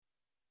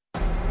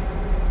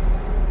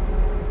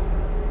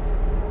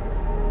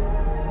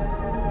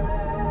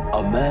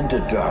Amanda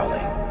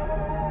Darling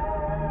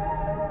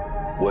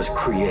was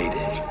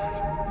created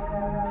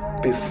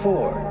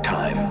before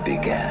time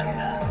began.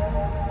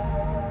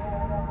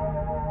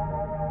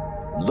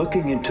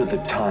 Looking into the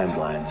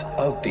timelines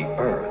of the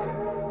Earth,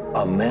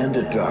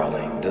 Amanda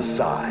Darling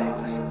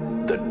decides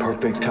the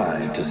perfect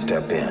time to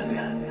step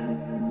in.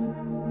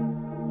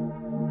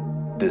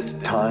 This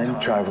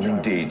time-traveling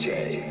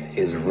DJ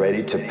is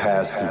ready to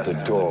pass through the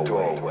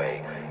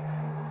doorway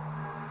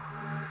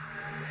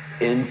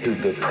into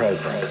the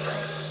present.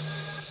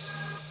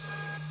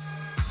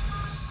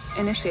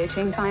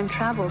 Initiating time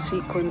travel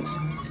sequence.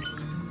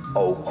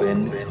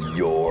 Open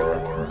your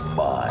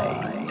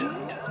mind.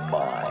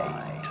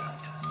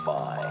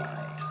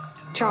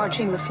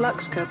 Charging the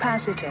flux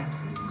capacitor.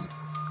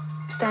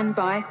 Stand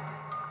by.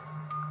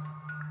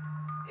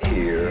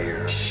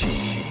 Here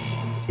she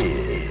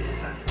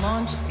is.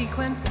 Launch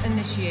sequence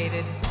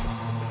initiated.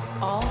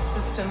 All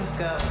systems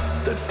go.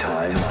 The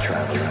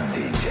time-traveling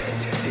DJ.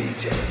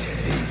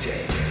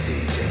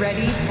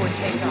 Ready for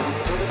takeoff.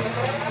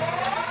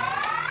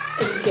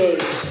 Engage.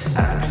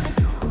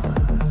 Axion.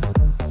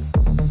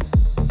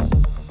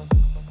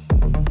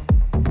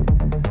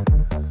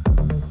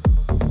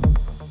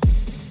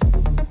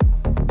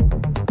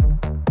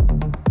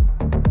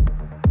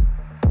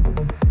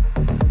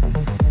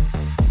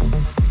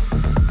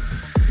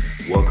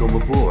 Welcome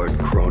aboard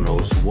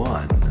Kronos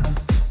One.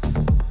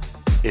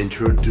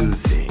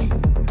 Introducing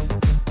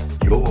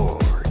your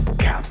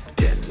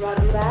captain.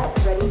 Roger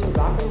that, ready to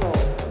rock and roll.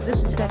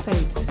 This is Step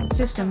 8.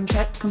 System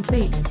check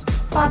complete.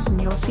 Fasten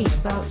your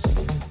seatbelts.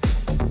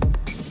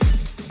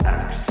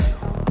 Axion.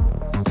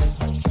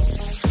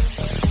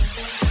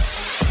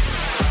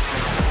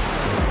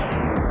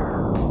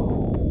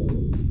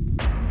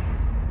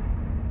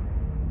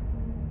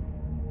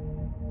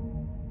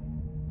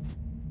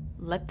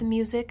 Let the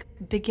music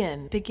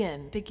begin.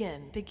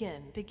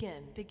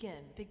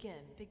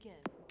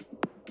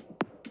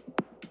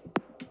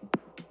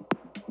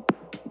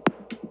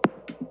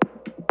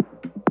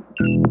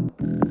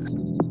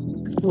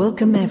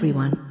 Welcome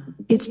everyone.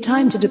 It's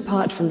time to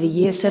depart from the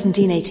year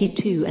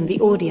 1782 and the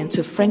audience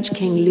of French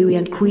King Louis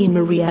and Queen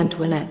Marie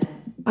Antoinette.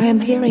 I am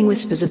hearing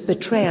whispers of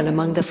betrayal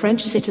among the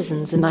French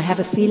citizens and I have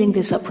a feeling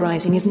this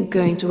uprising isn't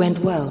going to end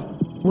well.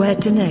 Where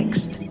to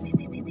next?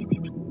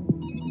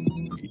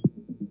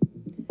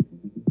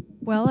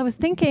 Well, I was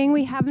thinking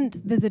we haven't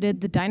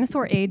visited the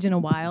dinosaur age in a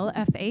while,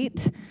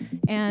 F8,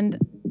 and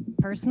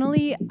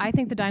personally, I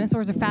think the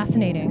dinosaurs are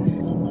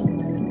fascinating.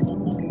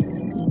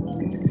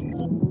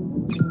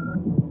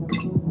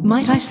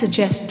 Might I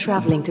suggest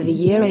traveling to the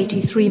year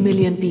 83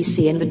 million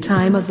BC in the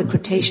time of the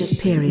Cretaceous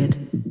period?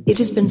 It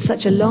has been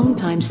such a long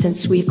time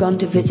since we've gone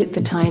to visit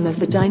the time of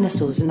the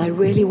dinosaurs and I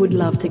really would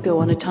love to go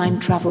on a time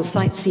travel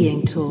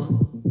sightseeing tour.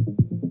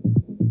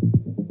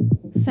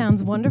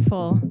 Sounds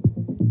wonderful.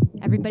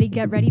 Everybody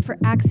get ready for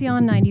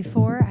Axion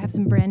 94. I have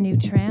some brand new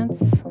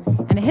trance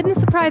and a hidden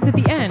surprise at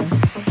the end.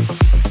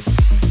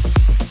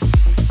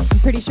 I'm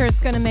pretty sure it's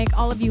going to make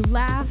all of you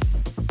laugh,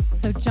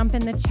 so jump in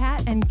the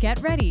chat and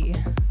get ready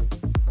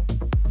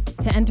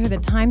to enter the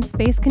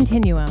time-space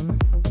continuum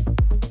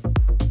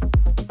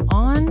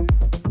on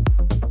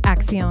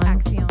Axion.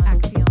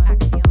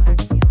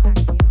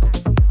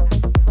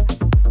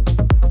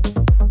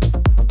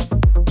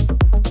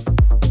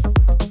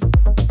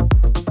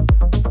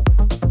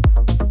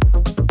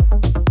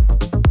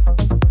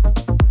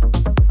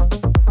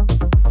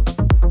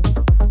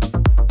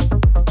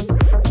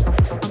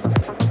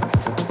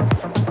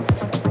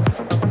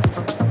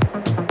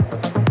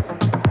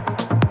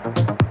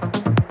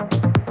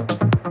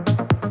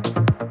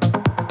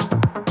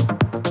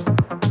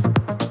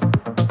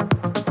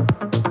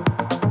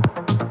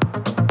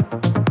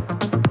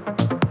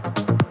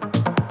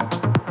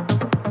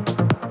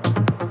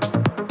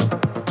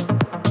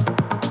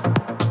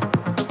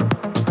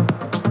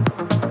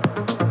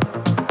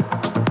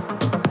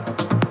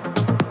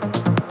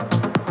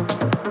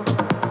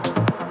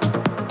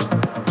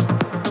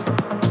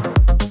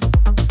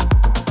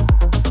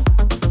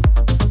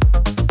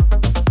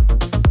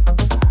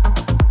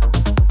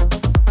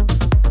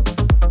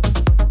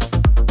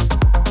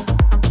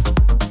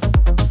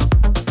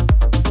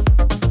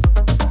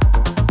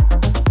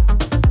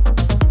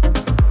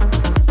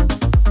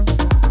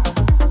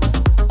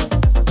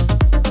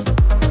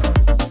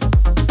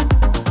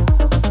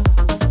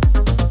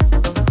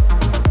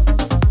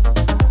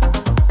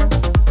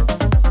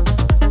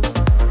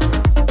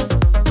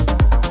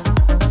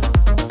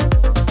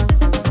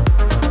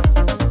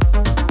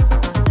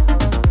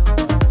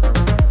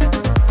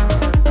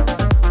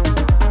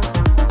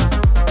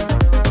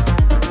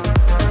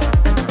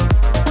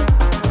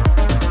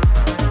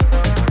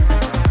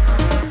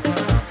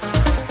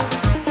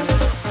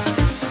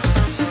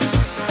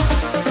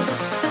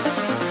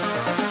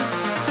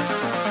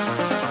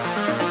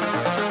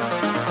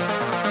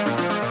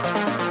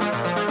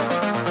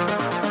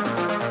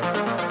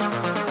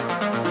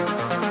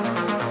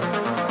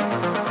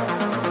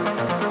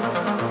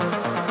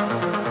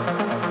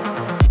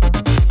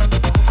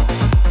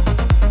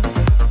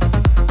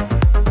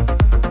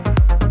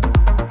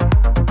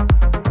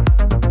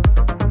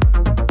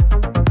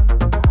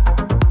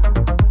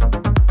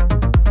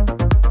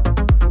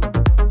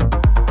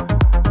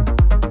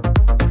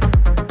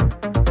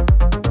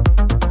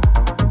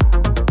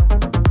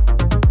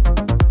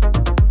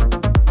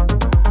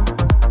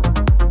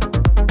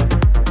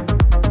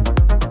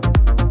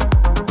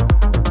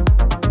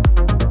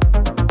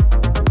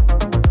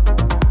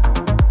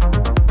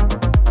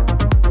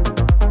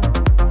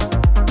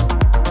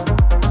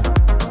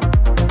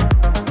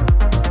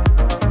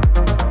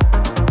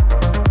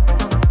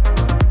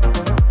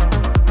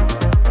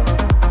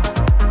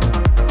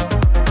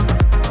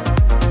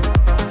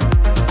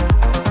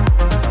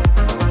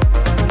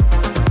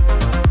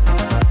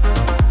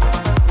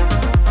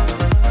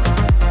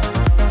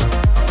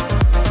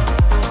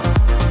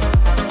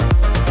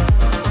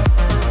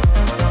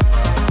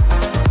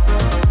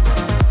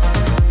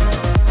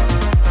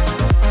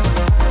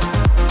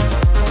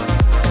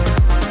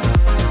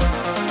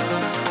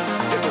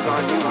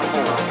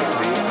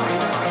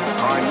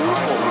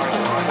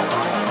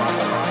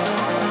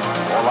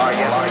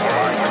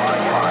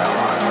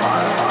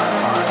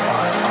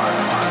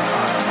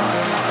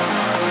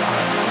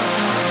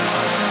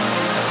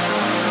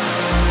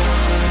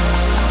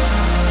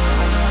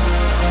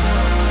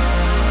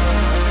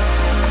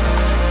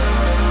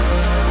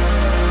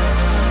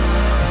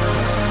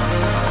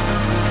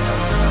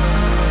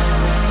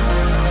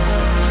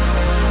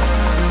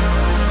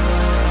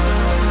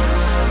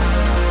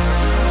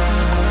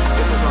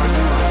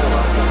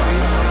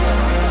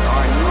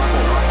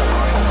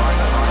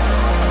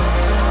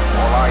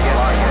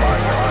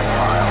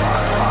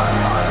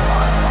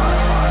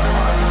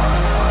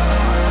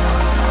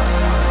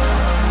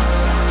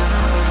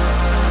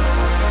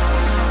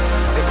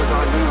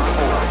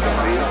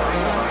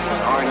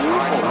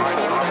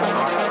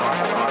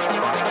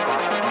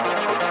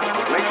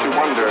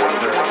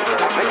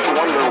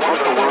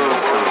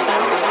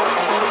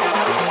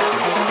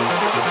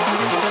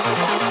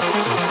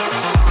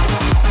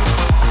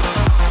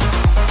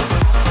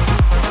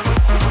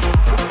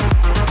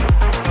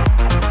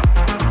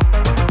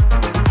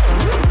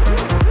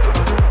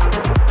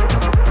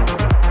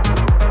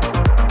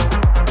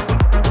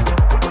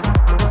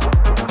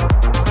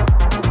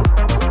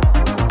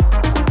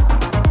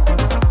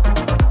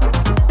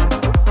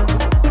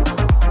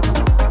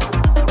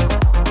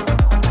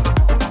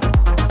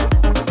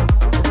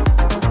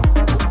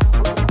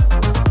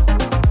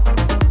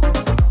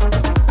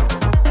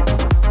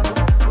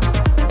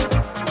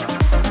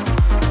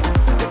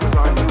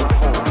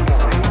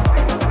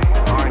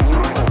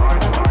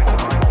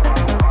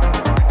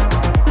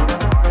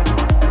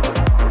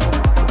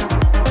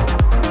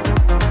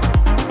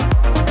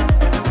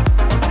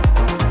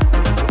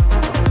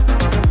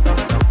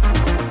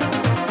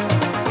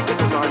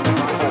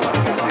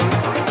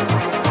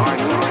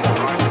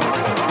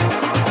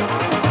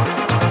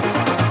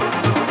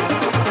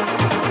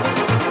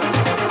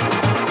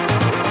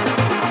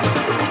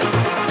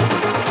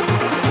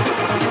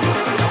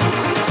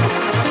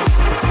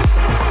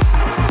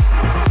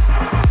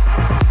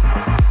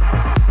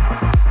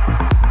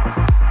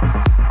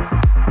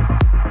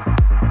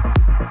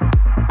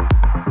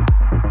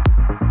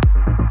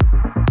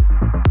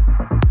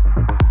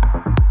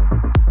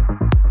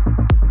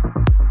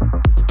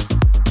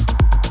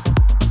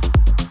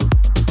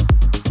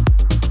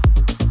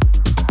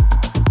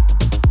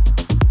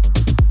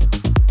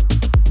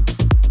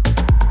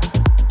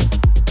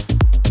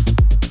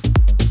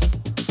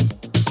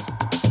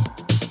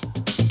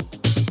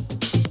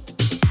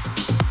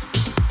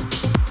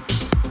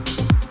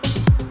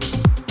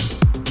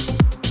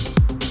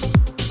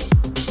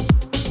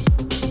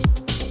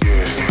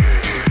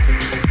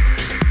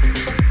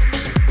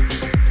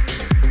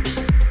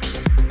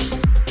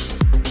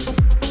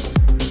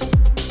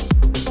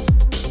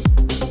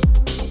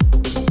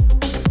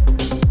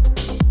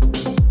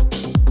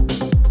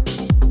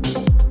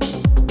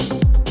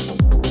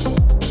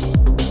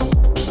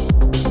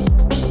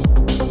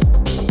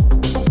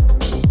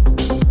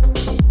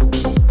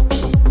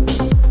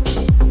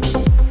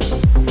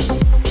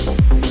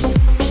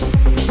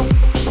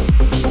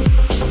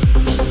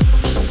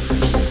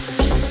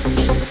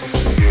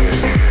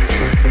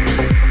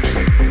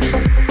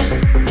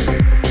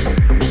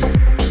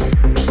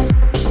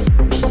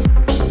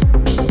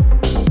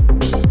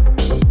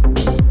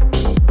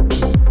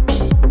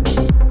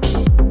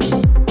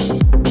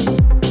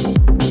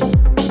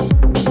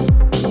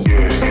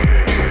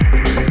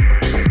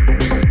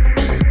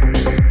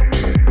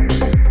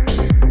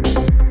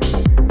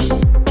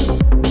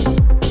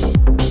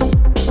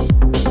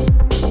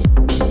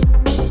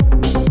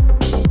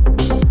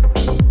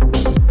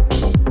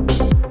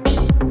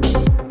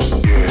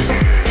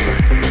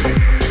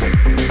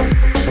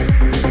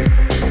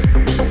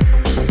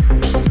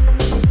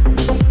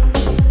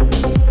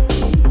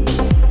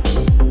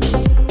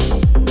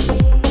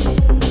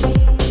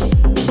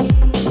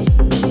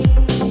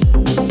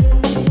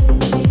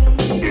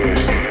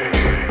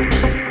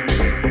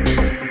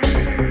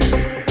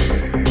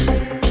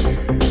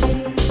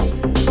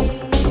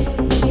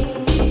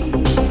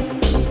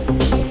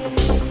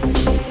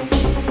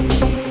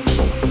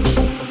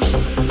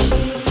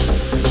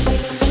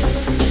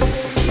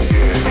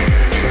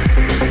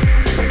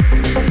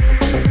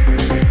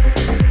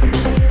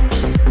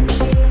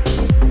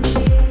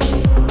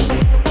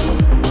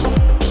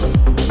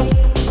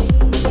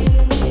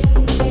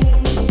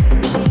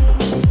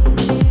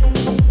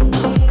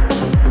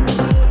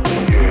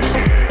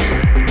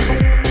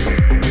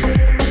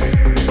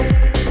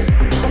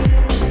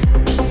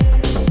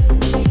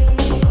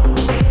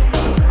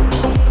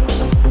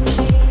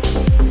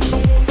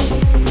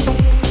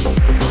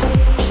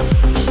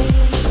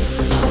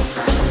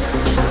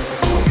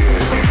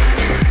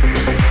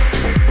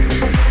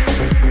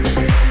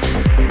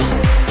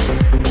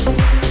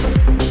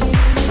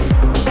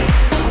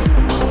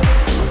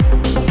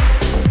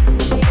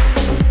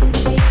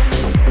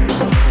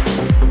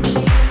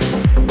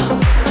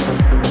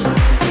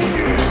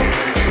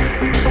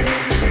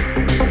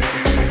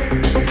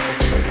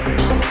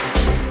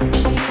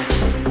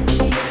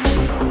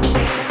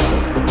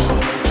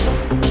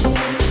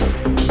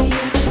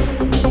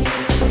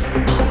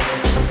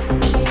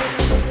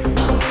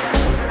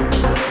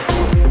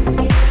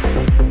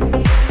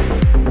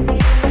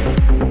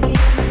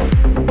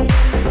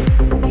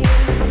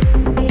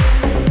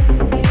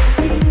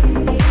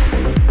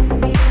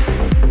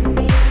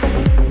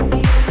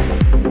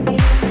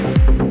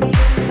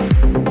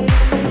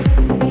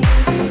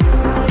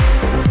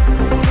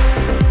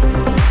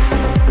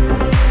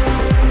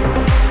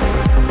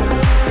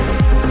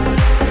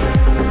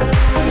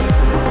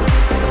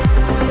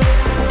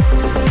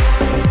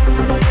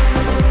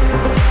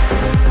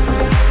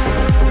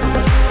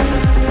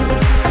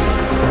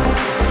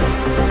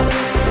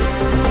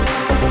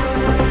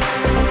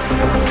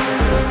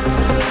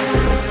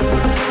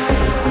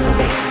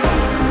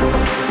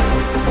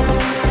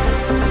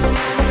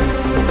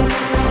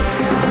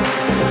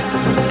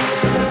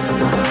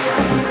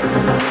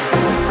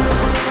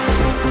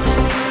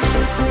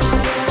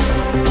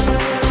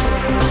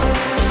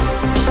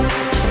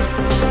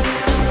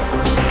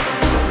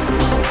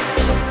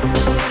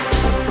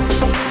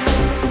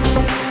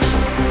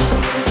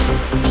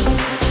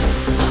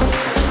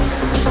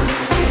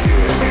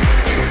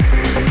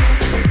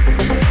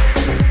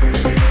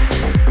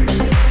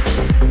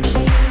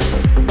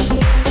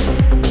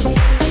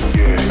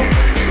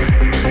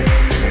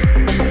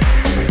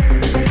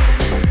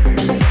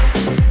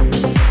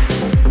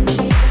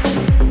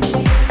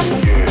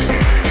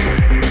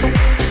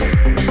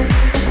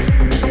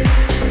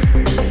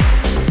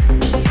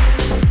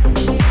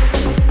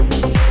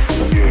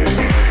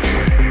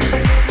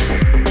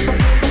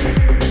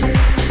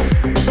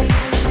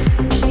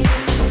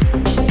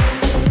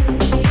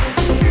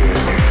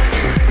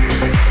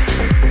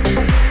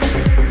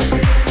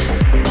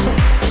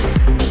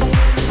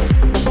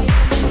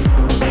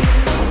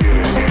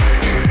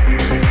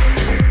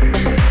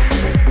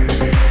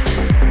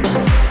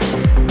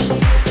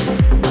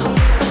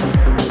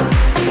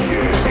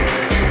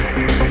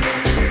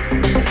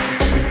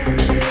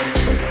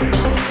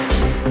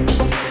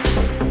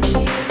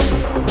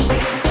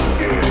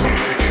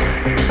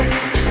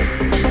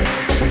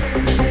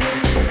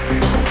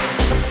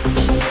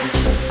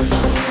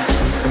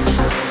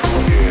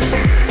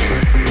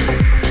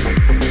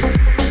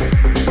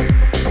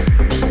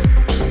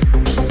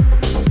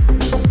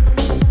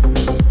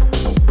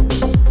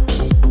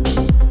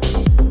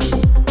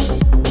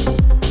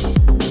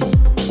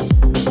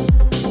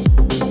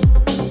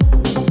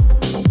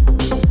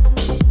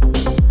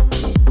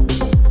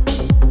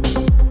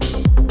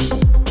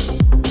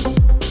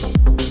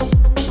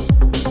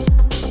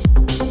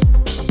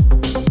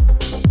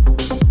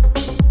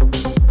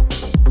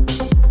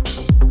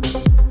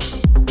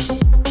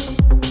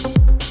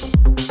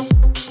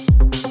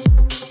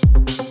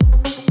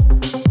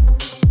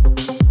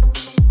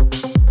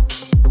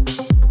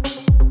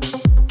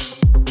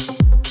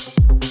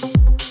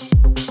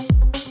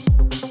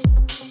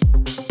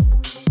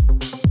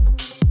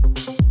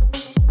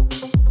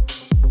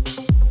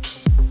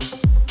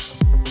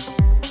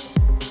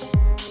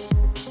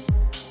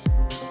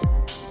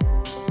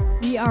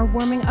 are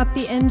warming up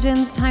the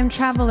engines, time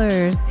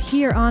travelers,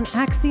 here on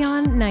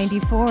Axion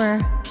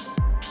 94.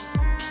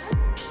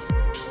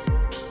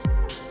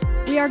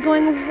 We are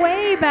going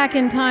way back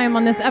in time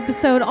on this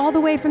episode, all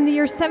the way from the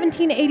year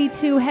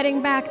 1782,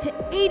 heading back to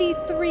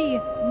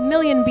 83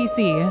 million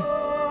BC.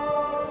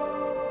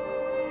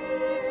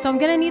 So I'm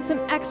gonna need some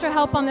extra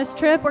help on this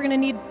trip. We're gonna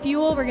need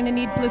fuel, we're gonna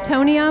need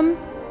plutonium.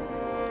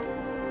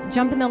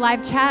 Jump in the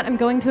live chat. I'm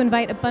going to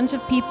invite a bunch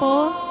of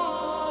people.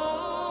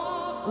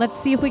 Let's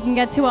see if we can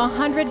get to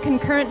 100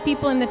 concurrent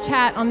people in the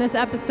chat on this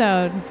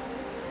episode.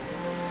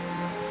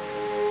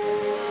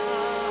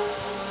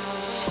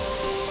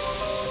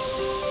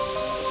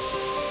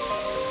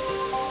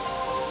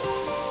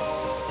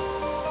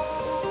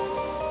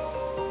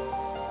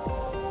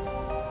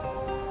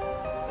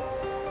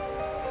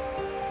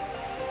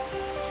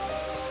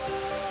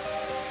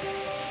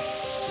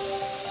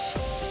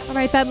 All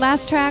right, that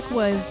last track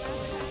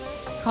was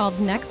called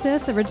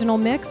Nexus, original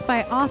mix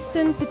by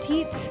Austin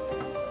Petit.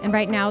 And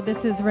right now,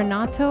 this is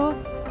Renato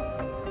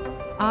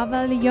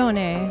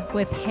Avaglione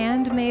with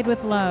Handmade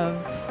with Love.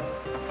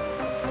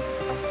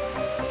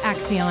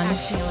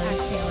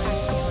 Axion.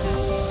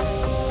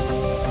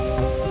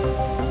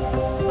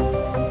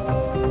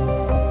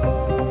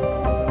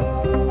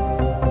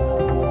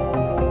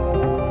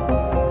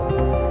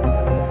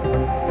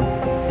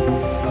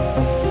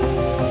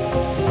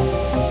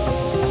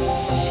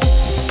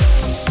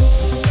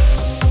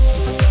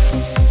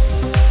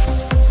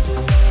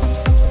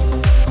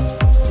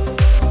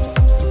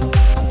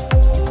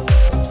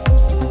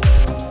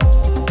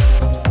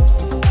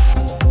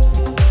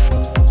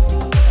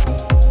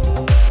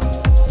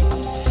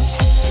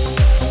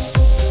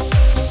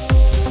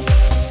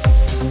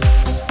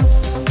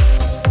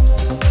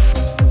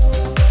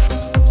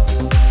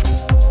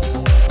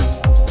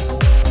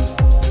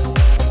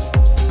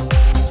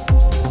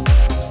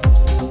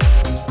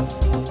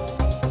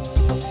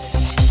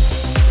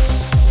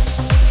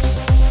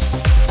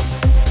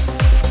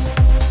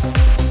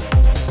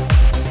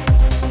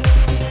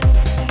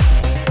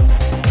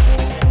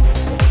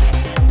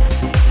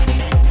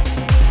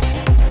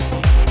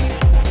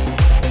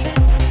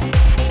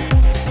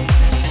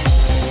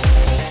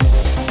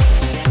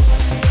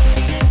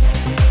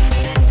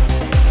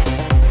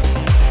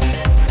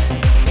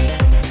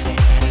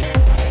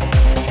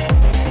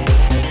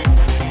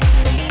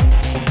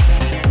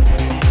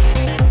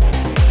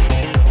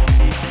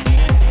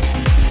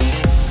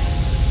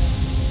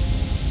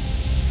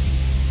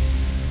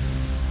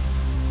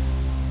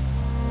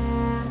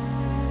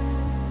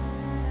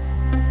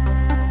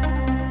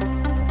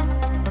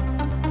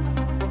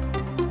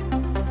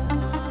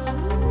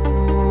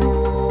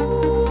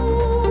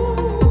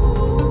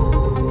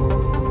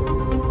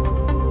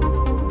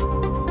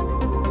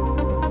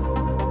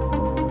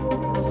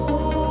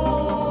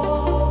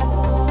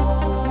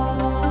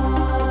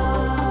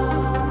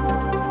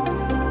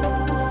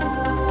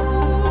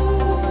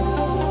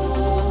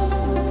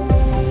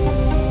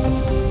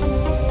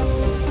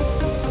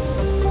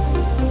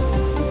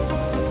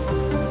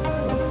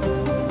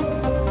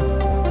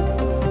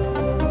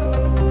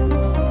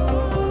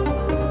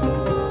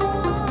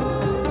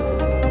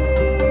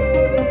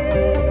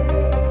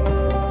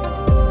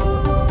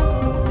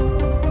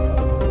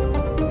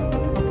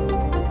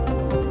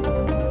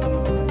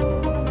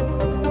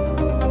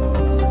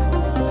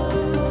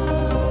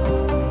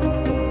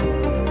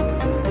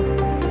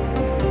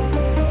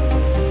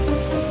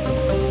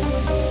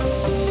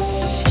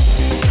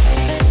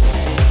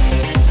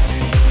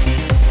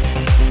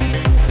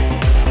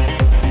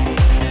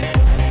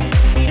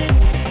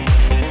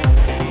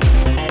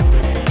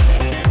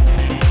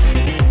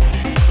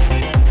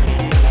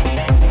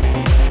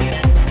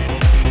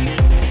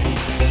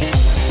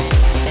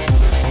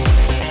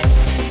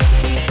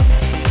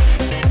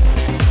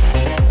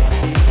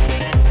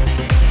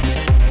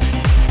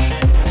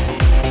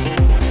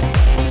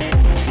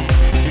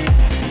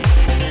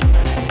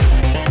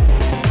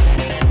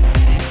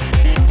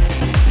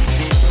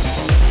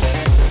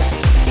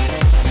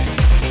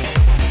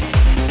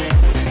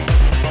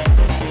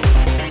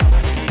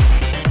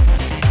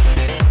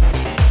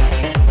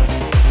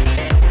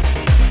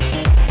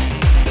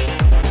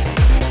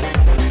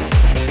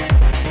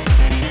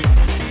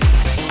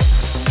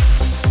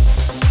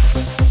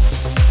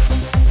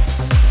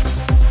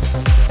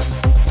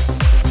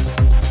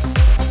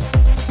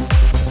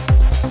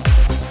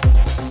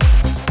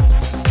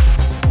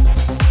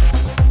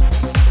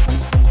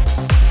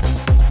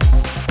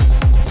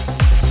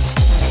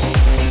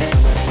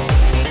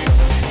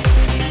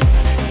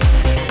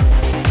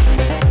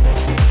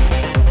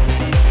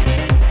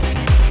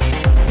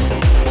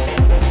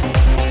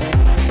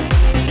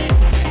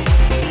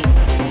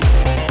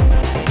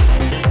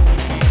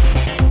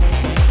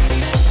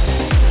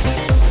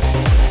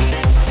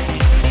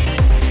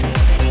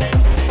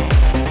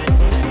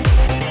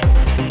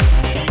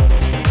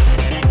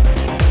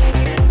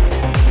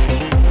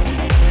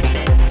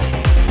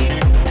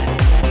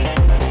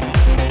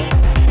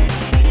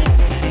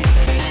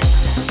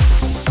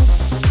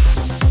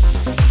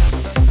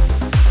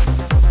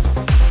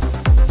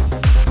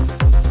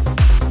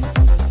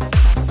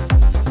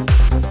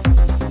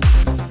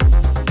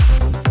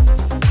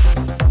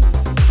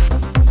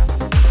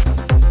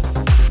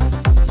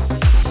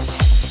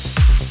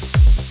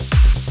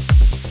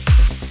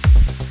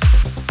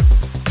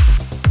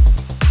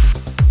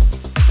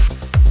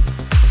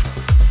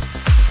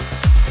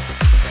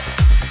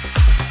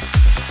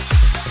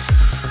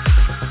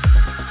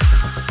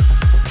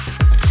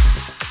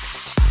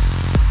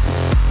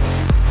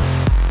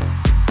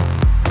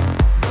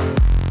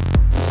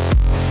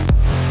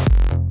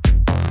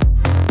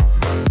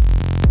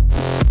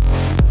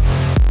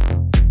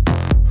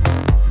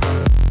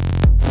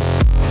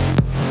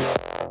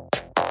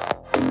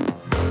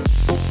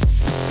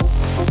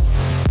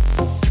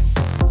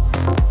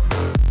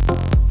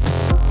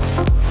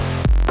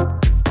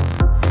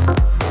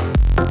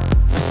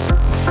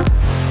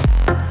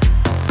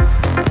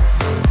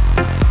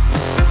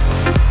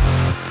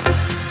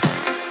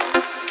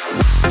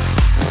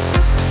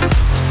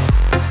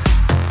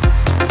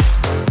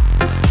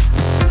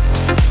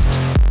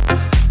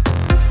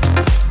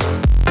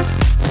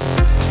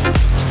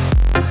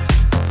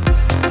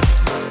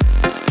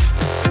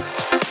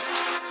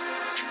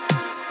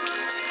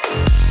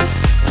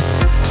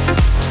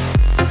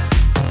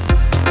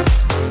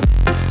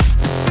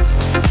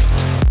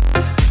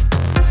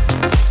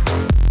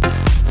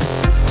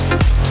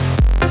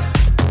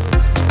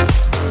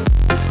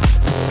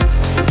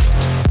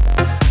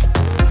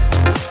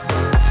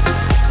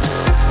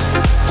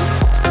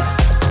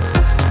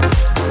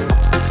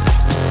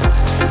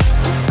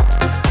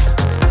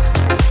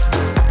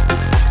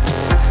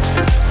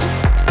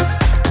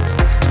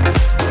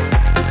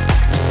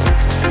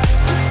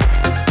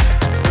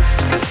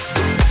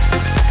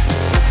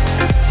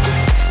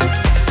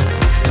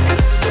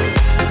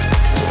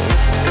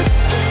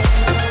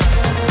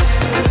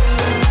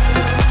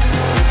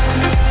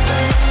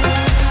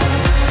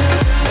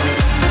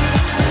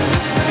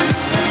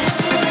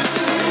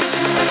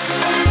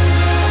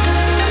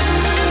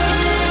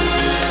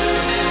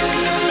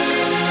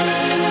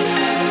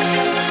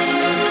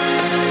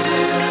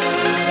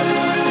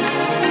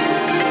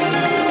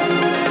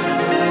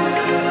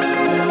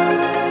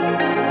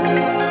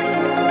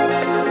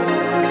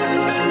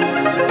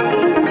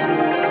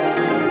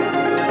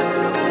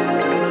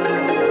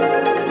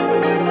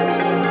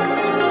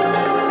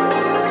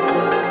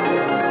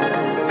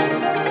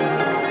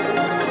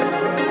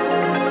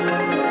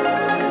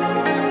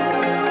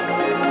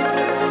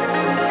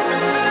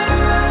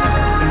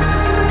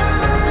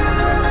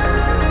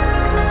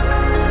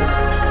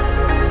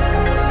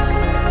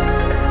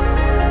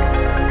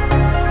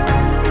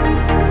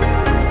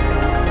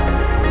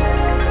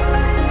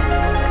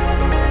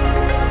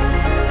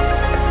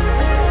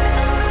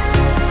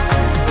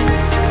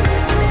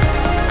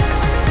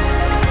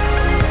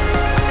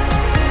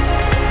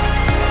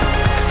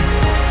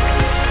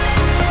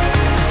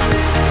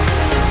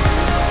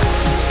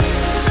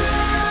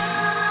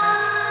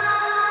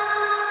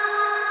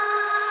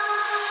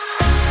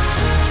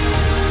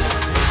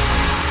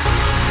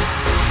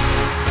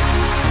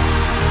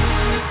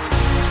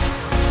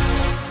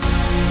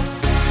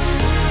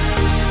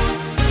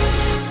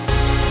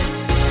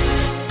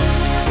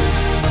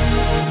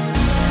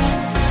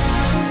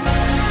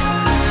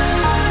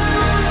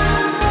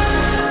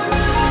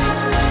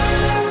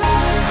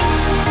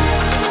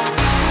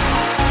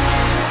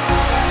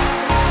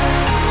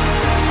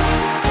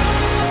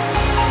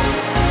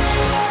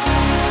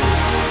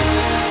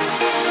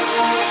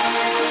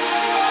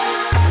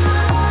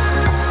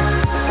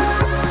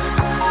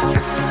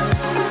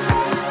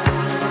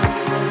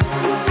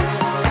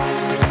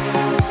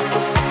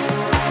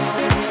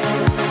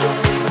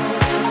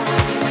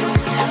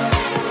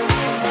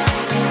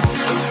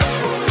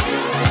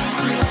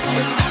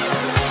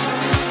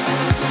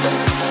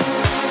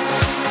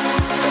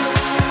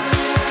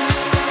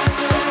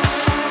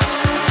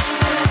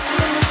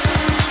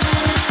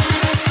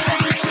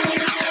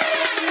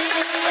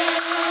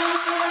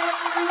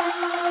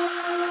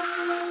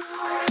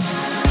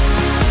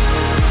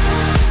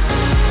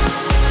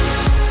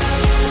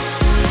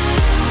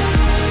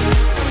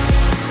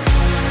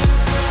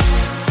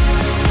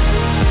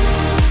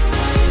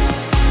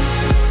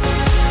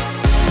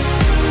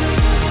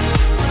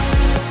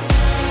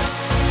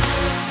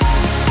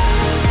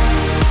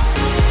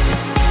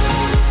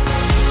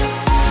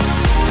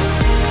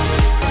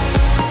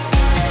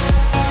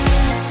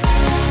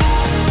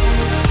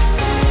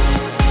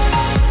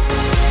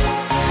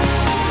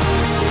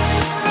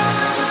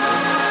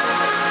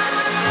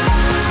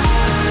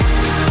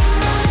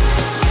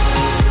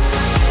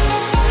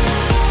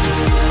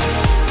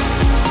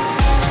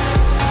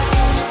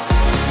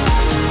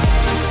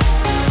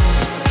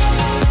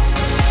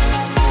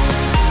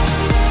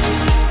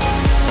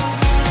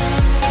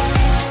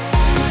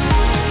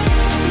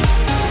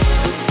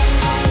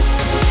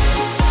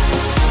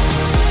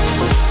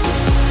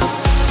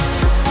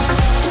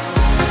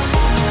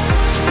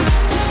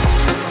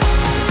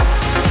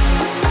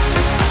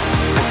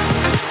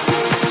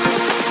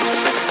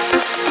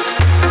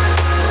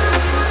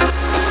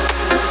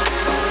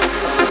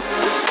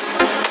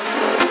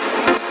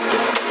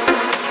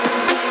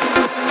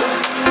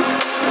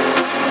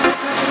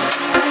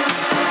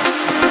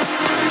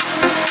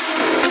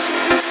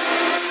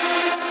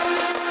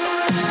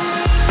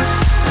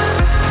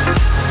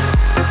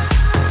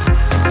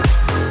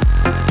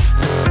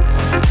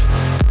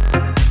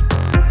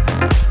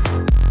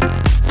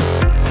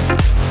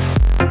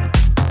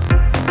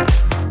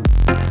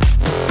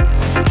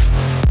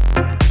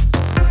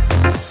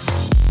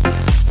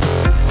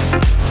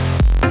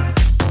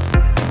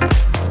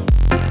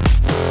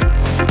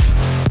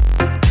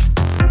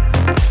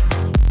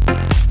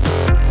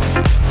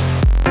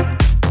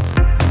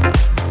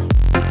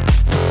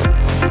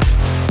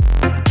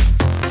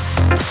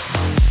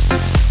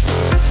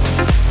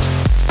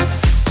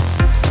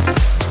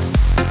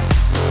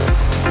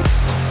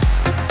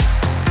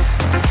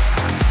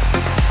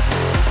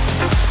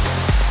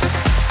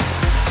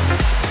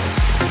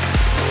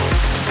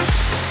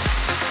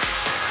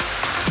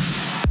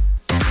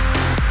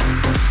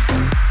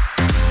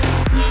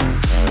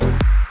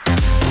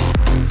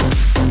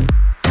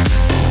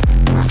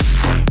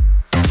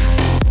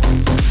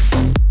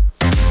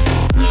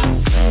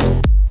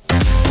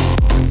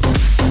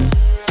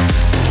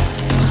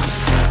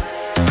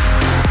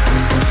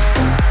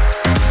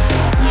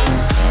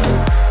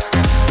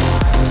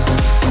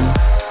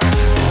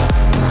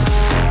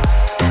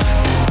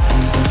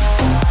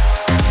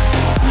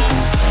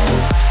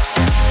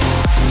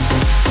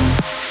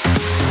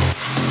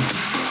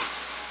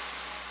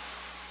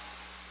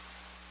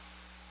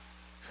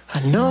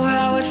 know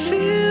how it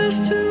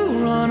feels to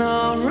run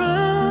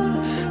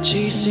around,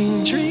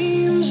 chasing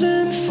dreams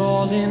and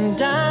falling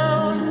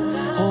down,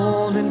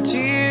 holding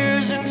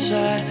tears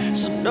inside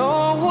so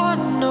no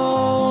one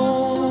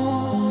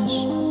knows.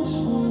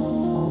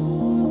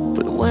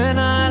 But when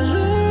I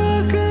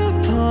look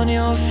upon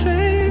your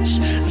face,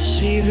 I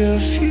see the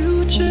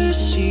future,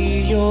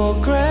 see your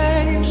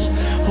grace,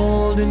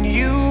 holding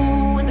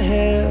you in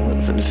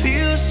heaven,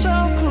 feel so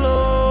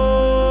close.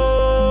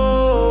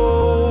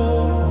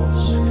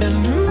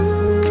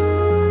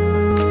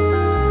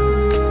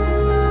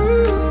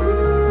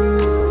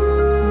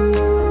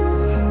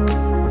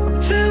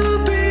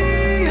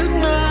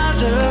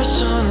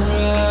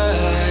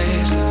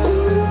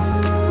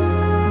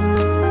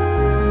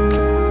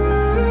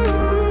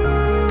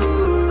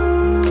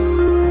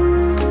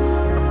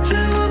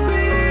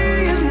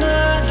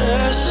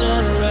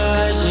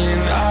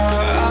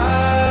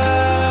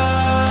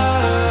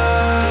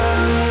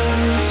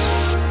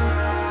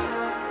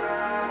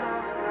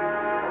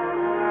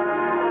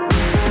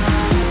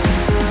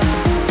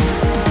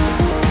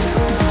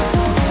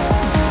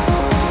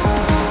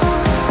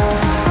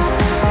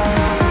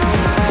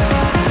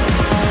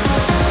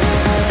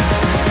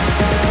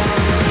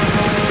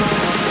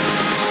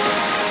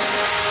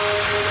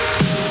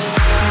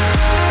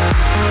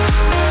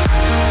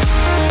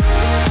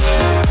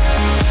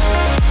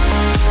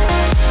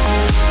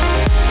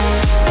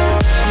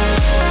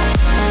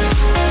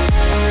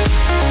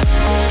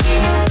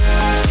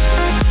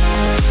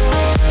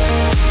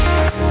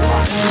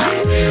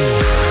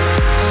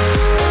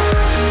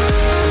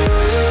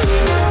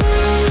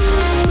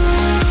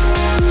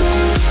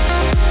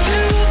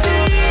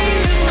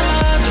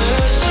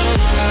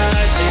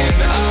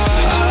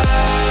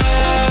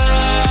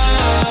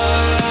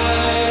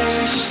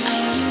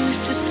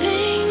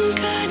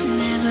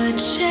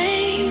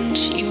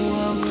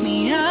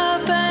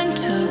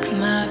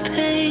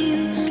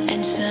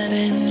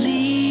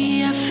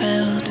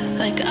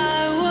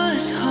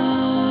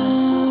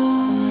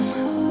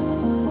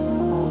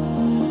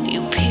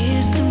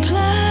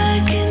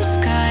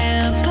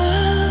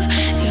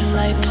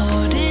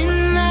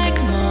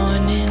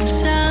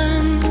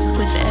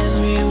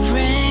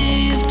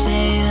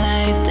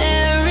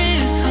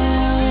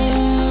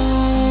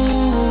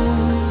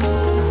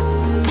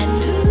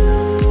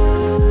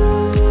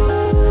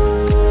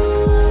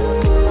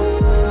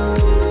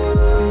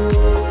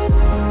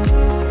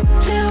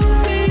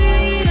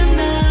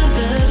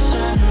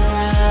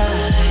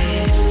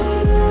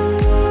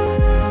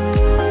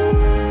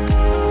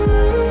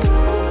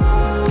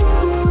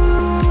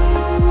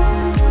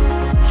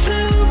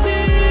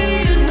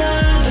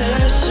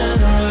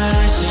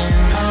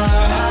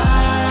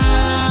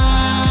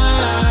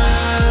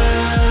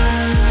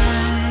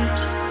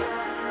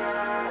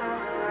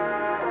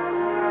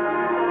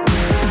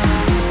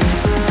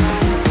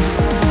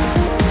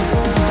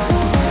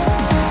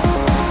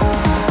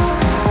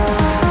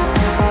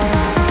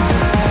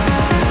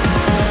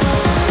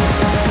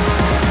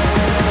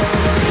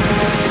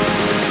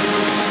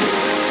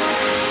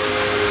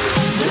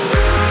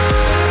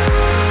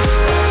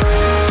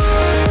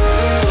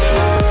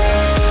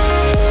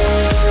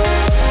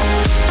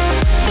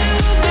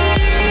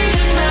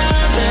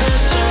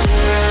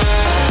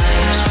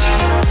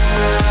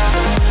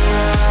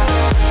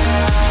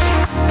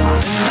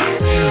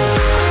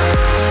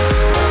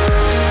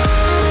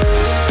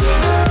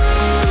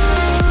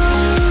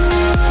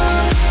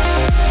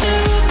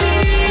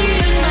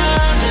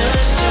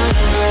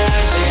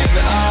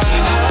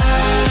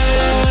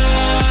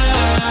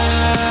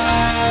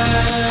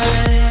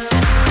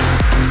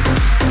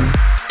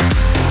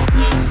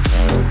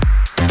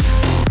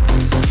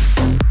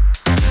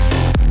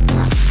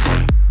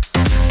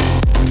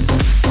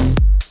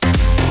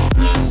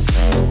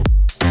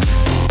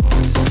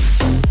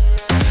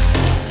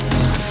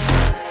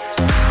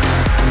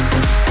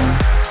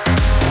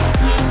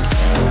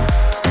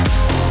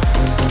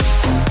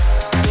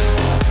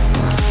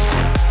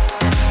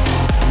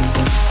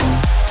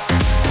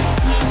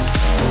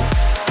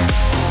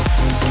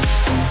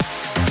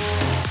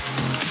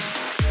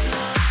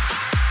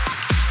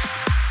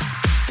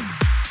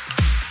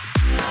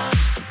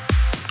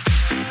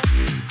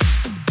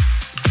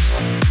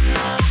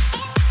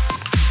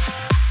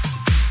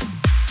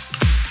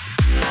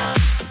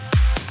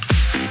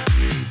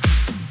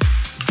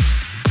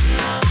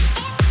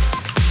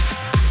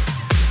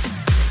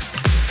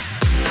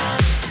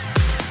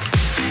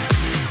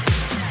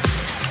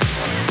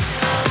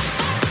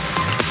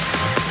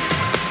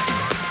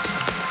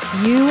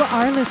 You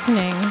are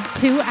listening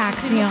to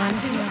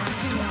Axion.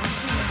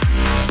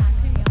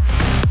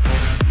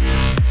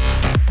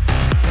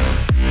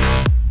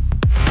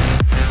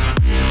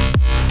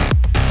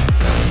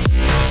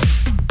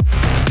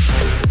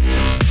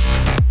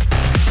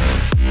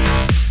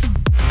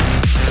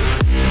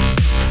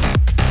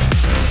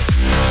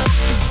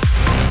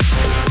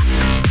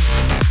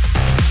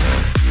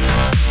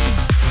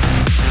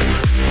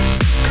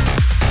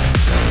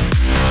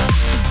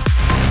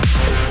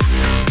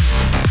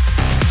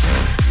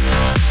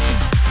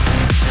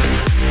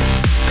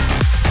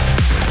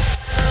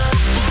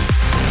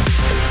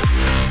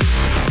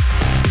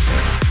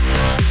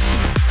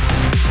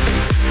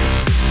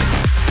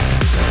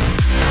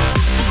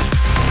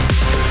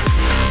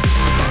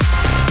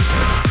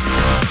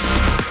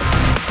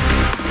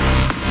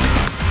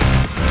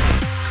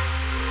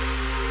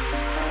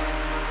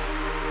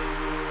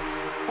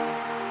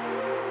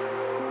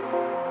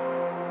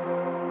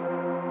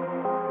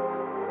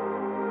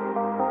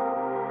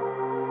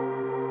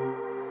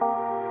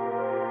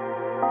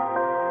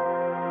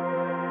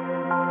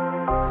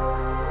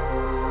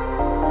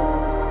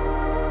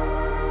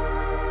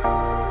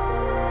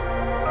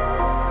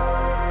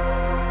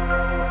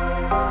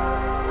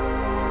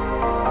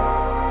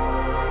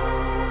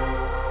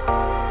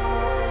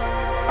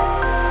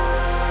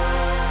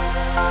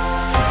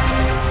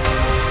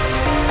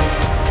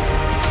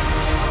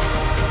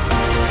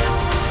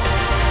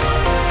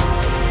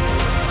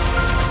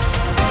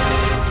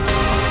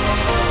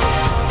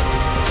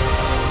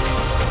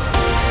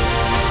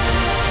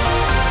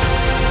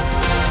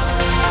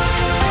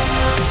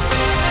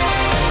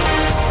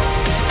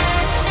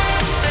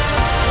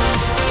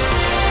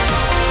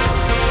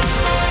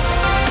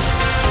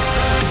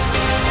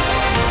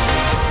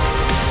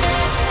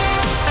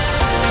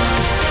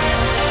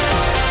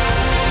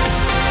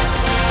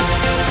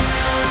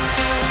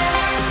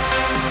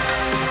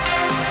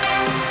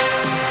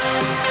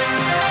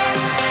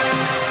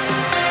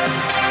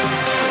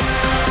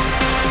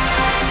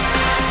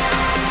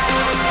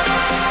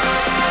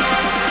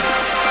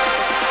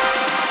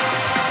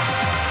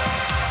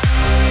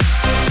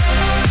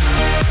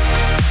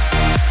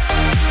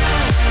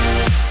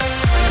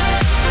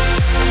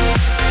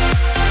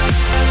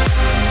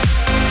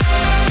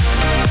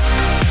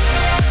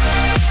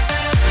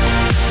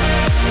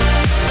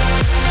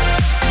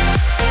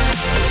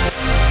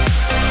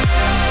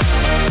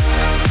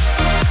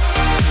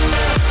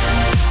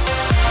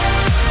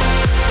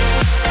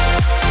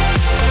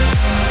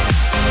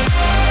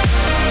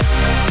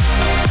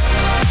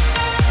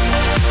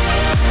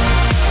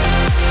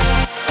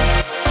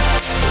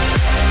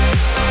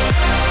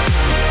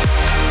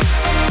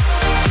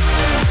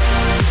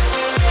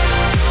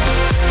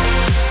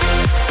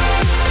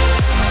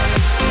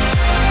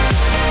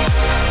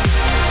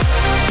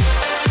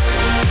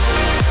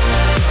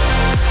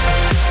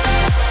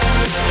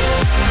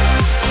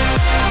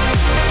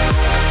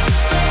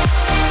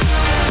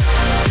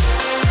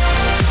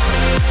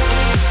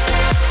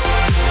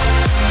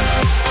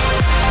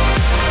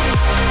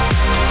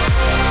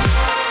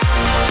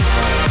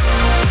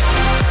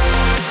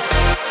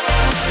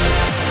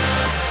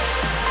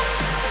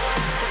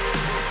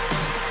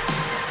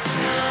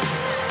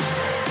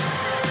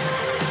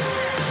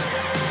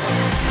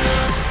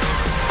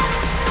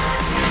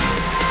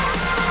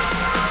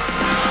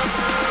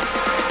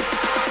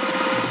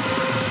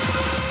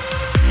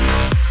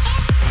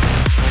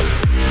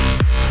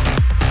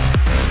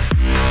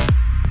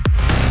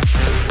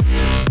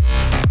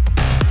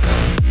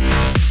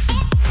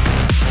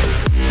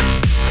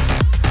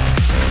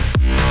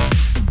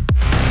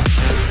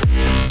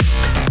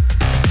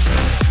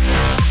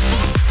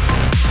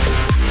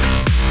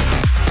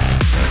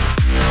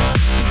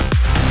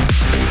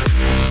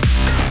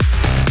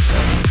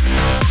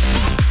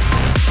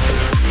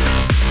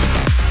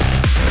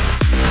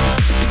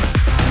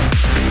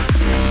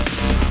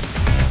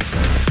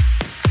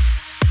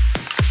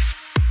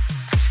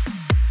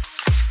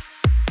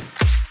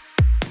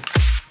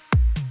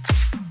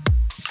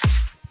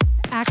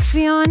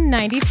 Axion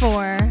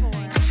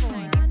 94.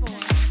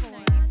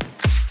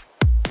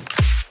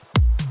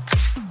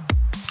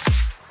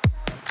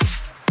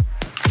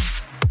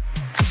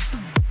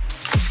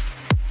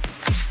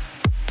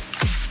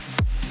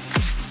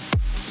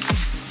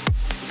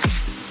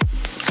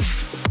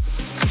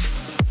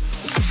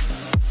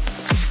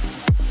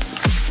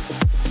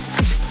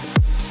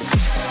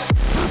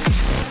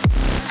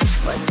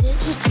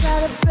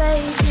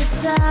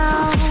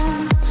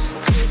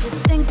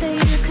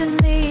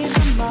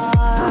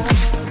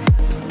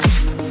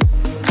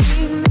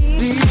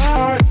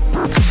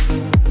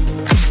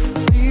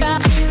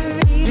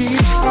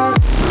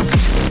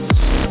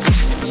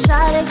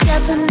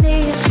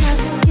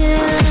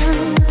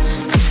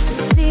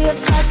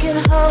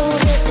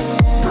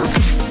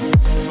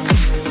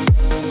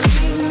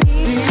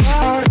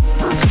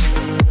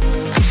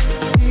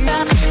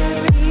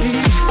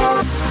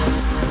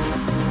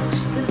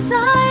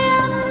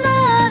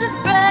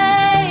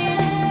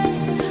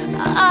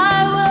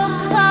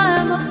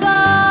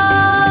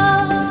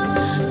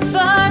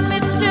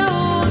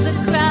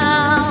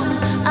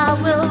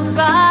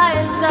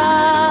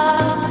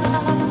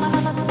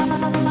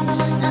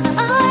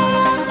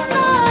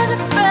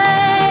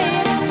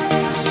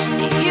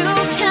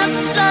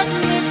 Shut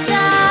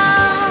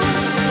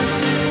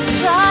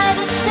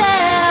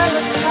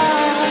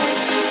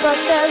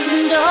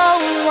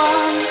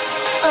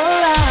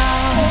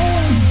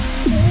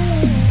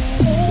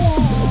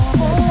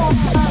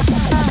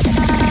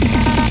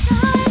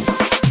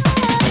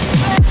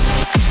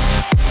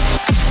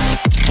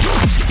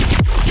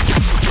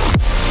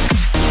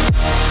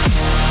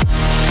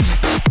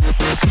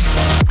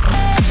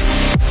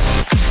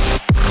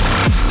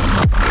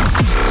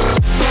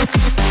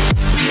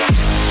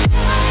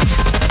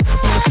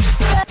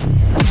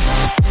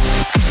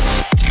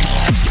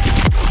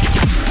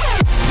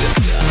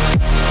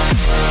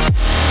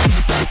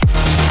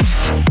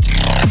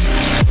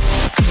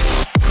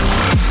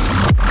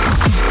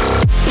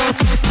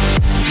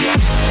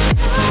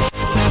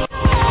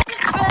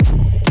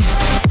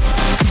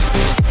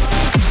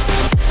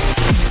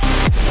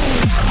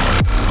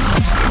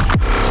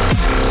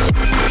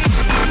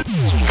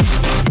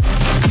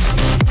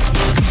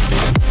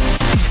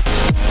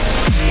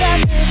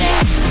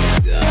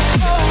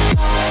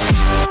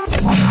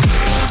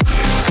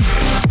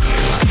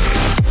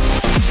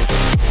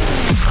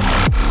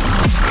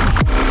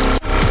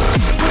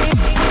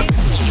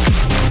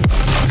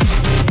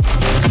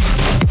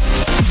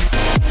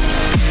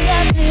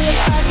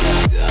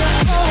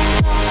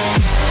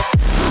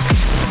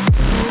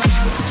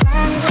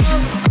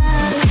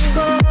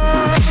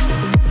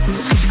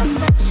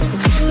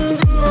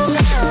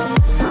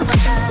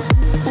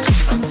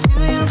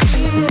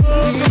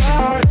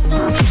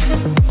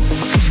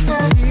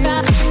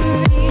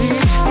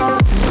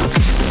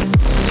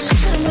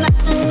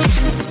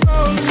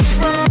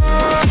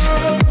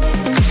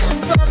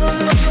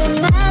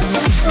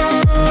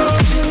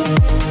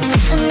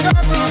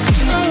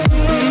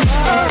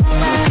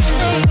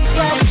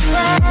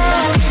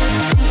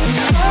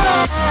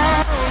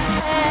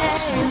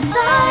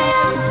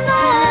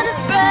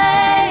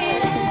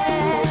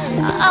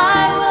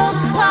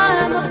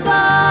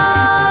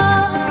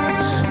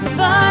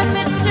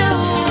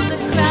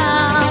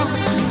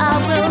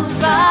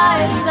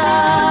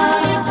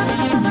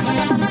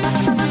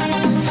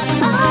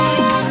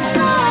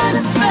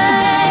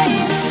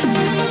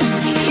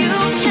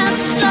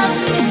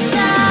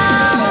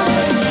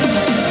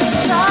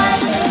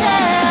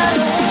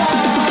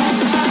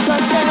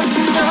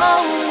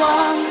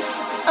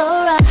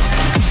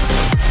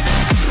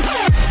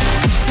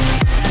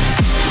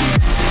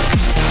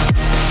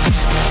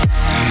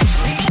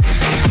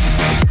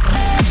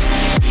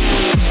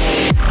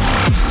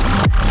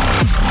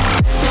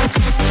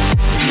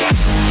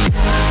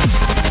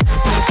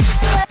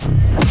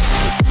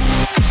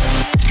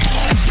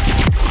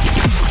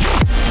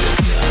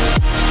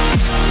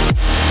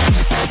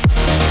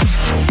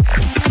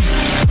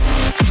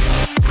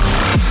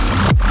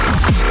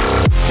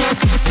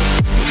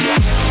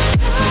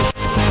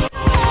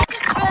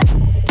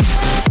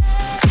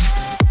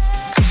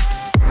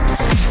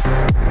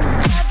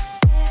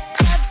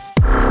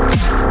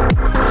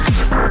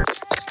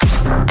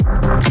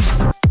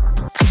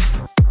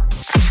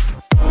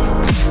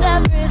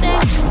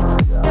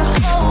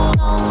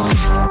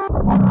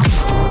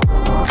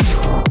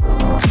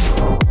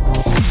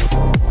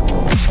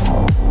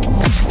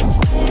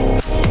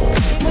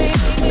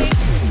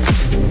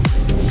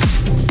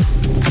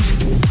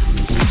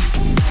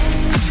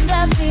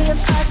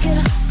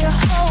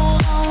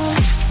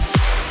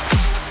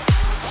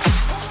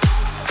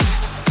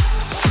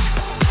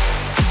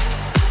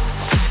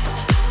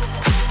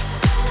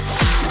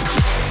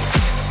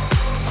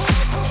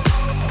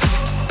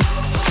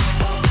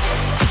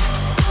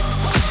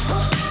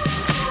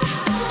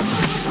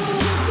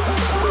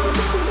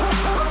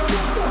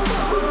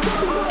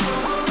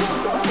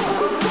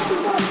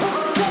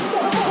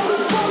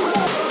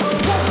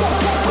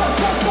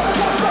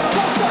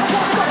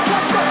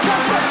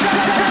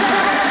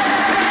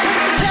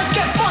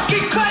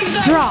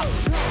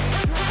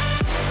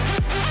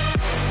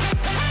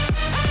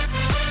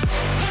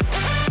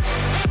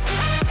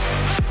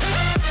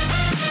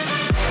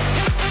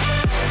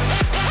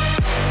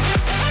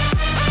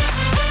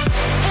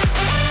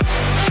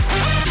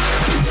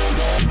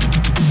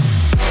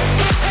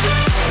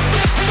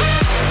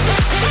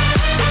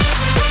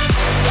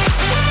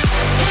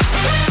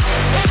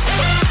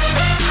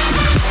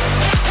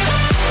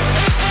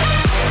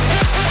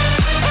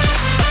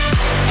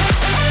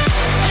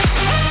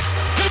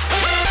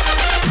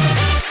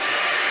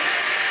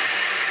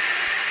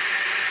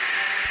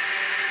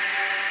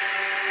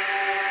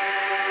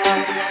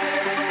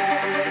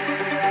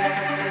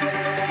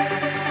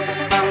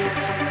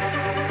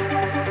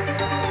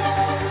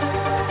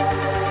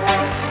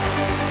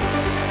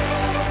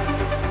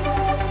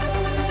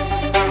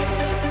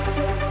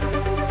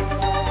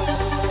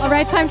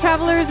right, time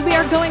travelers, we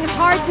are going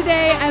hard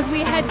today as we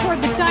head toward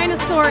the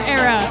dinosaur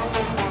era.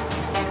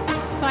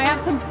 So I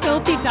have some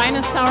filthy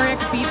dinosauric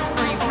beats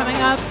for you coming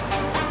up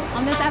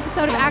on this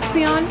episode of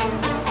Axion.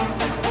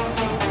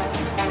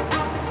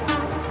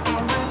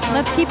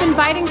 Let's keep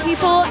inviting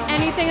people.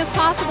 Anything is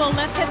possible.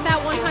 Let's hit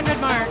that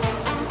 100 mark.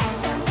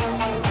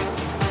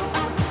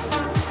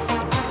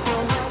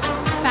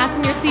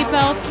 Fasten your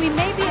seatbelts. We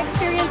may be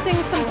experiencing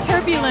some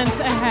turbulence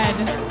ahead.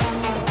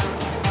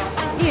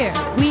 Here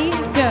we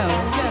go.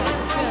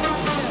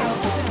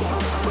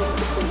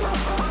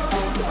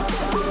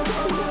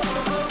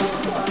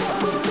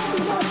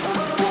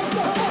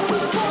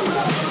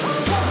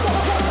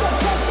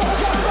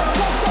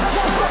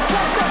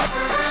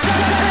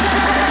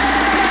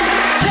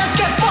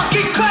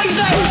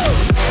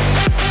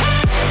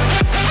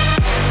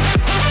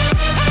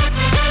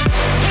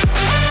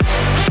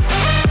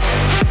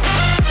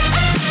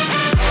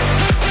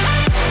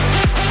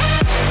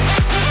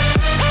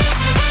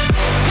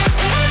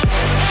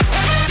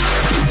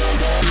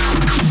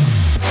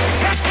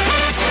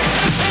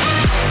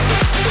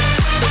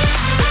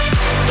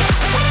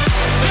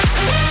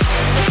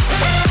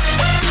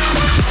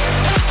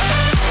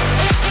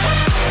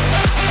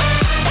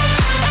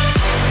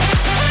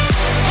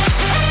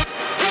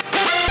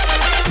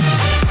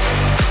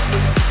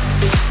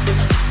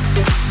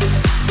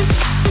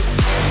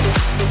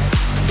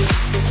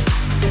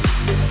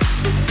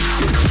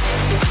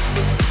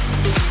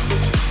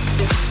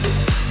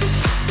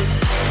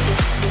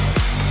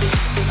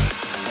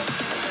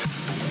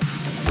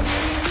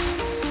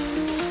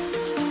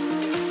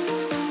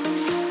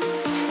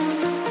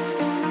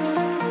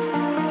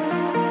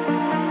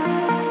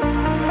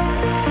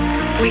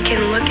 We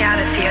can look out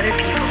at the other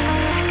people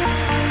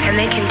and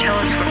they can tell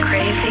us we're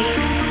crazy,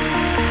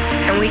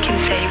 and we can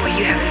say, well,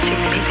 you haven't seen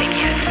anything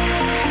yet,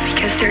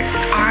 because there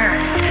are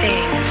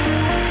things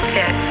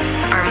that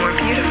are more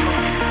beautiful,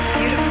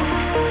 beautiful,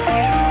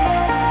 beautiful.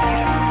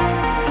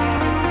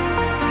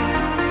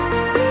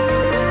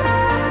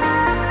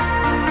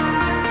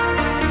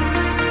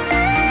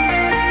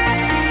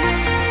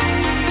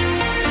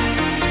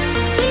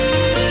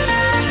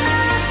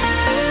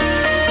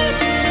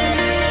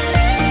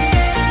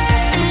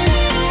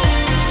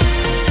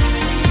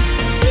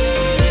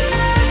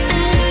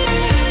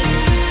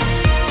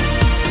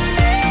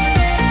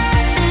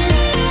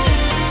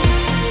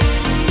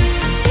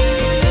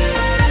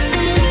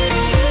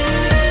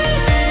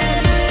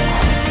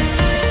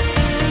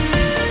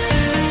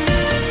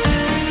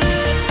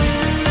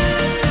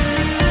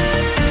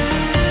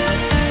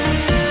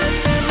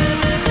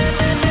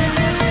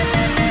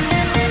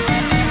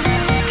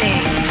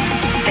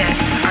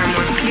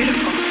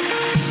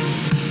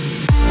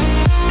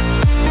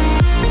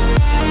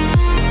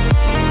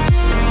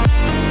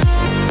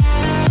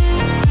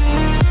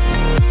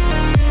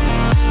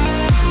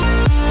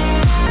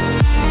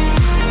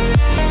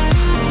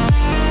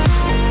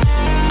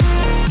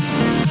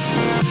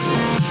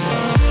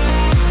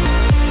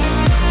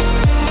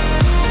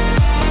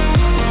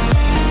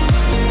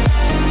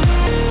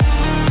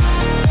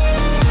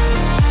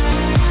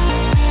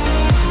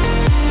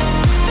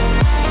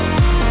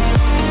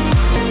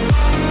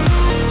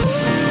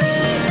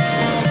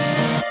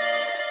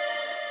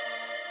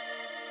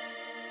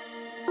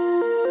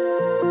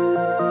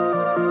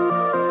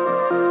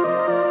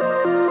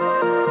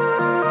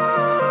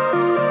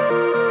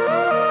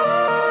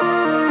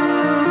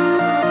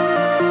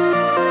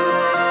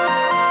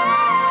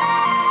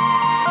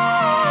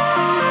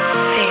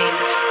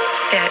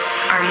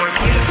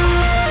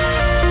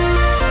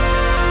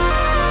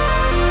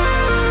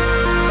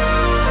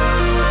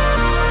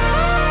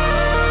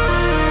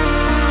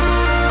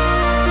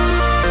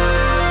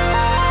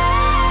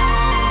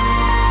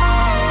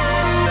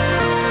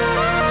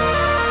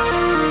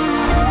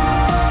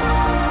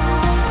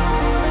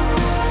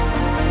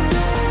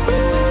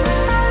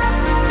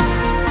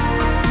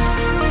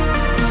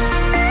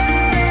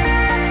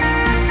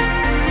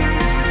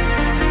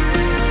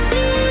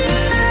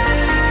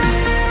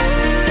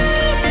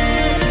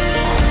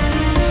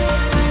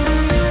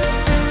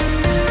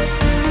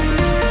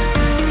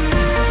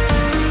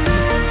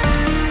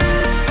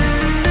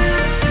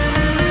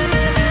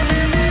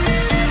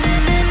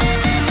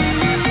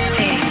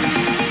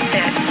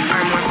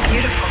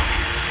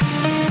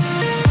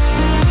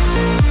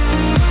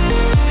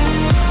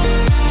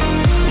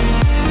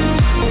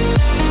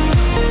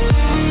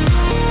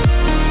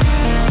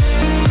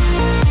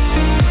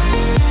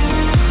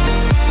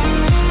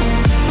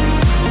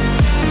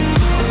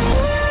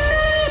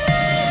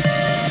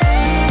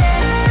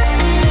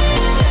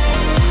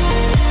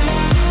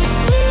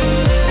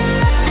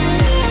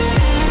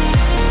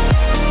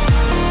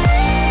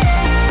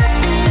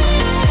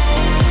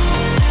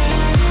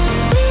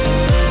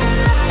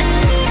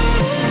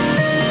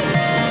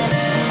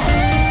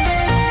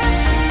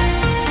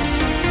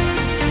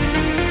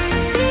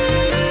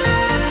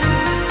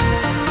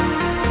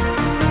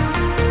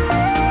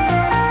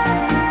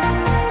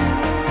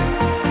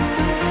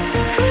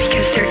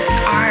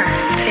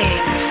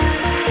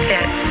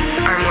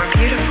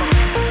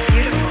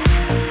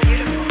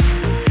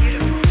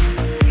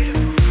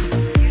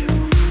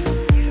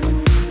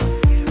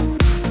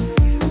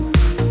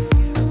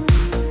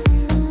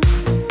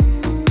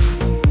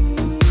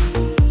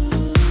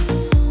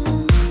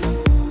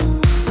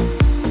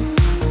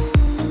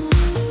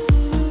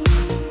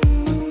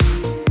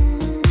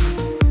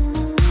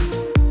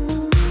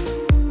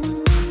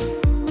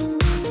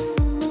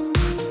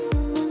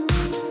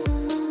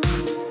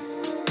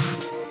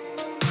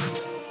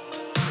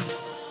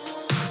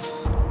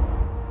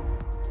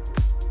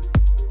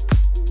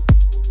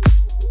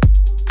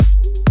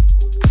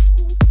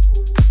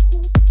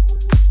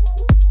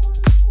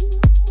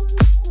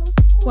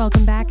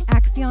 Welcome back,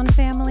 Axion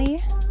family.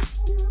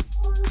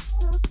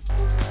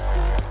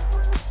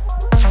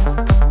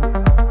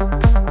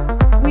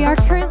 We are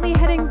currently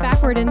heading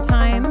backward in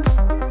time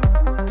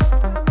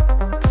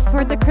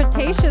toward the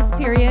Cretaceous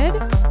period.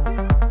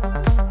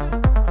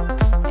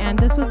 And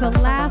this was the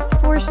last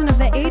portion of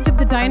the age of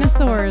the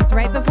dinosaurs,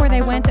 right before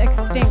they went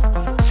extinct.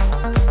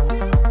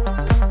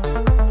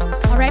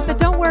 All right, but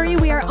don't worry,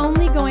 we are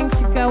only going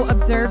to go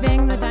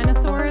observing the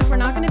dinosaurs. We're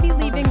not going to be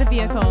leaving the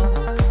vehicle.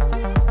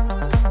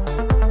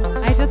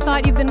 I just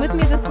thought you've been with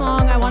me this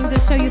long. I wanted to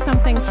show you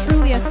something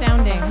truly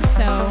astounding.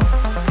 So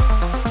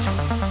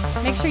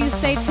make sure you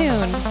stay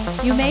tuned.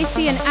 You may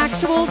see an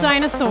actual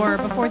dinosaur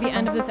before the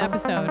end of this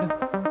episode.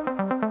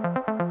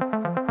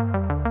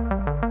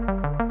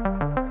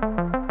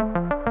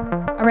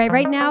 All right,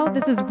 right now,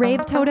 this is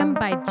Rave Totem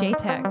by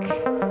J-Tech.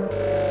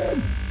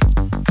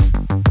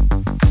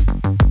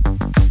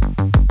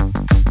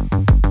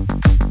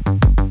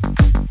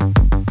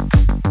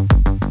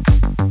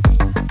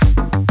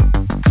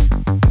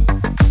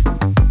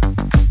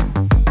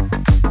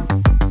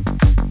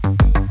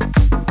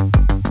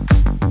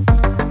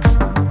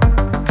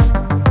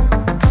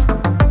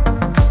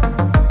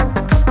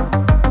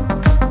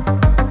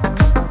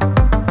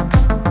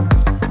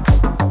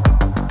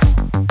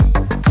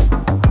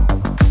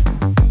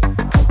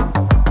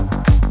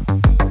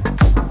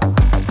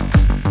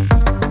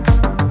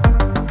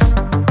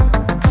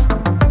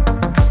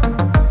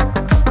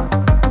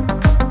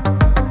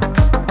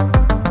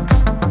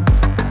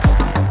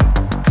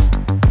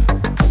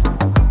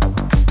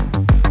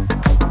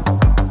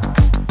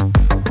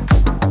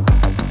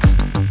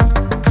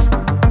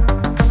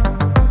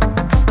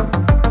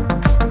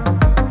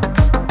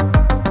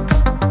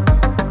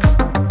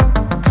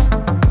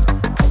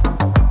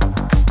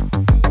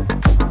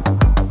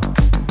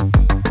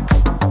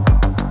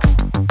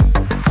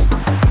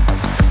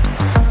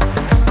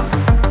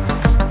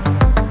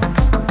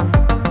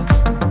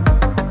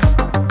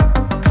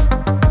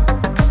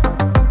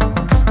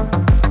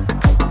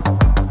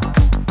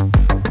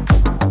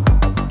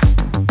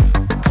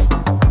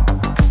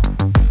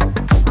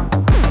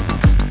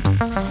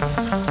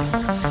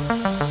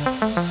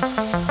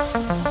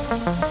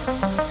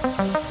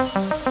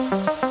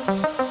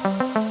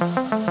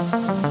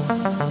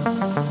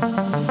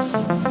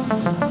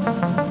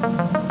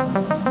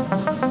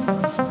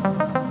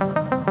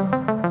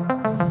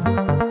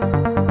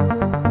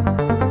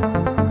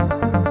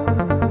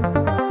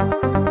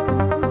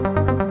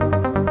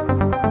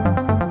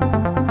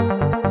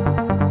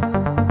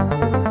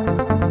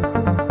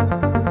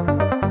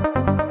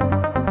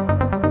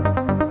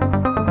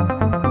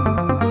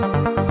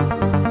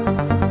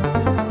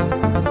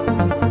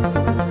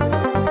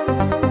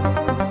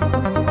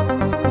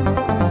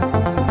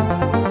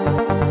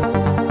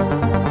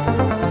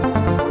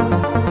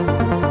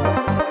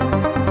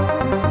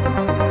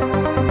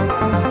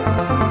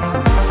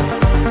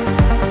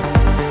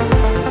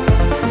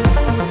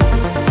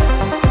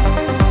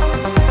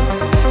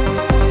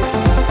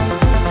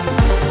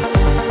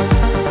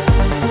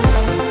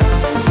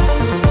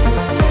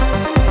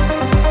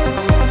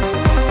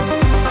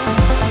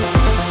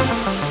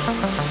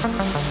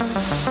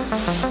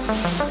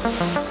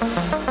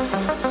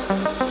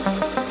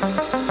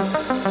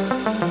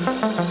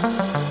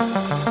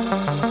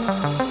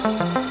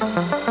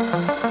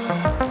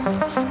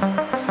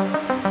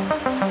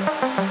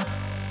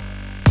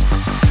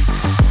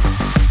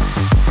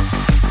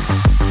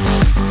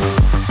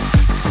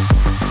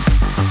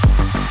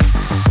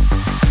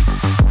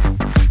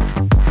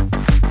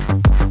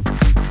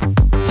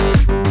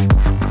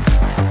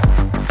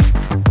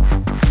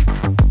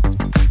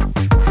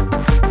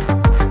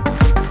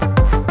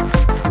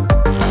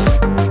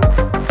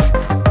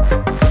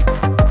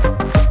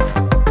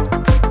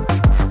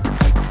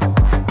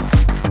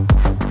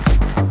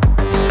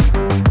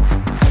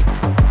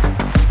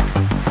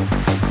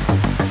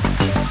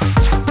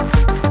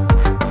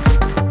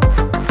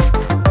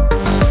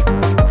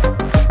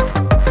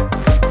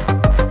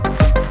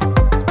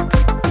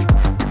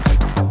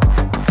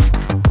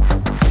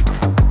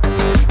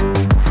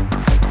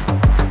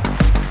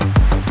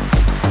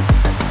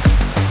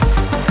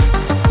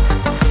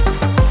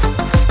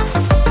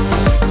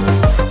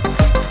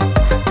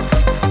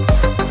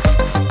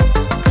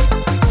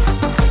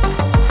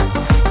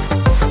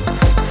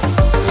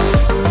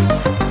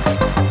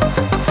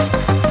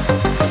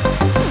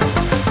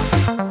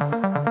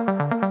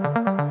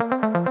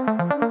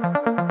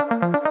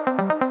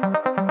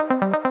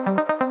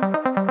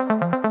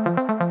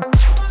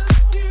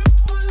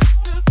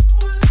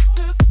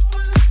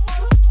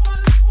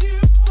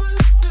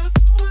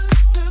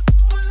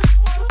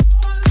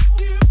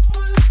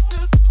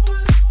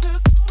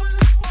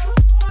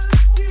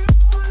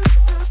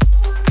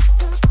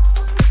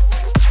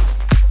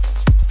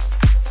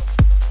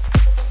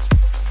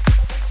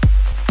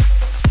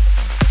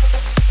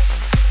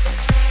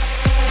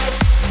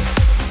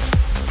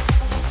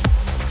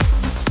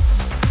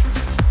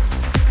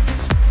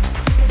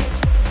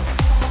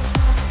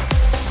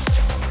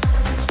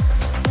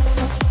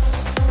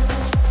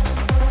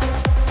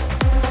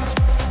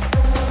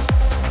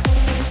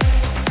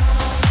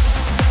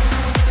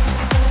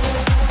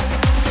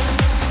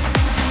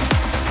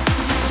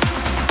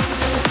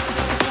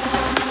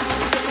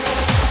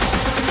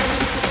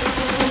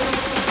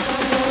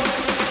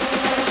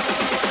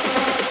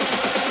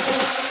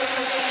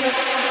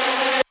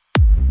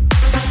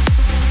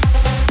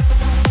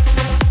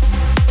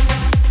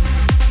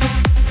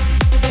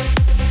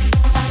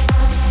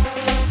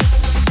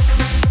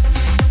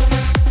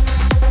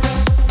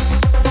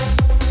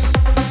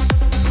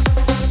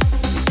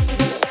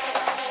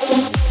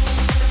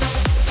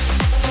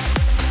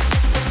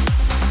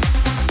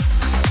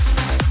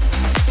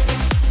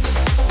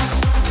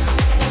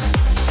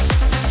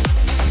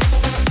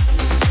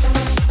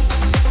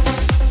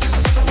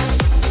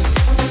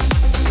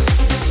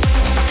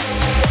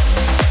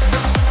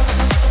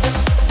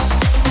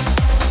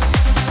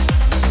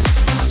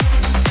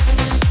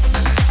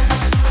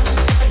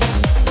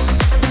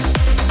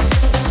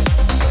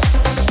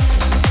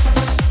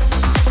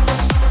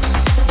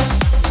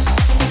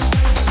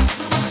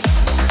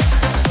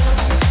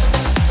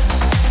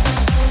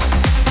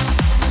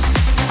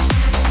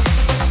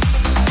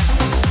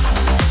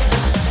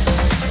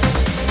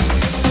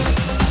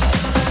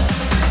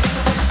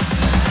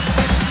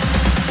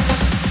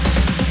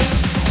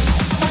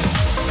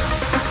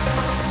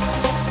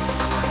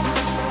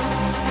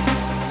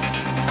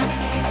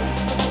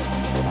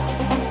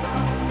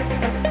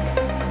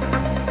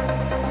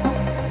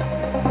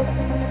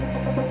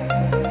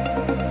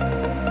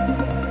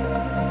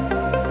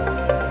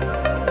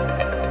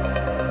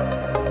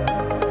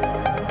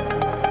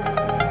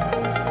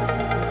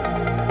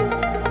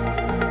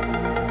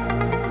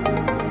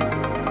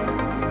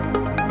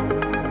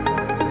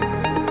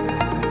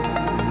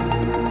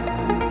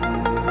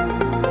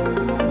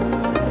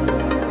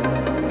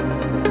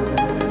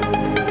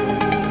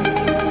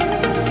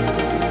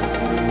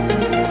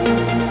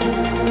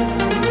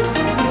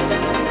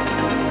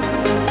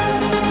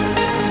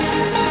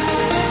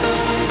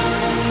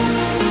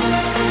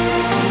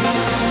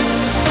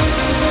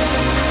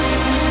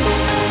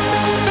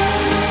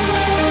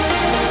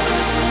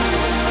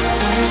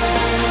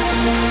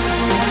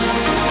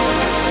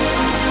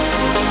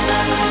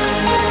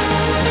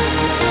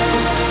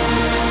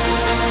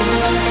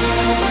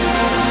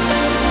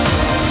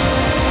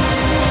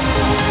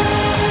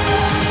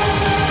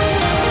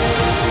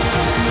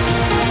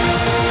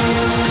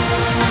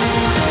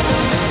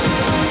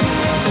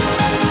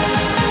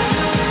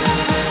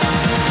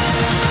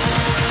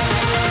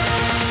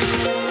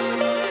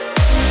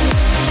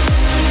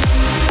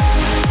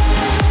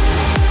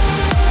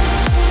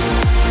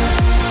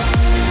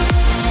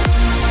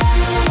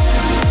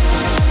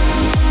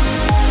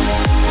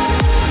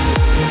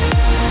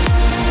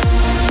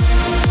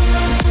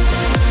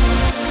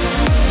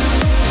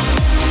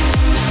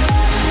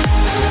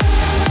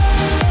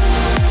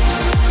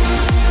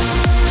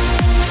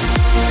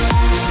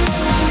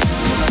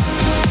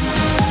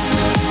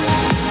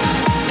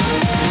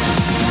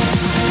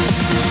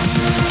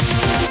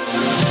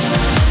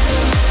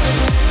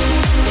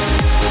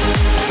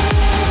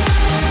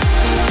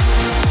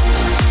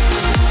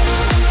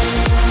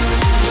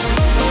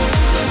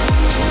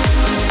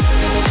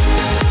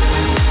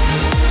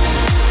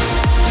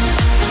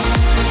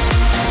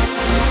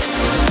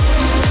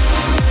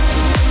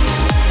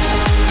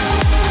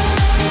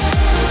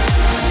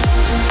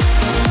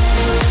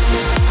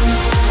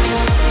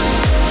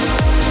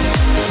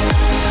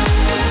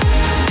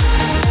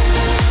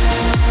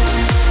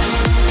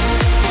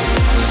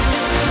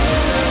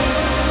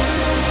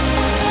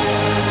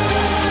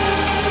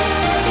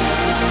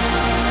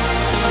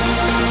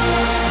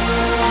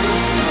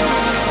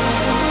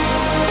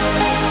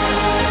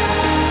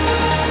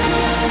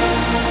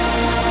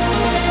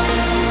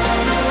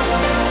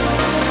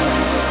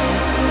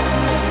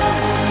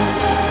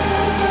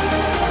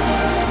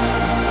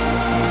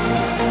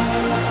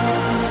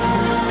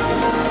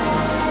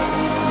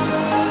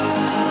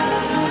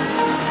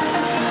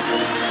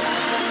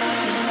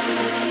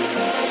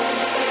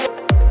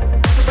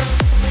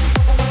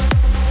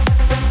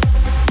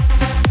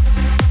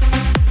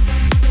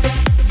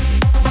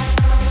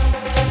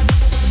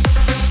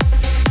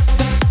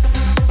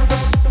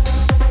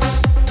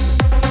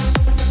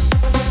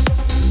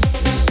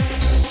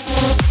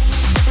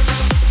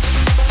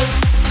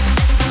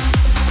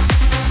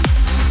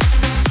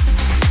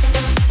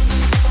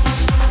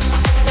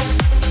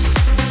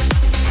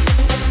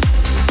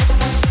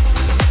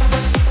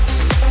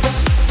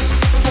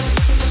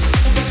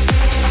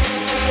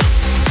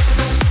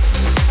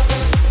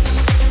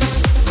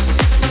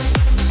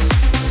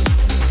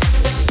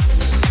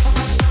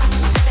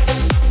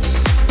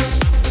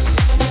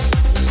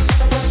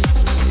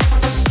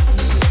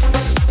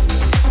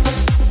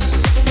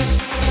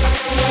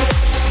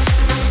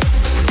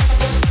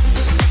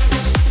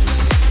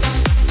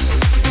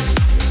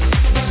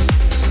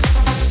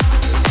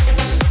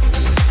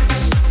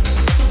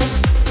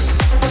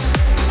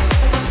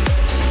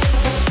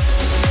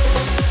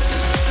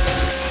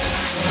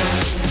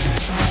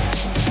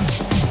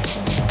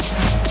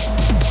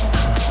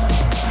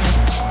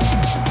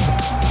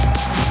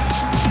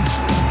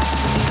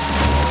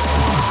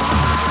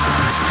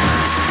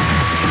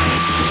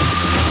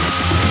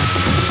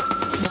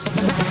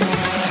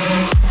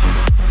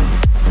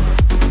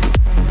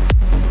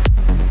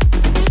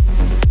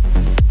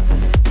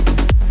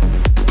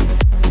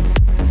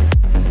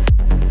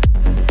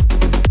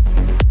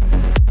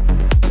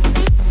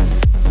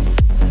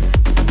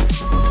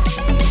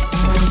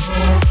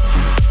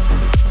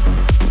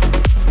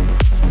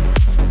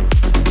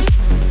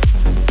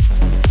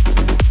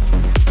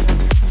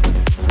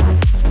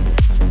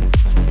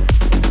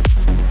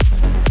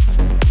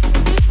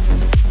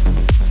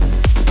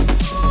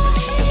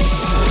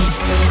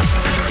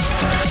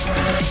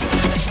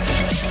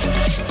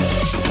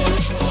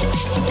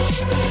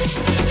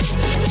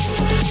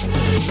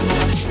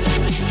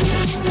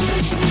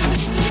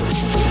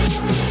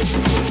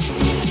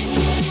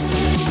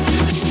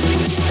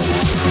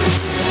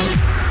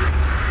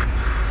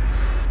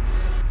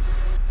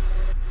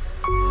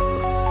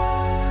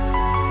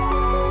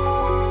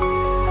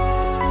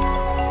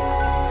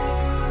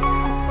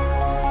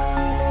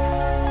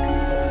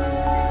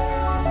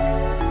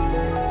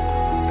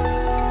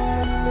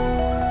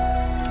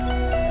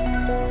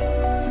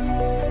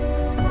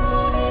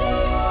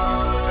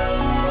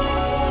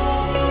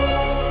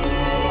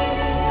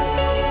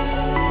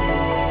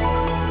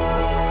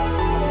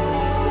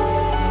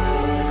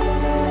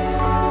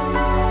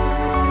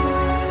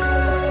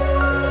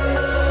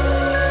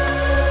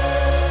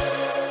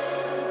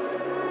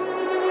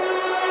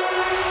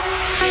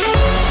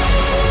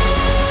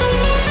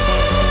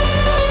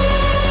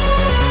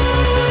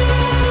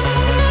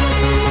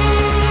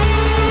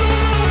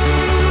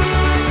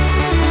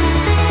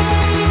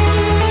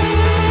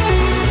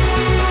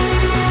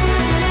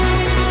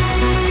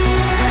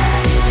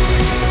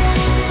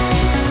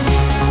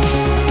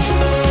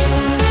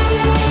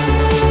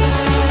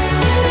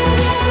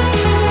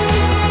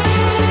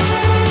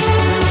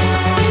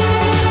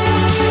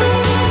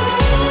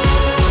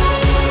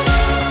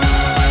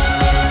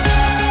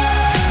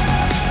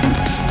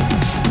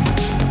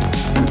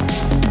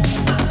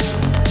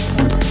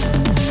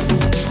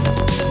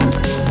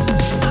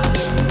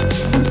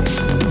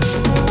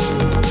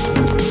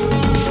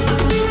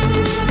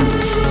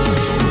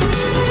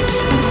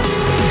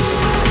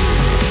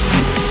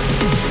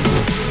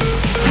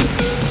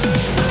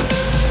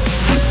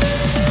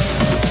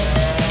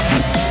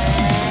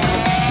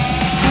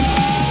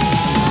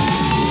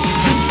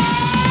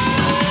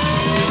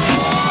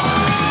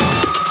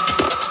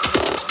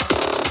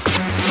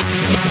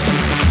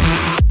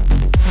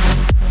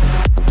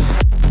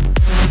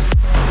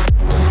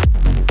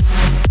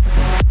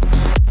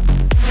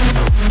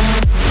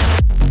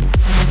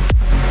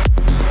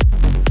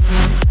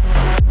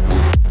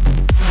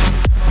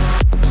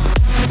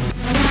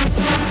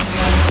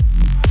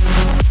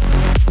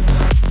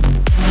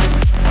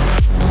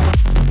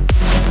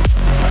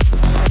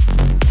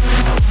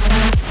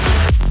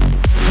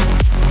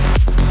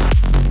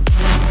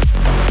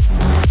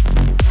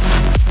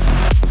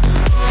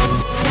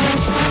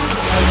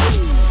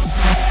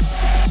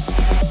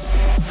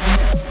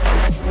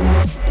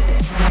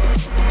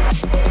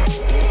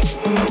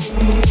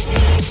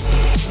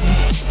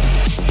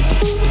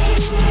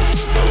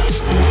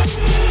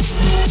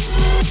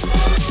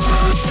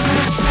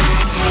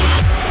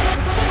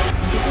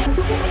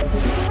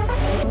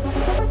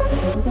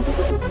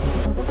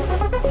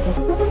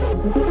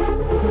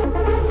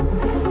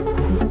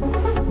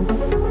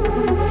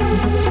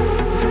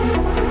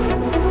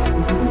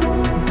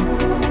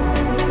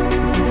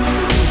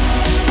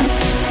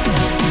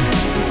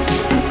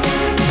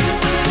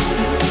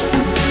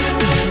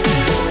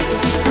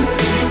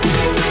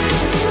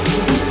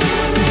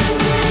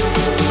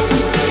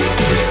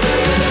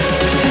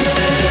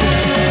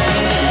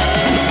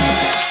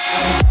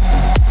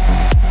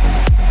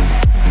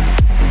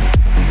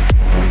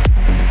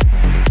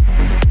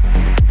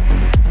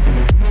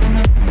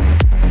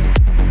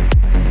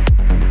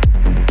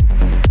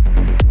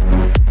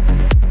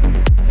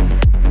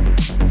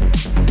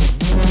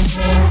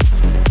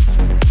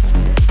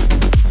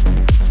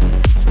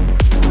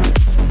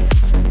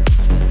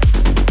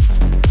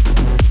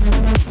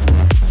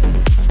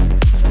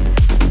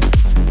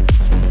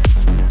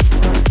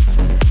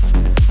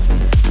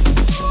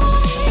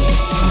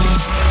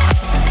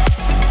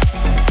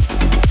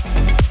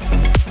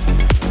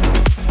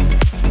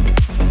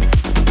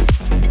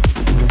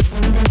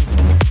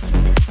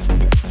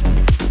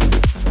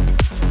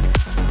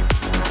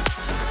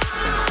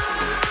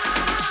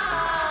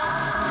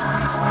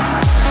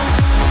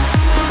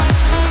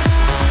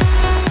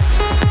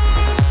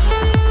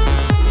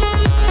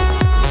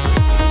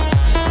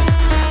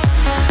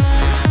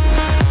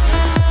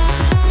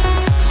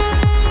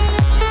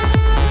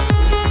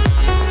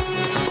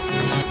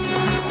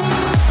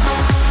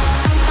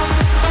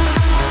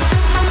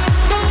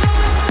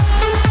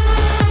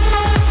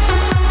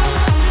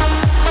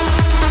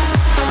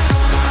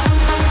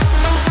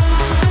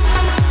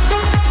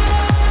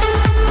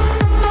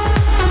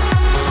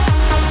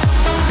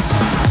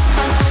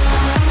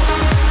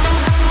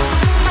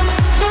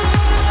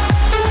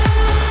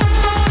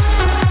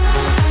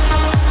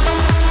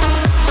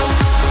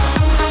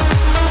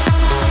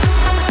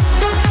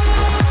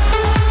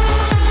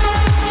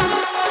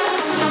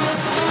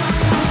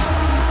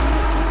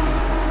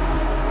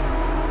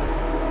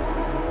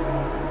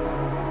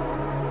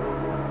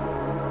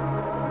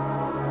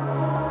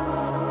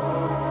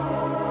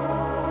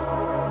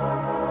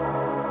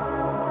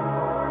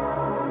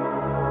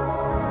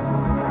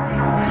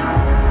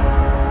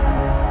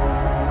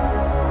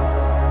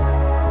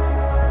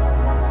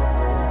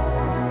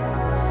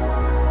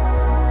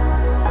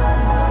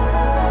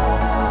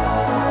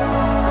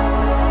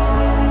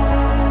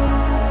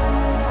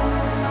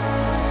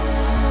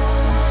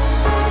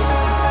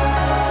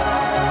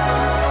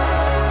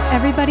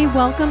 Everybody,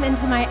 welcome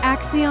into my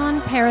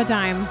Axion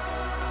paradigm.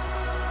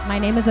 My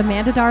name is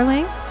Amanda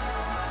Darling,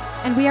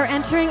 and we are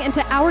entering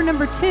into hour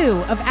number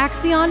 2 of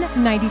Axion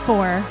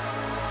 94.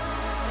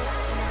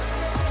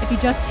 If you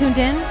just tuned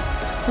in,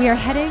 we are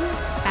heading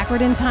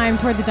backward in time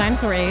toward the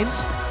dinosaur age.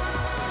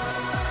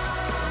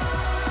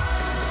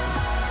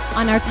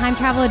 On our time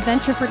travel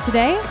adventure for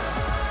today.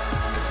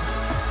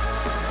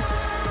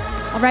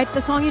 All right,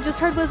 the song you just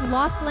heard was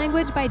Lost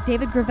Language by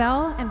David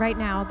Gravel, and right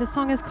now, this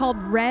song is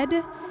called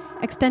Red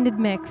Extended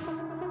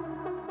Mix.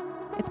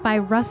 It's by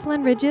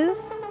Rustlin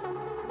Ridges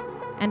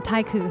and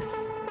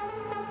Tycoos.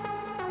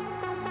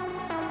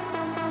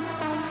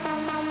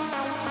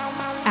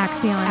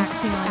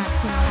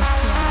 Axion.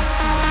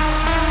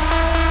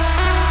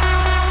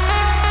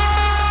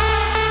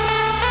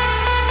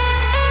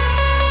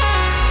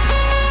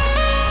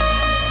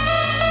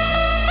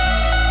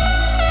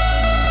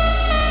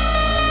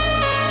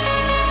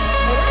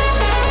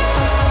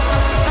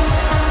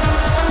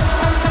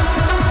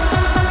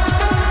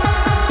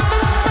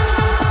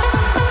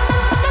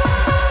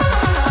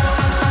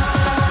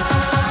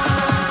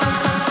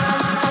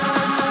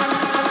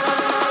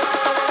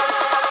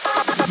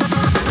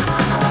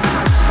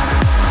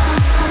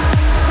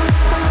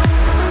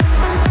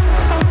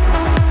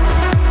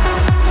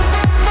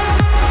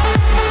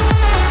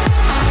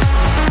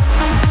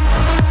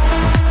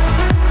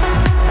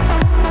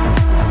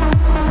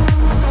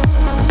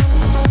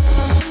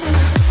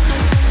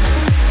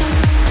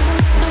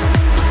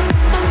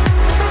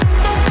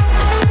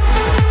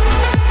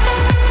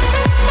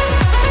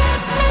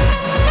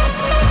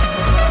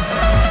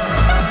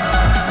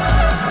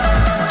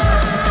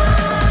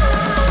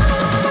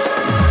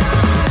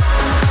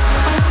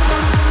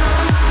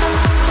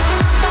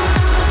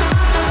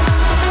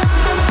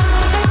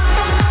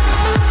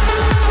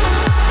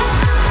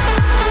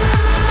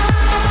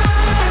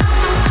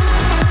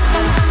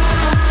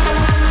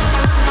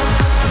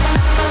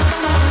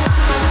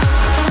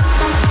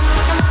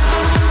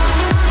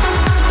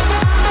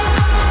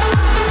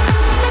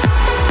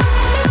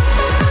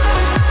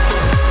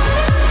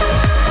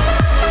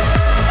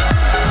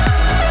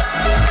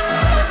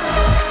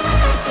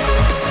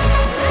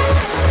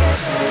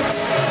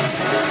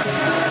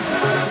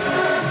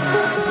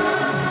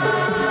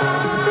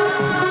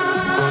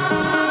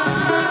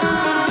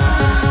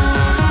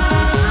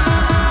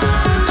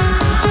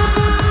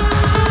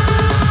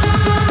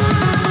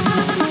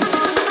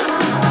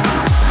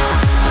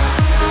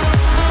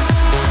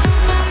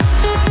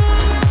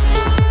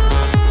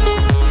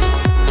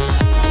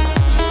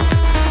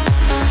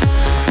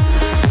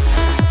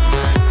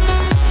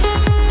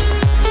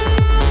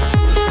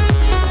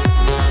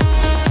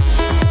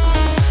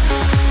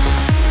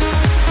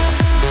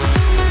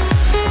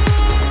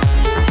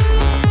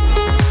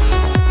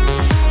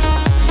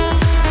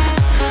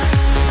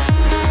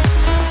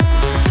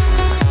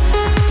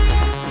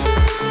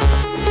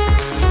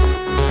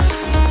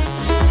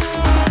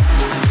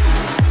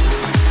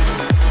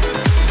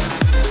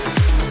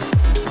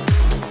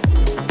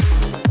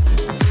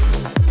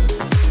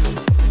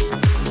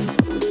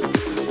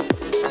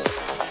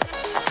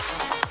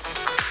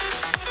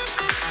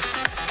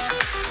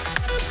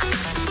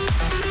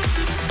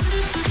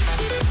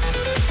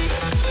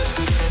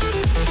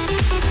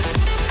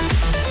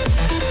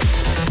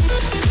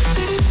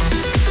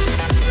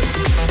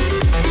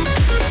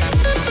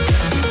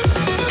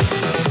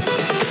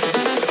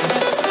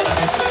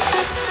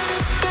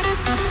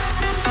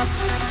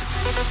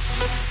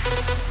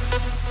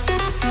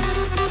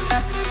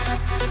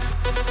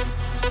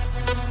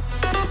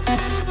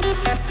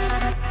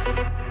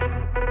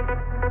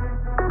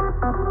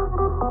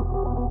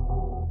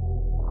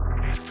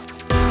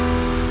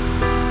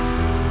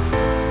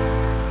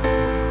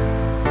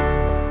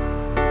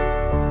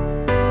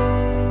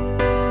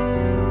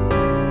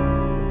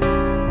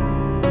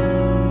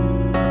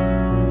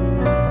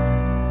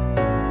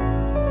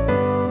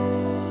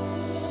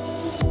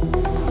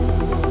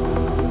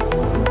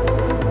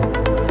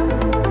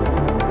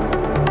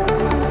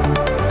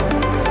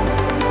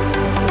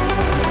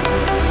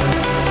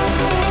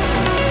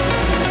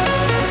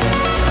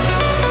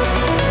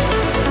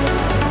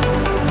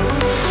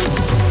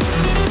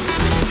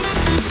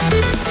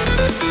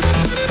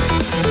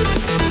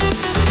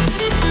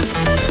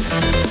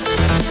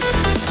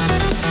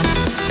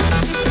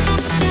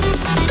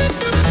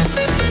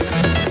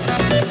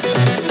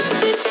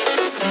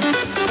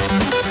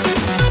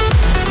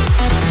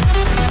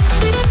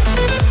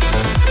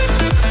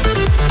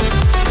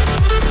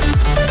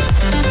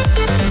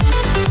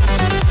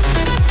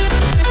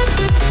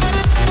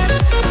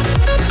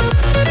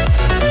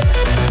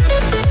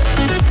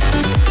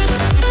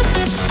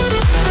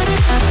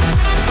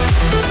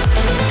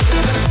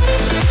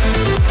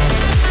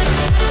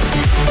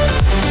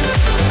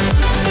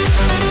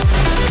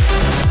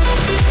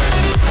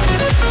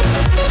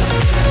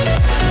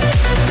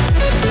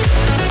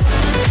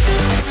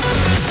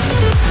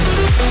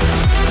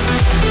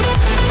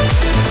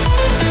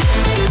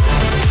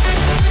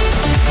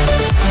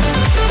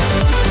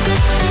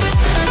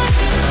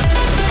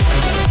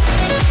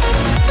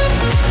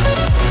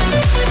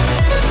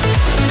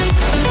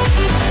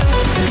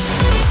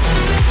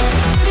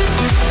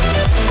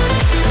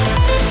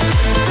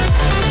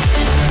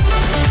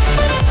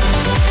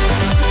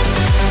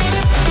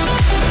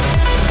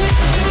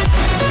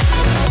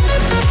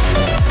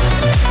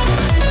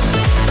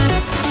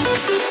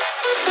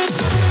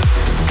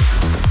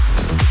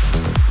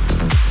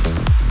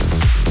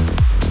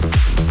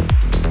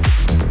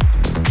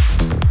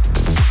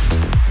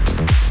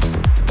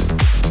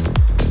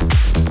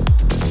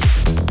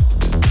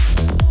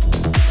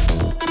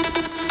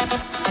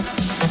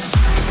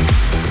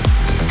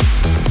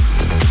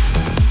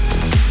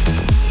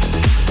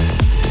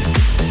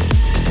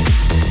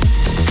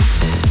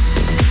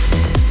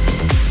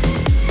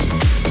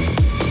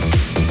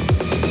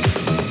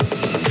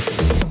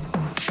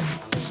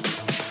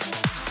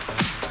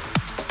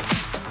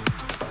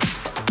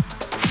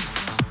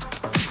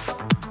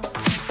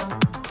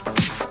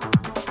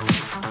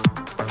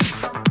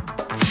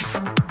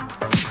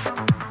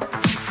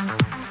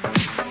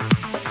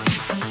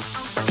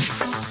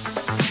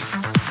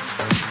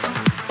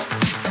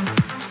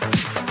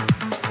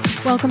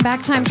 Welcome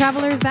back, time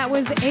travelers. That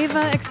was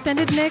Ava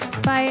extended mix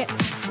by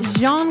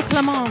Jean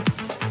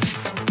Clemence.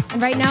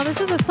 And right now,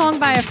 this is a song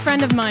by a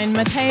friend of mine,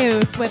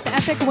 Mateus, with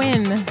Epic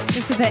Win.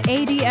 This is the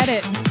AD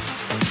edit.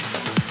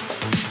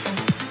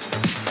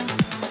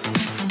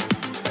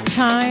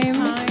 Time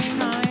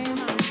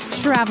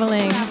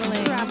traveling.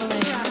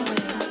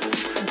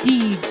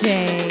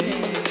 DJ.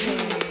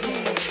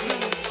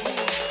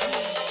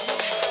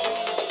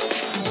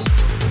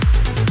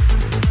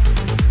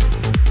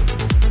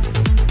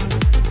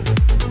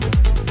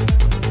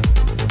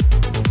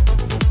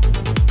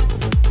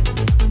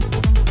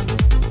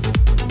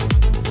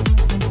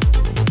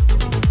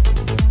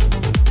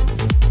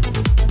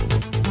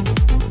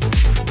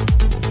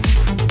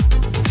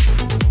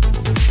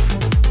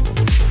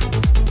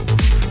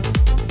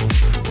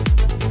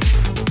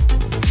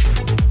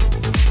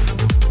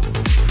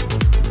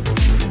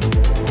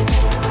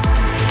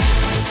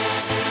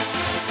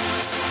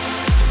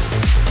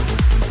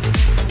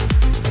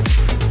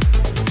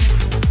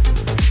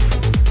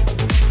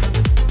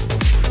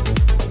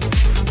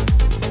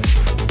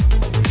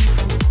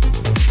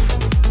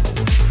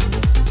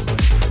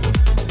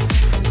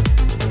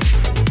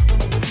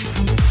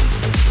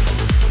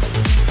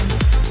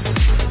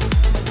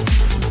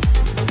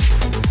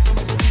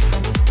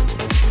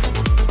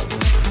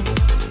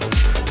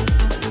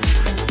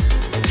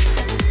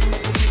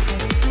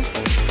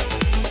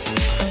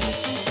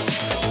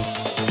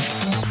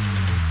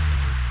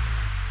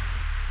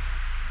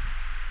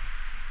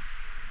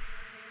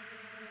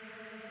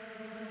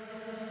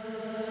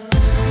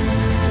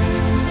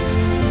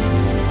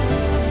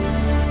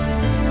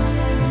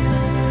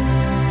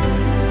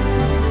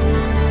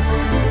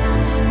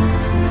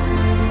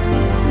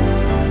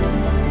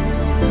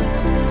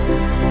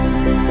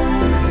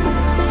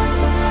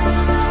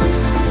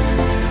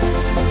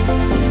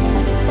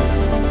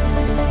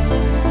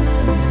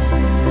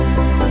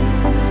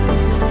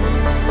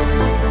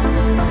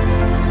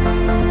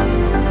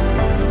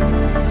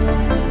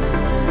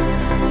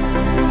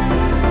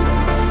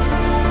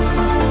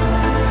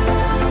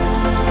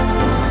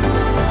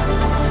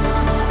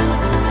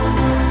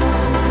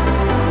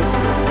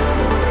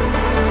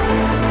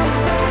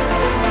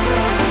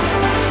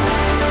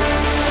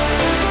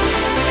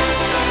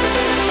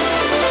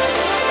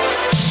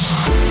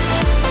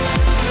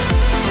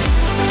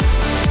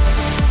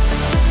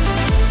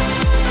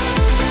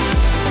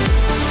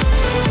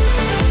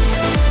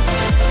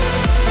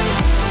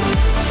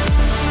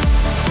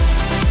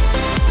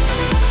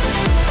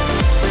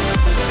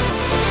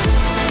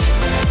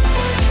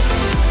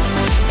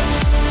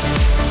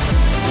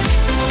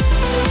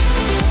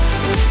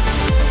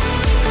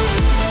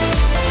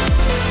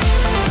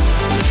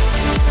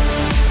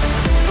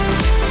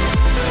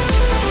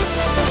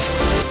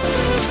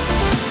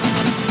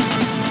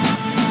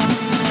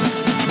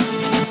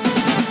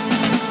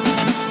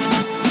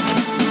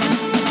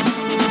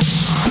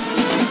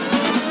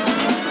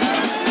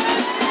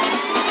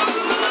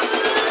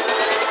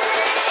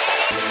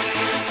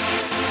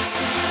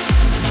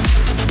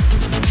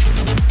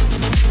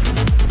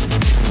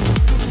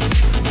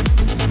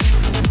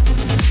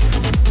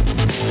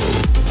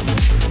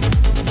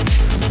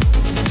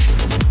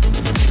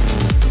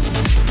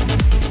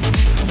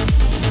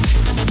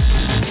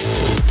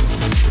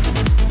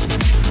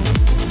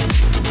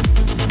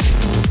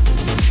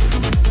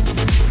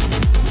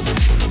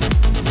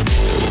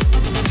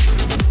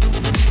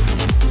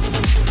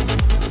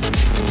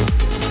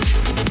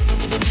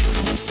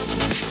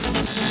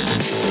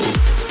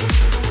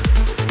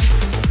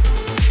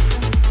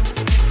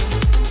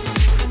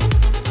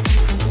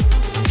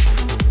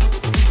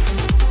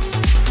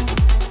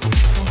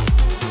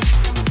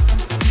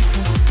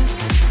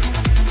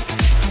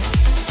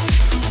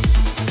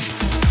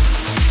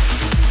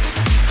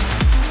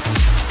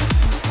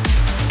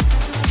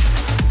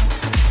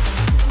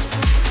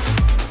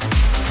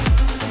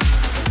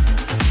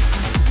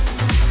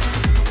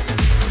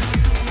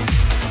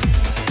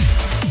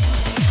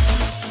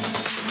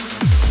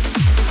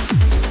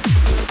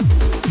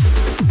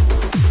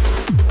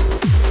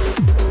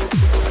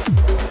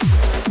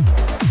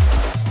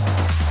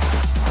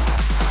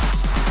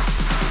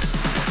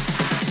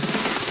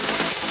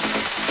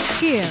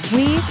 Here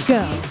we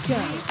go.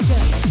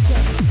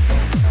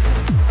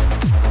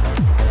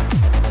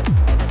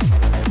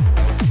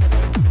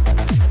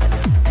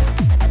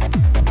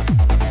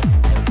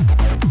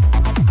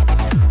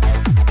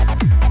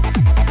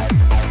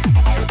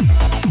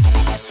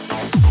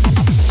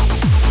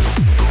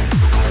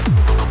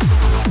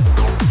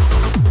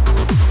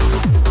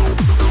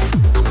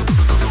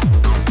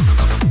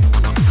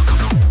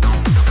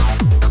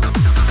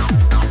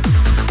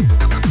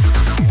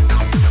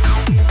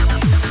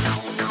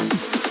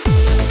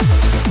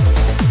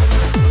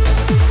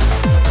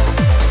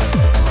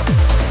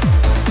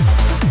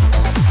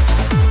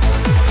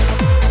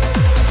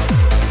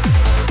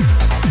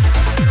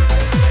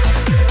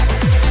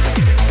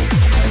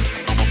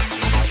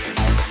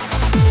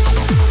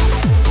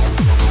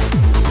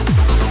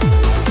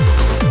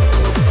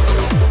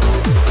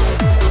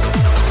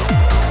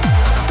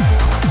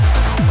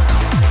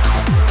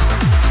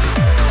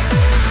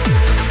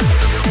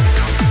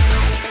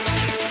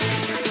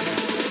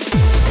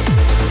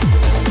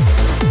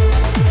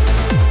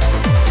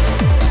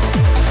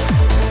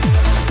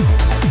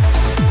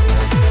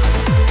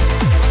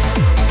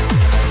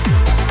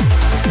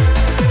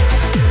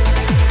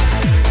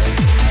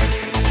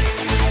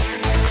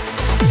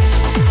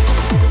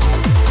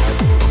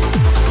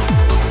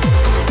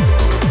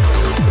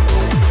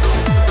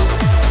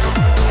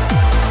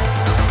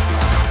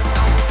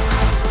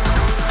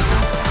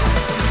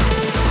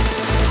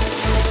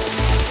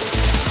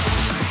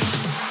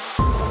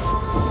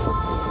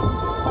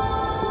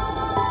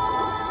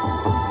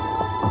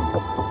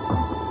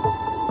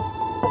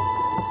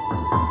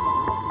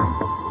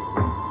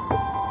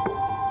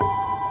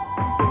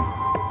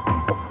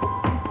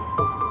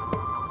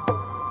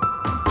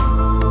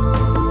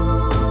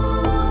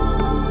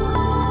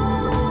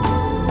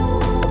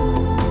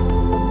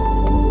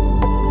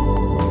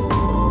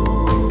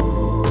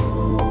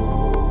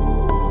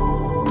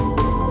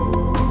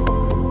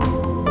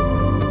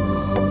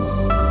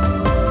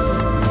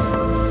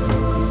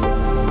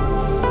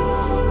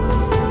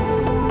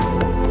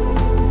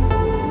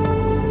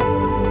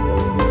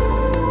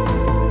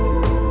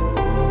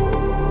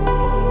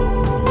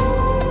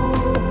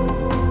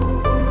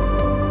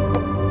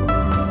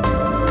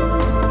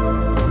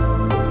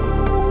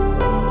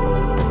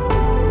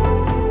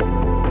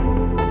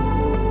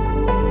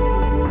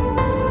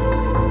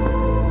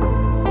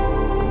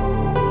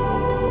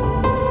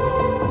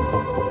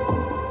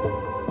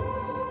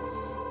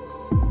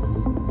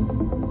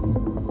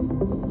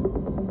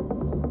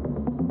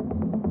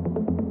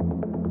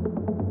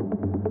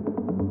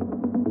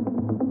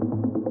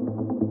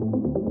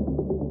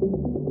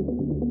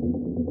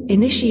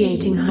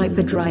 Initiating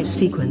hyperdrive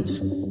sequence.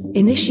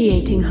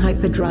 Initiating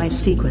hyperdrive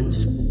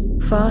sequence.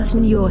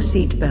 Fasten your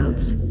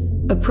seatbelts.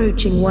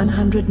 Approaching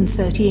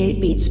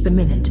 138 beats per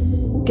minute.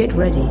 Get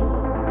ready.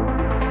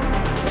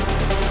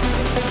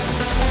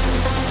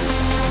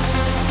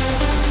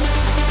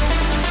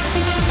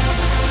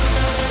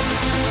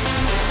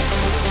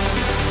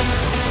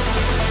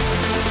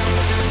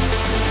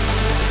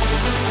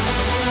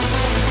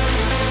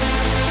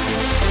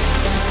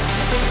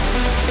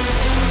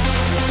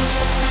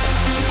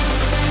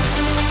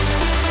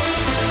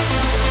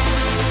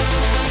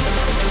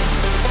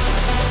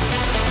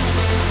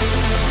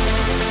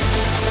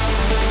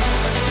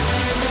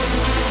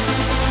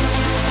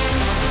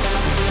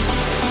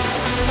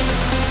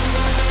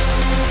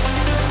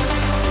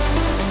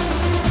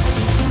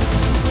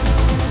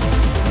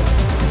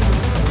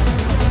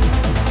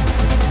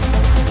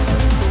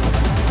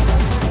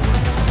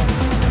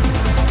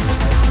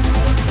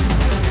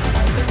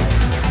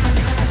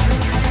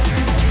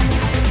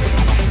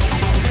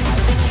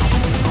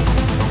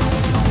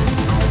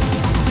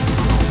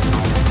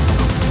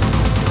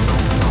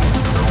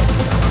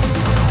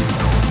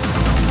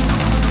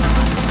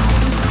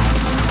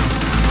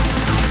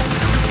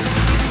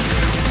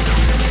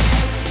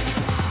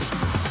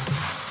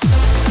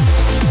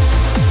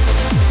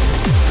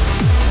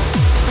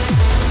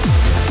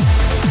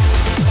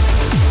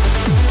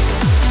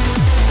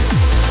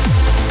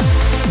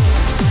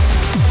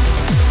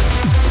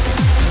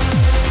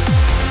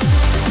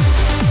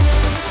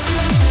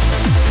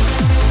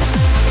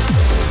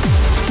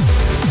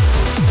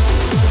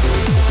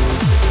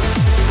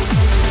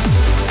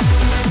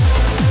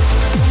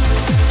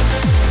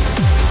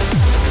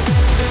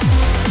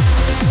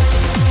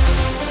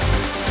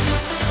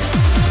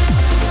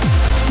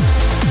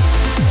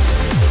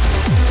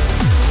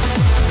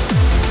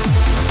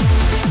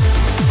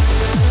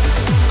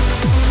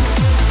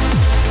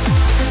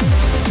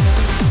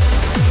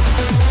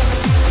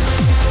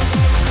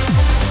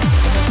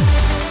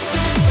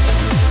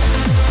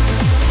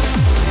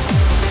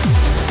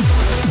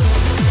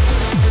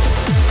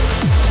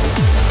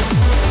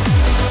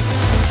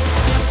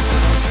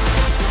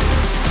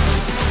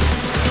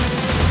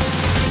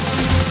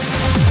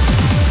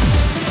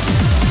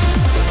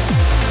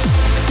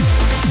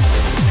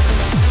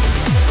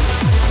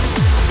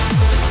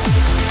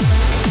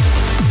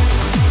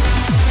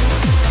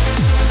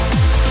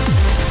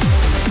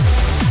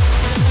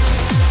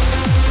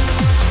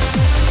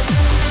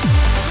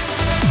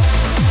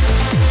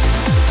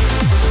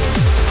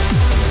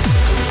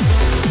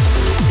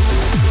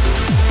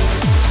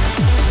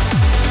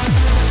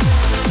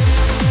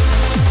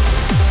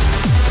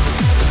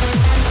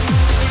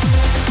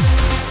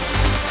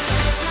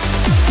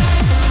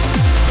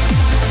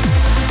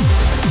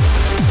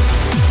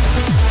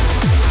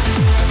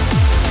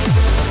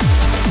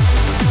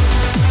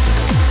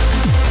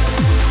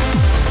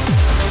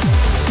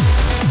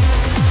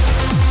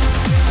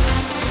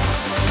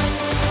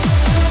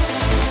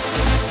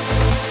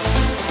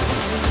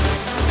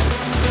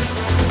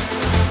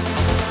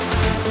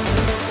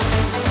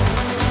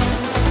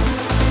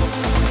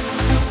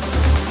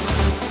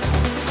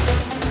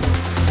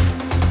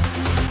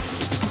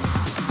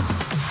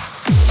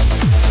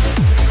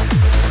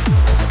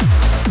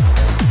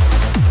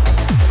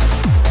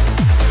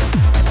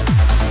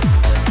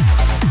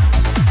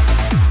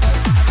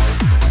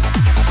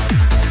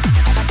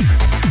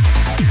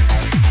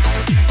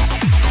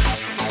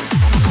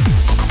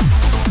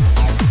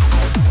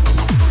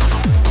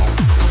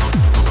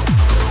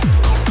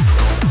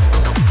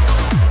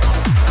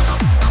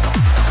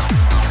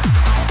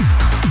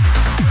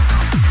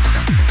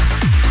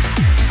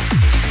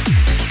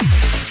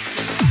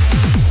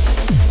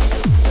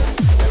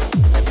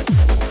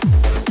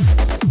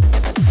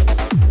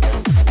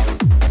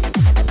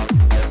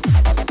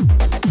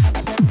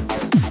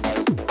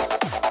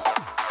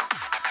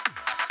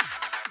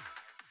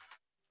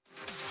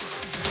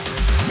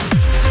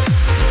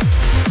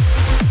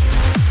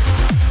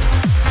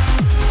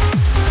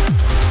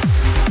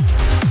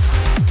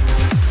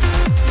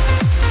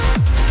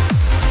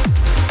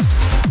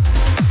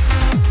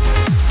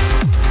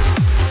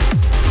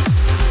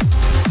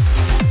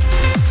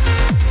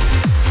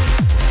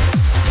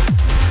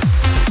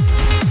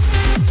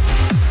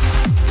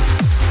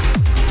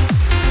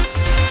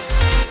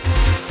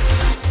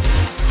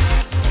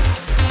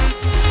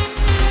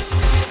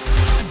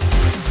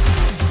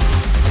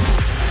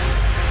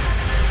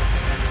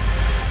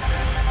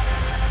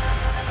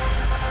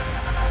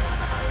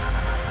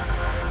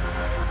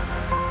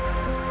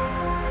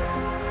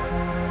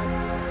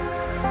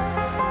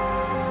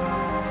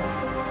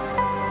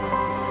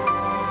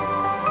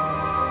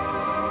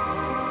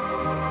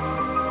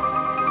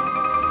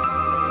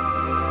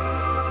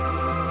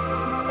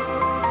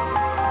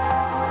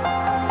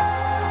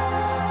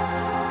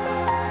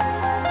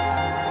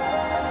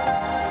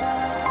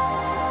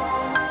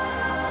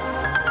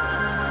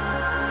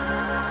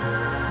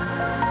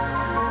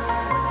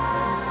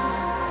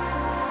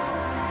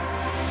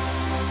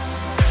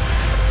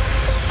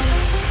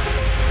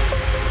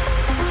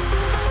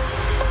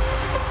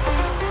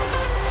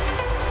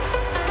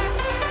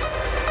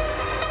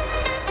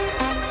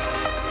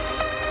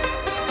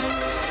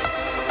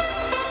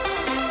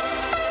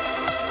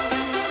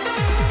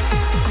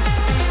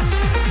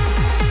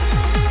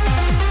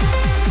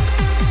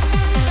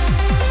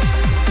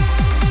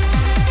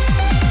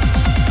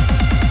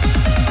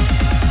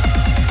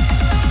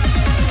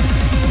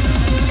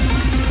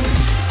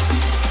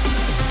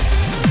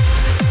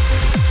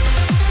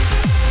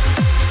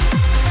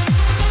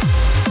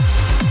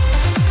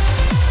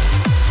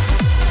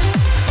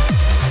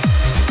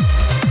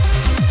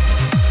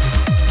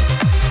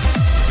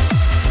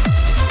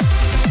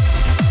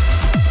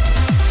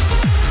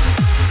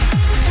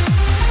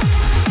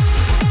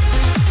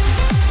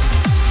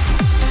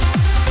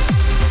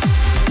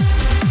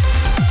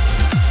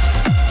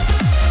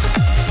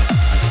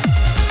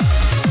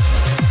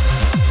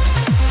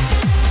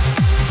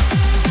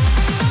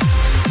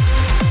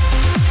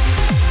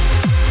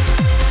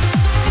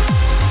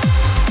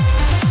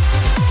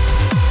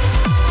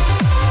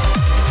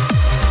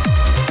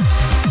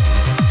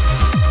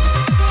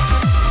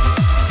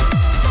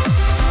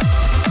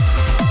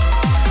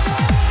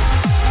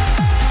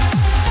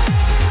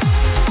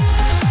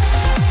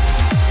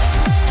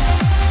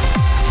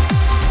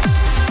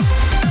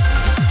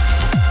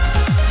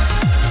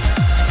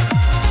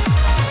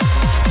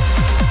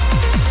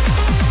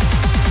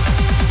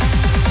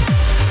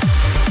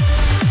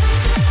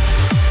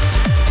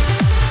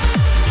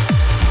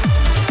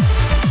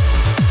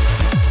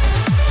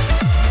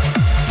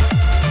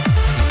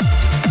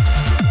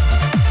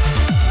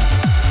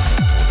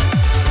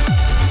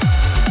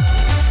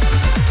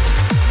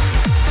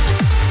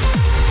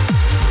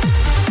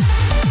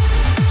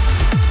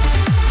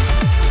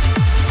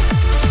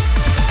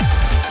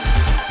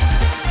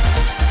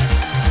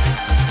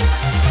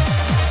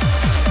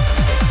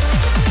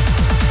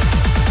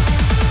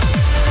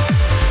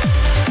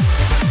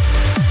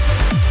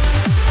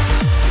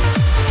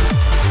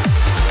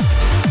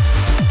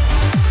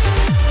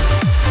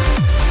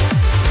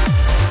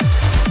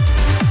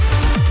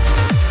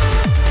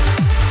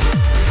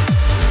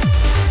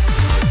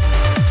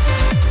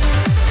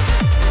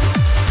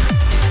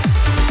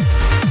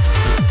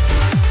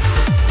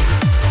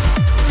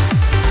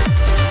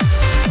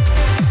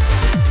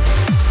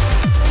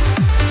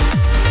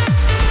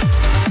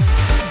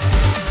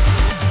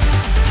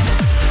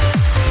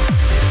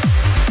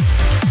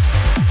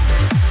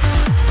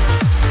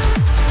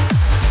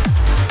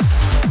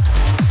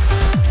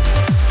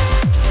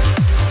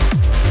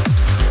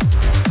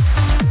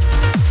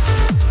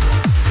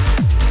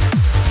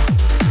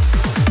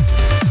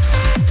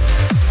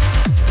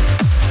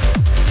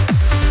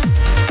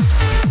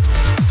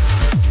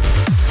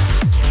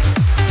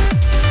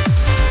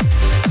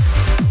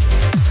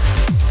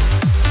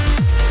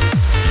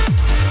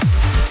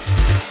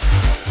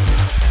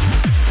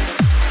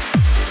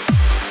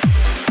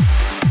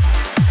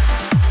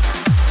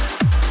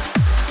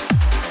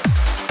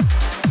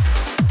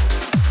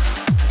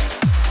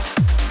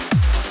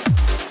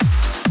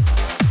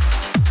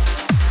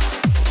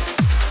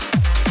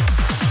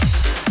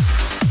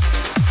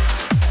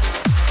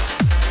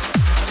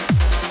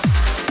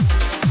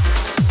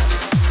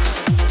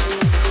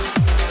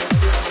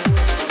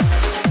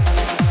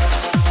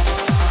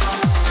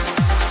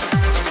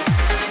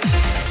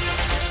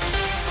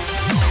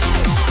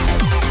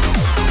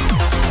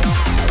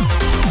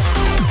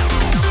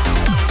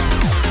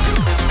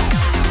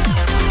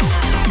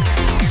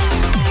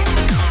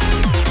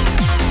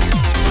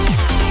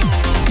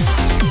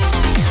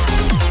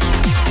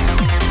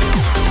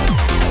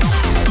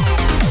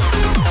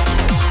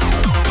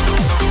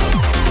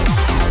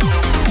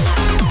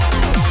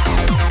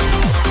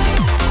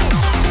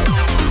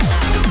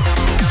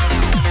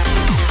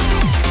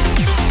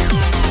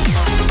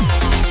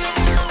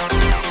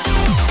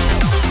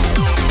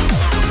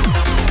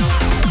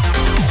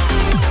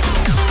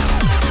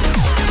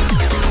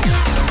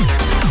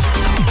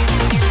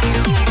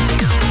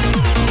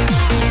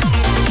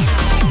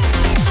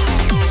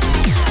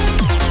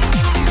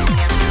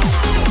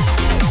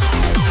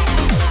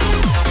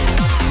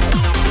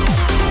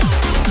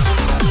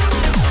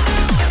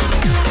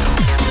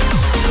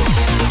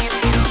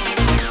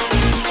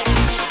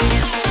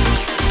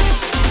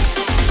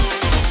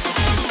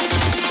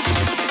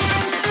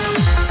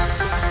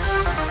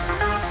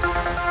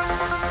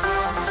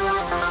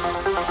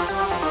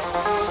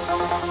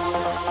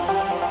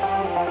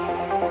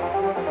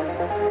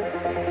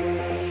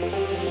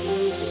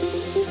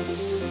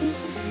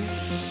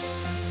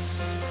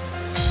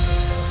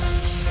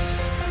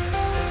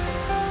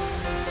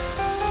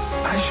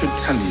 should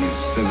tell you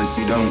so that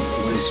you don't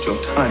waste your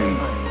time.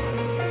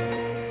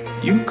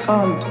 You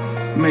can't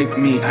make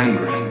me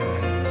angry.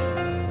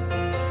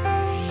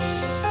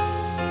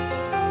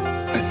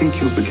 I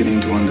think you're beginning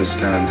to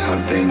understand how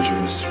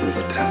dangerous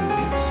River Tam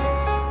is.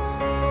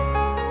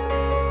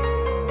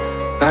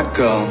 That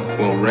girl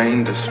will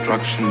rain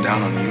destruction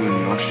down on you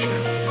and your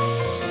ship.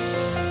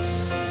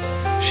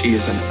 She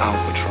is an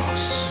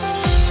albatross.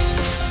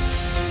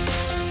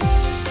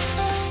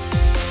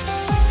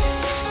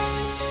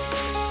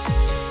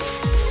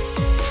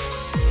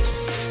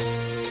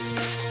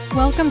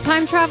 Welcome,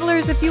 time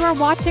travelers. If you are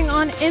watching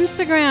on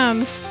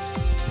Instagram,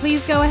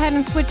 please go ahead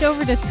and switch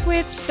over to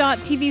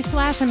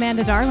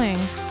twitch.tv/Amanda Darling.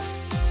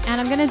 And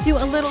I'm going to do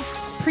a little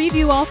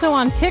preview also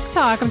on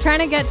TikTok. I'm trying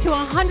to get to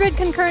 100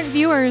 concurrent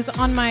viewers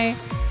on my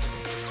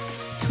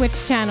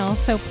Twitch channel,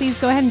 so please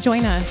go ahead and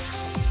join us.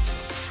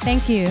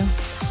 Thank you.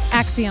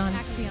 Axion.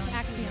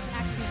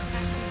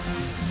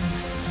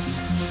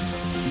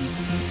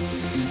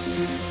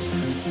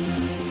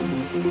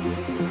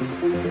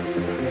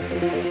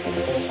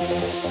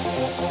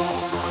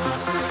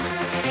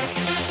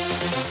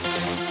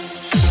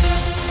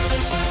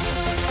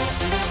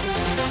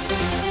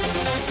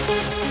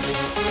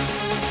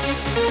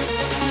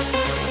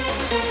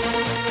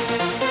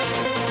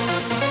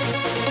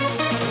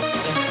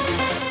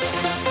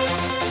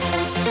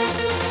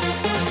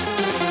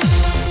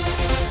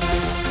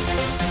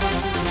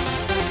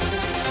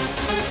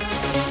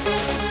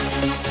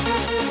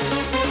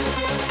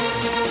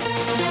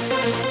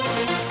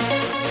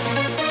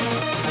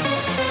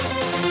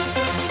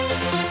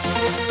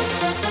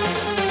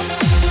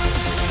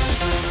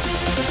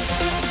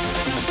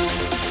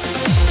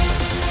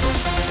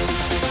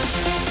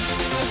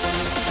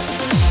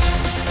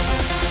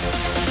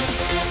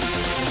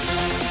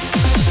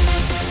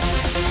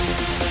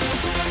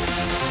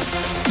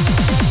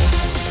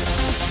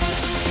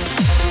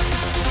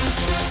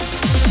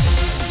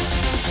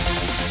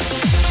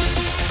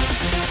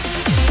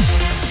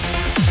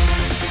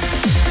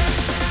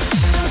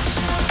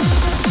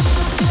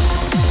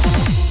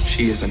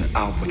 She is an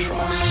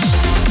albatross.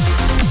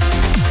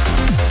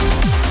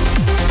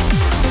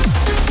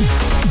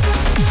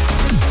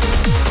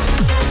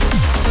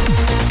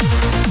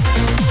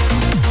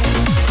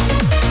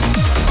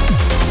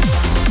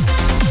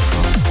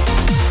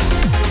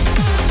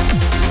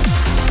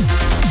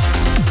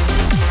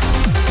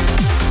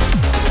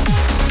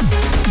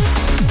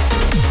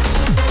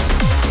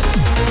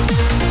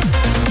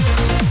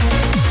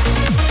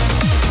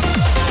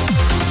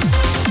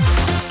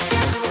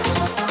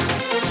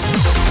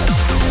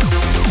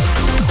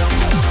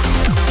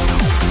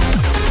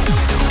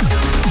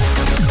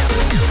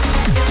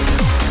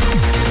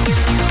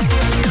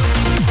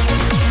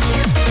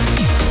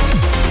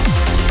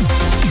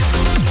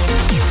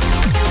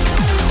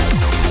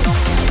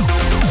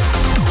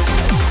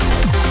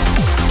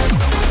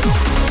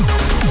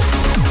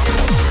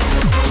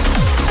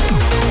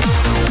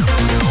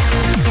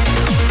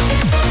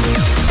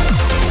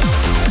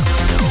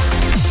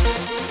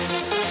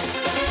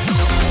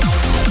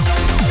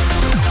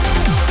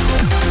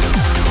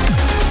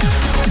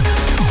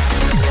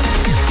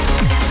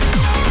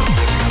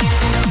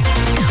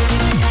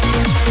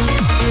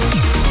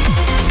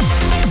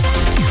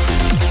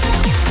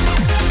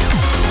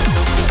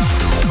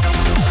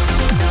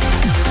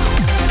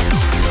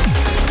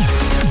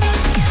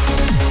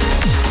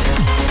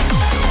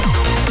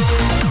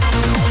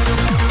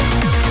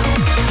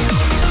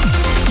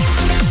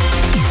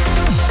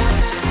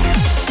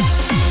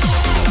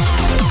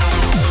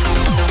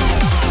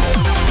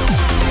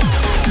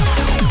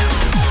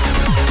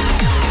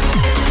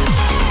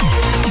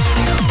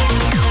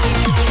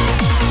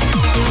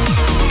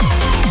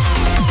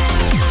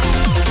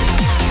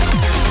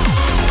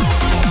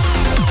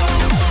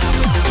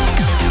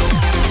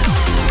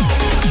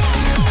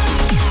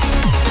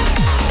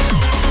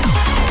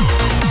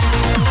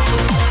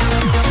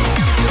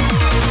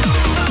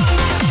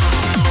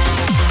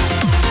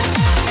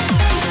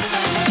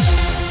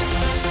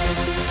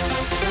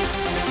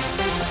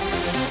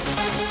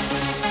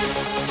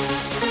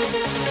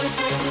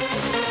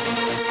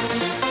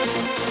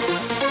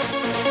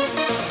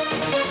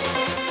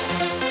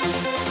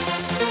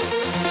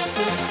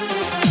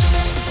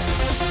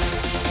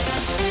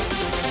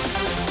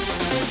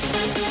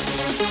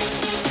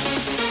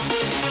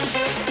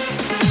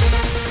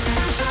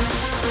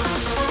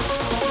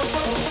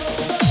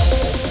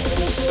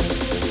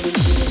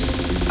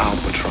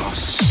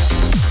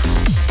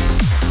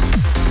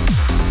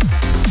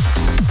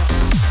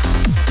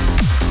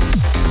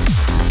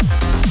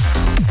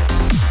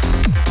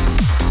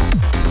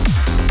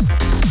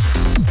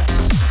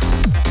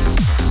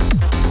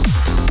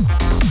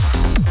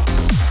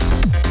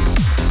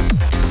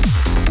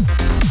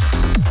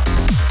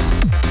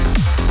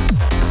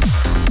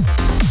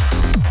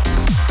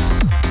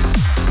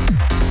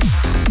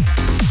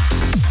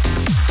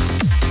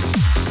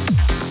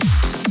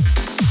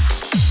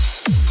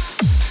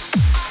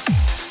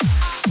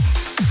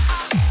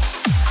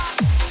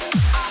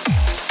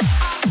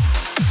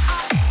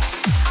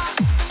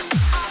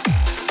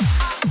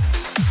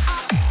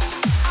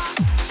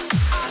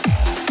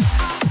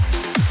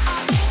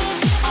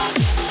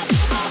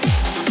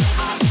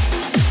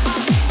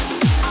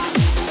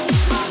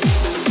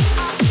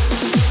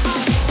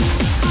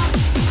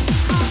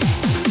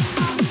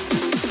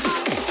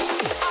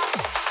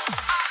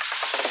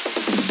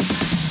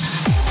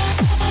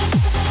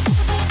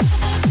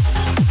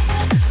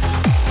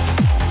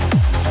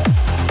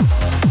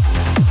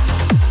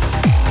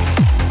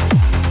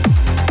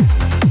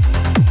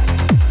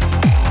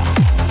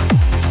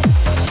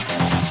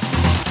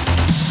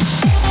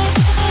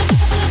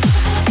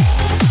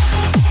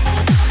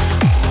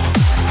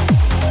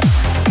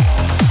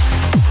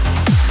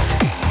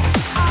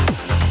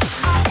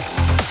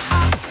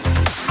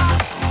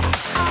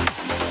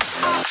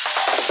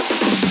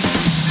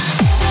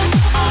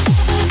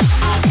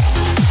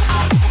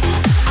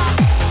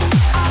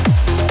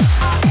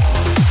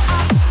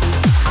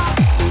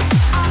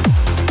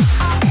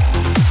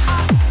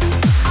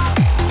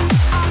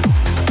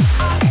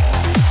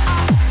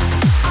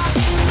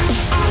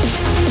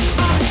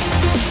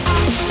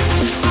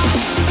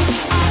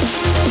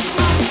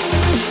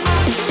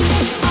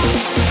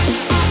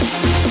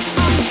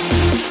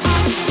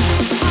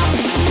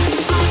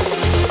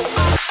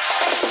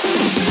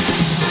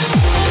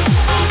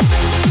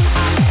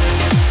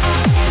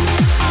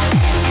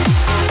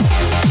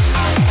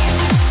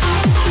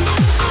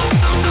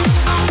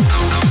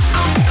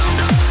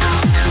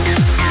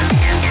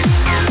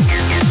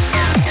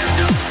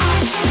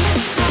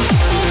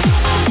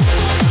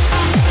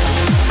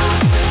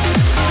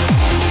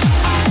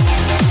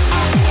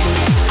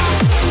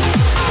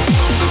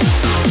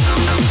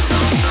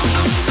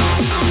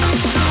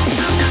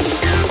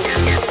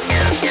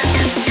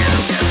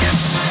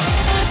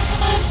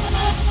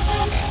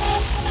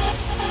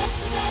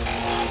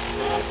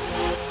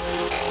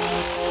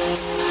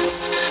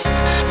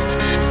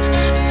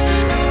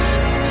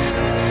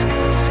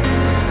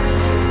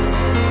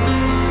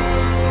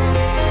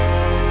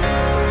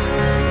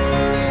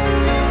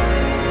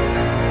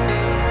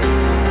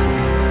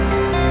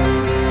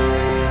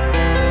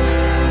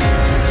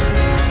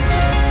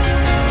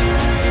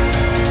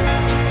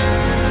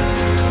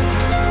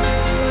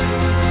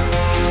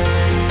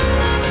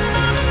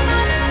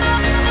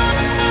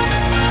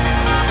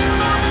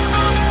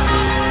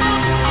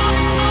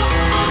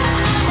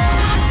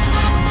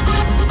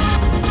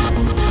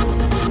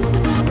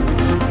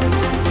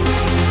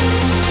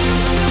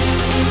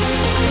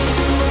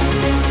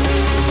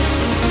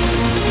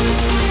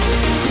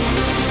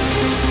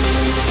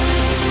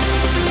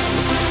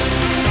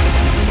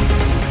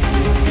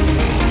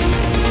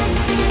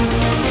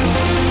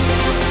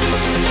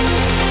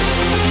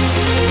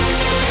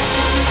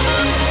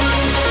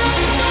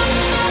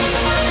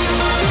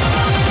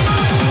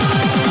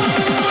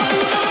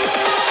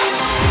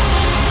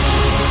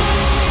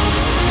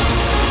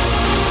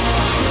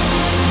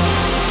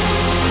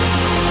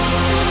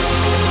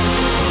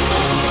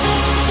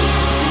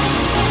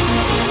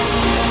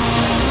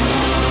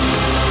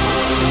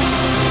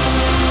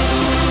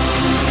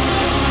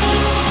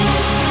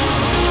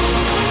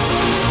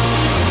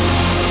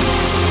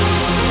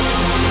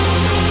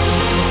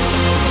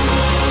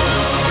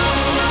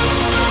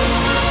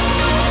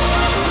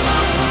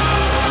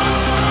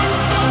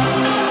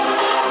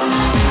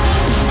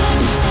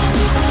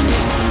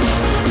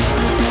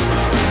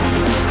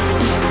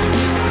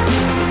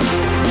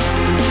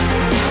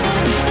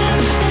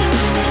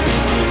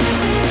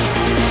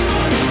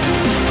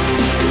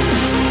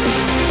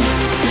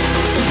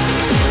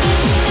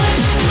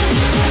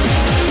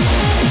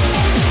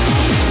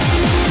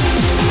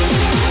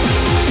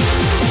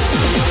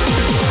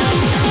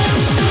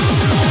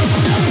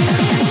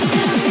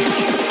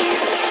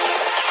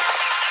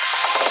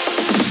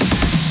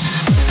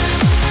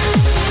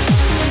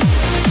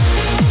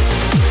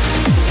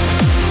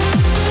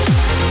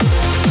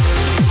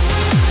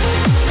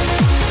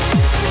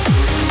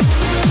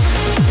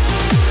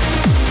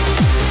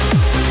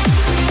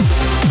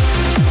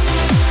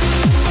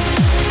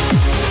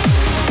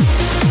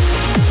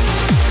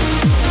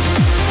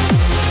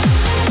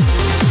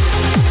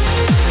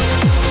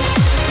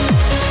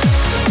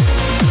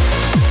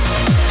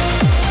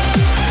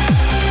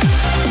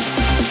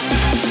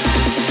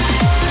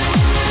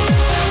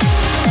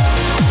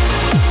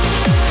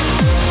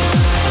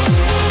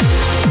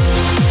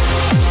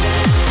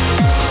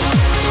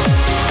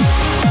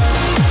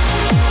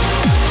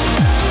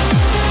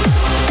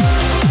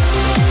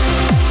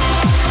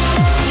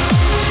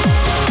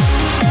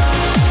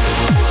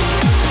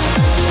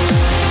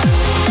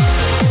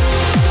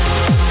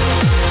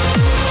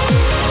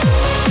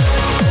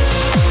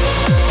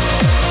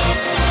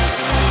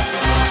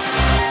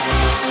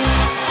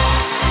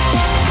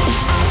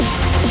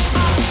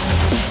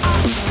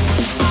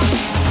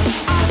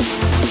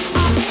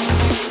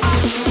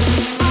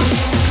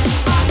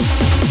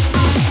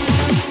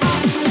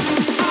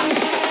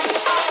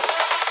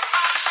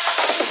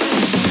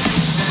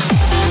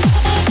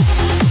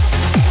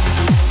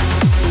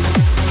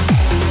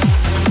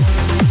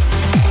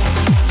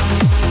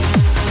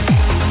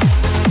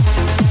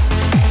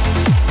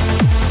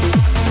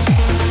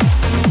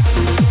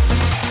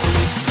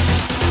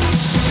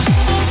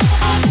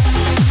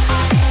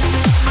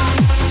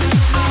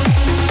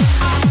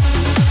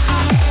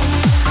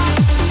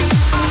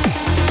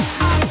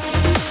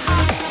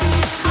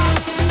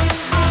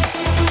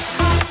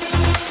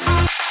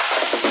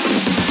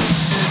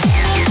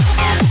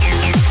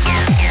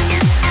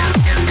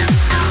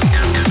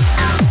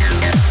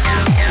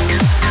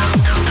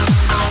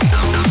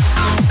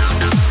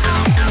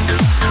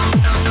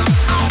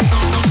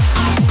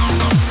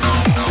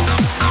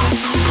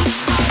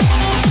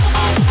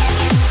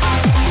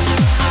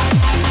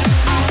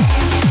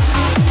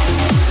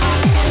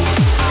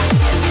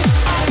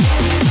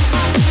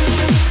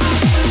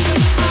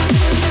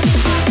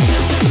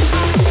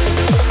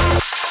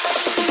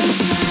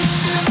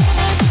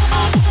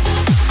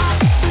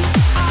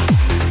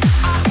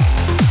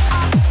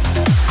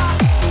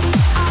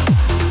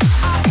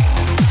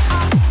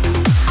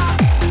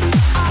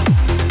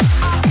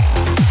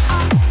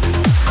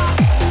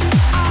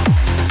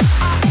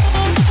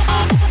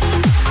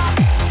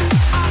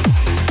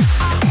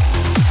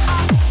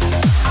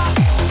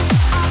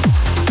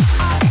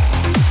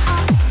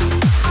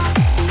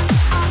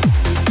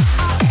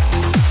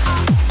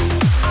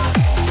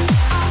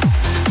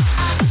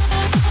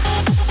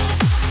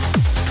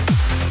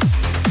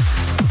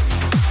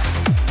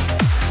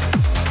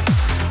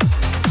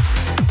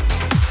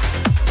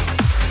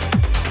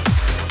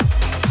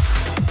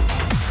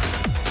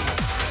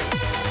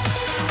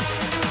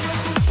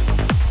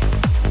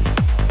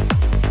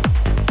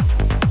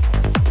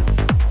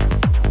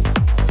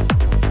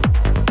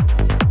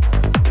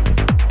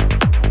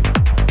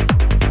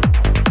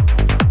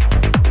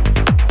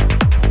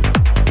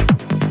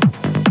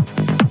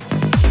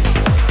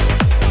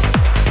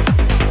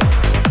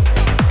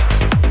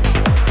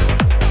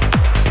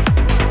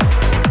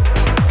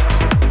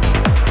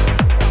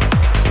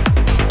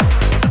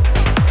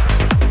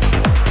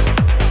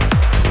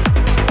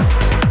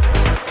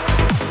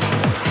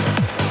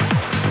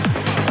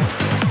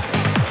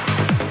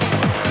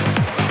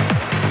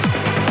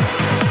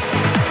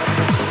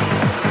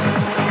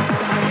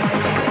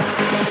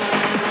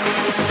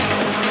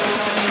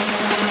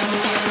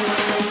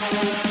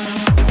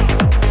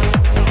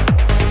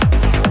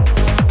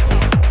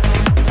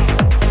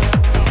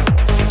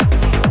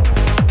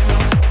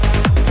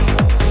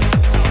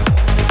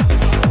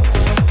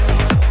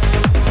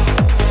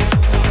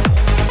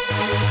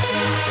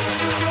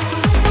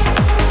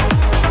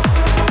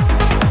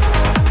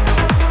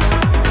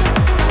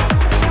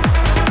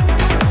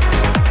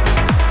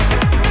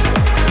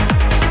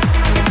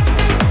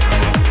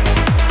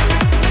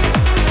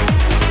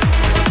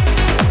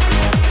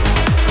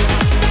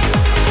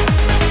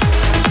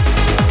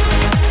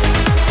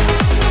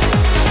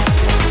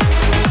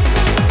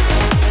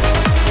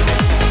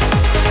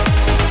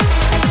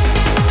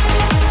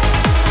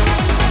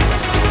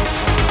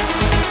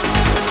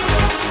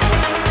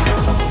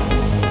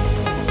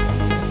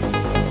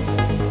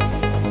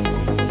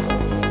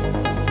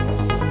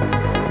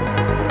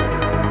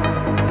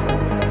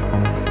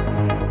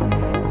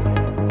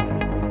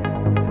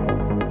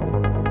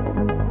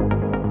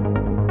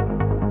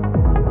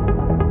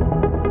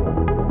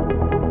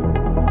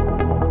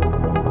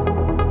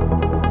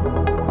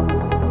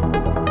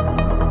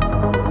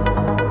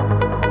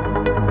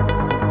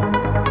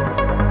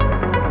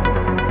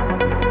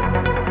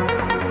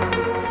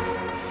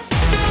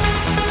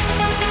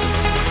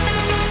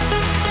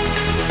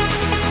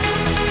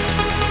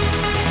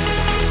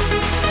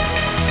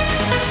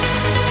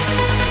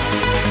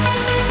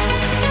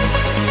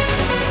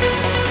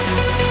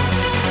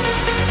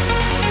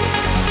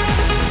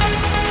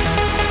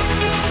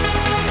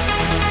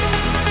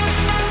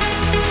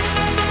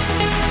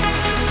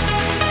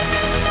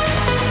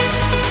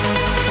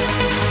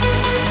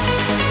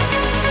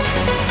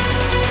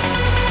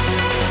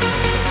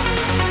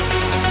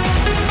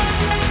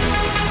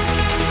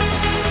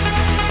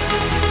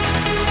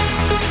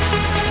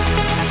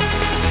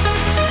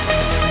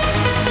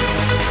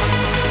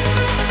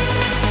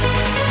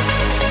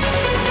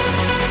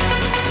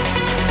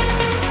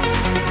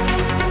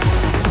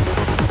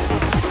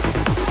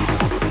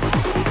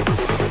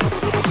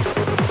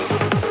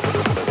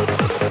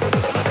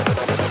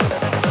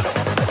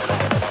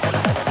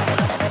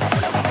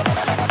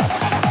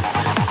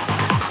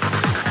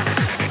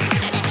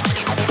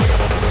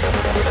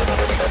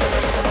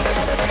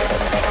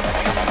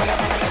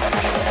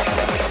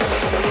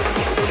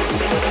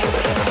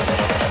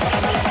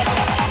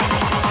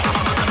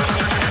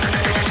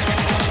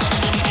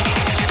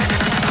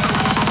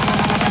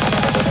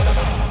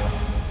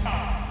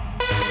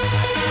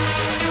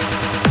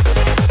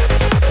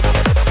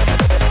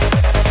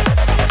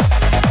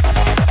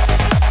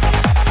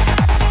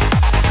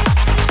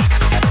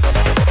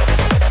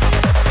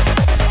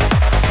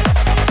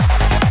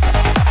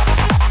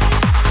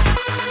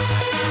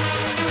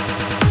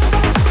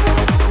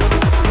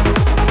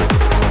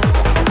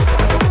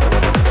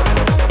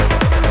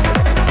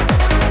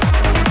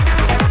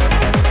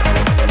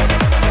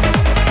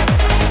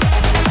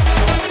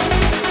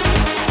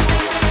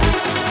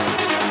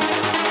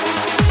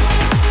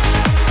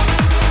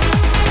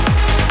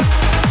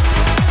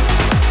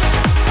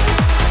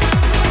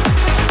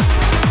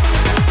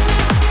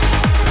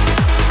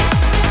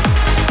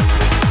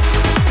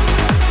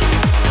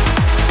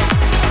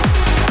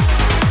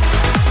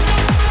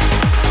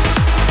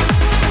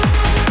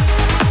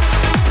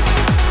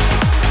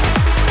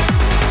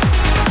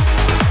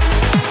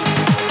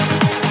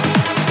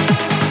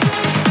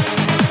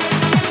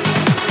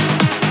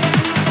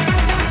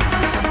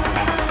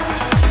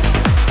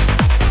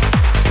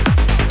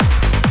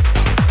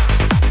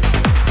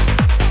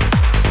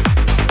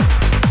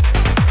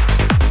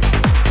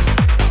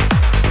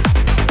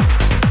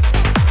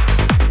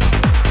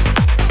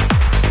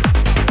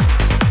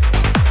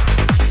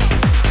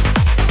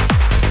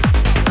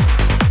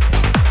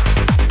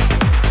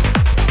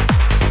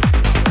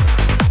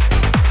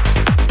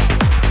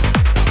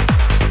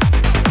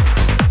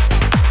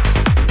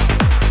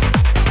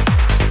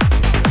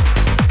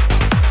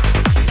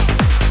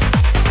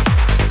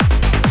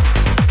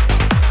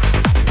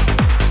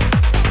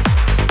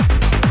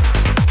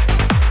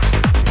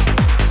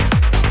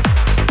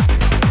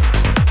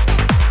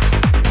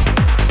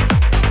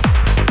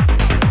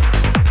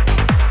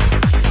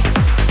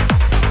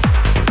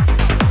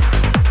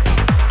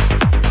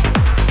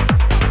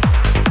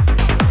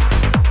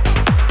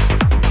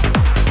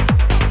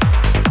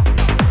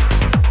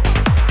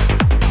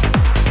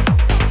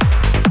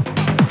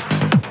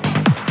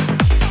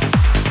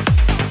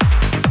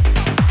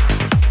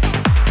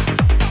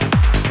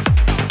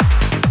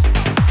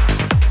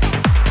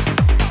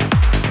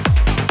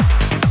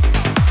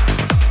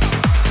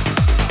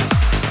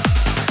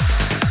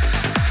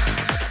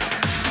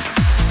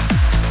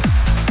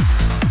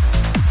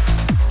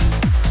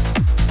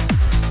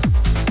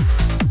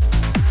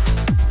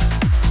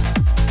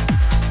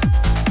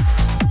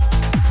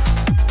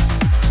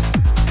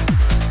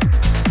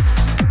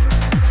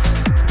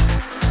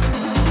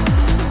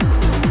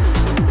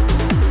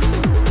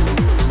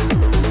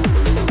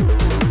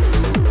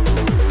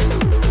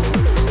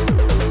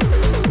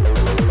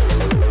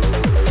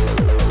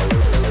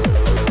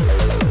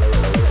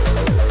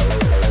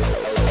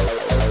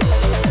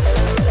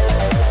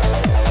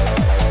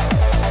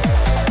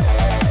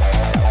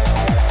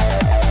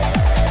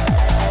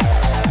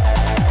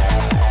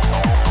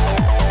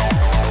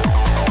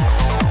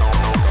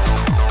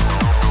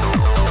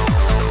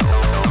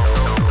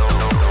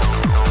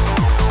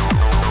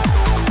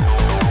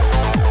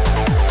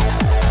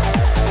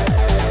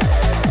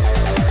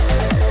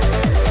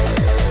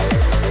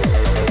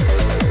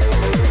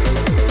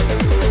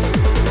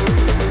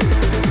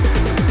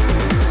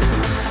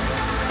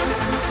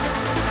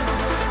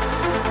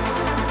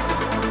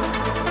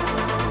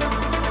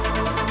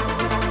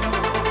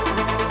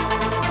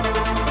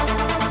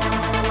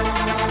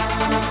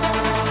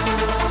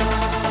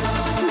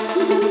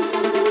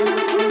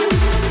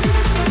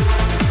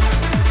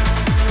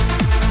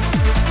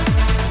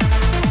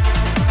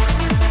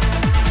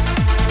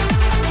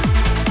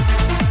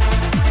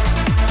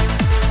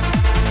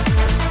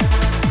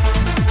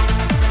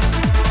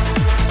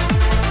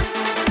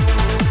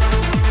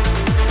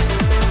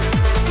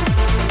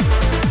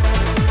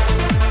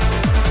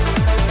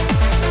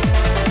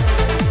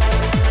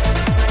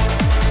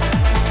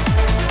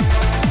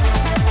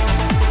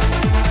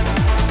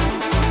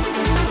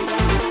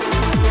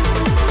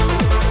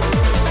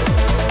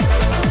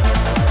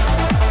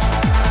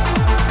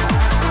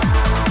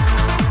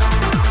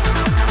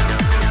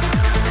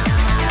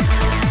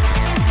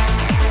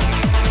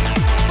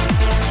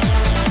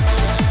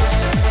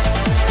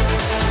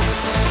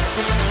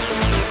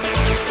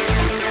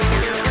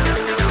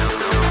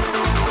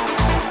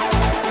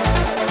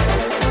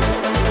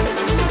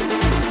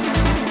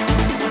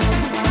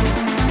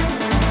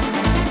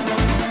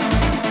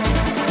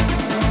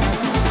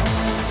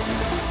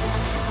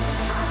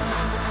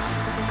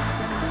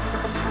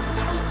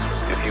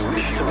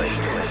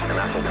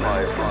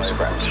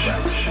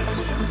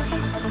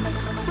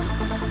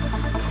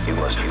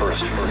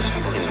 first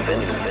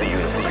invented the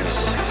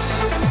universe.